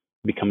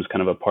becomes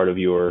kind of a part of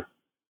your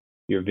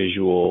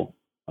visual.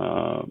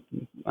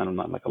 I don't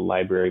know, like a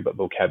library, but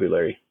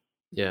vocabulary.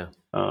 yeah.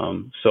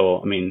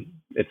 So I mean,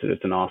 it's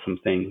an awesome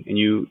thing, and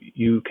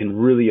you can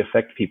really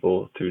affect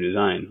people through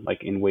design, like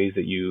in ways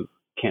that you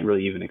can't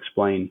really even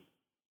explain.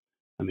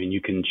 I mean,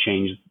 you can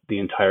change the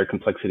entire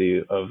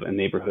complexity of a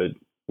neighborhood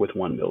with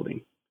one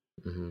building.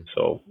 Hmm.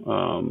 So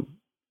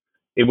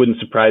it wouldn't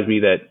surprise me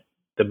that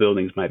the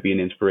buildings might be an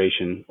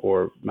inspiration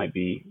or might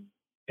be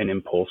an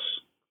impulse.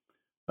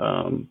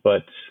 Um,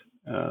 but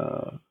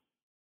uh,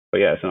 but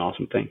yeah, it's an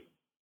awesome thing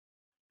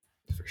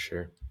For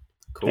sure.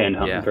 and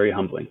Cool. Yeah. very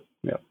humbling.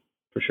 Yeah,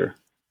 for sure.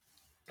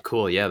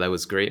 Cool. Yeah, that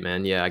was great,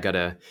 man. Yeah, I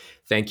gotta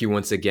thank you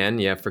once again.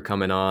 Yeah, for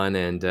coming on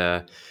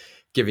and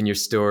giving your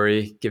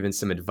story, giving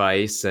some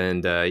advice,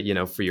 and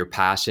for your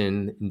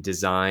passion in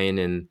design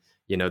and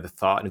the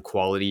thought and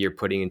quality you're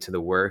putting into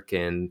the work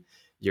and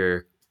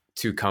your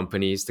two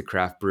companies, the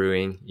craft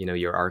brewing,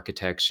 your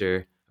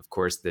architecture, of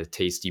course, the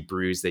tasty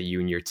brews that you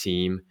and your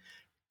team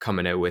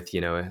coming out with,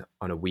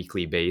 on a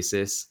weekly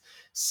basis.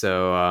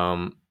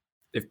 So,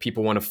 if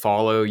people want to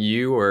follow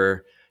you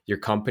or your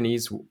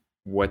companies,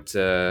 what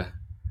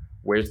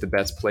where's the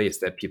best place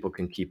that people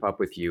can keep up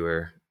with you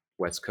or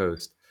West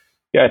Coast?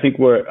 Yeah, I think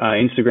we're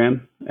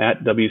Instagram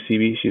at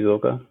WCB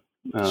Shizuoka.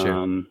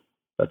 Sure.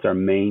 That's our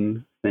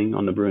main thing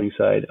on the brewing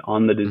side.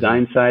 On the Hmm.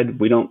 design side,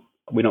 we don't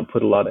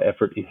put a lot of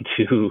effort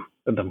into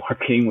the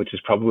marketing, which is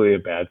probably a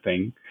bad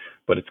thing,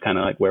 but it's kind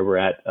of like where we're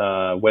at.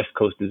 West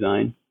Coast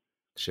Design.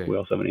 Sure. We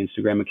also have an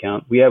Instagram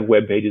account. We have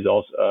web pages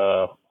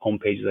also, home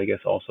pages, I guess,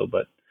 also.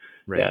 But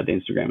yeah, Right. the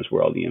Instagram is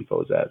where all the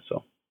info is at.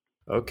 So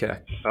Okay.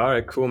 All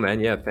right. Cool, man.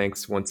 Yeah.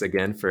 Thanks once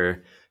again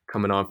for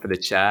coming on for the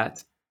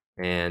chat.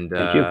 And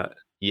thank you.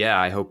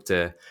 yeah,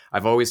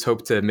 I've always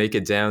hoped to make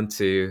it down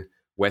to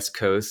West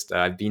Coast.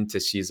 I've been to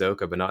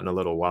Shizuoka, but not in a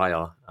little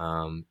while.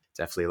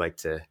 Definitely like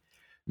to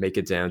make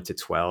it down to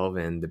 12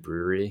 and the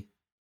brewery.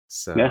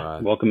 So Yeah,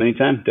 welcome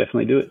anytime.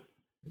 Definitely do it.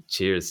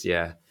 cheers.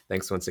 Yeah.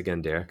 Thanks once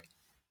again, Derek.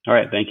 All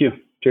right, thank you.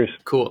 Cheers.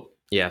 Cool.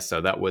 Yeah,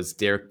 so that was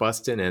Derek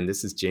Buston, and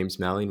this is James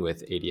Malling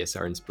with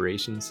ADSR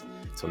Inspirations.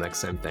 Until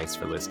next time, thanks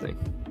for listening.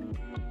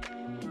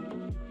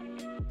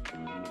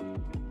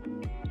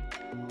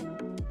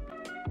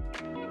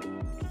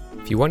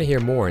 If you want to hear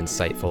more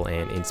insightful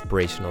and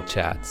inspirational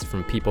chats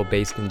from people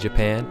based in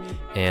Japan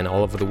and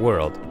all over the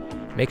world,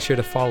 make sure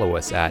to follow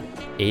us at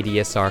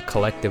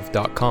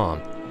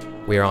adsrcollective.com.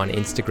 We are on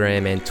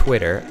Instagram and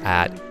Twitter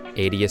at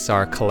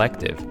ADSR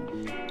Collective.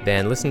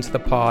 Then listen to the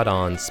pod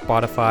on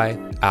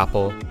Spotify,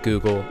 Apple,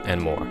 Google,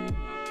 and more.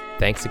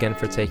 Thanks again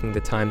for taking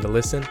the time to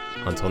listen.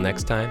 Until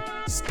next time,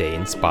 stay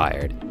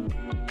inspired.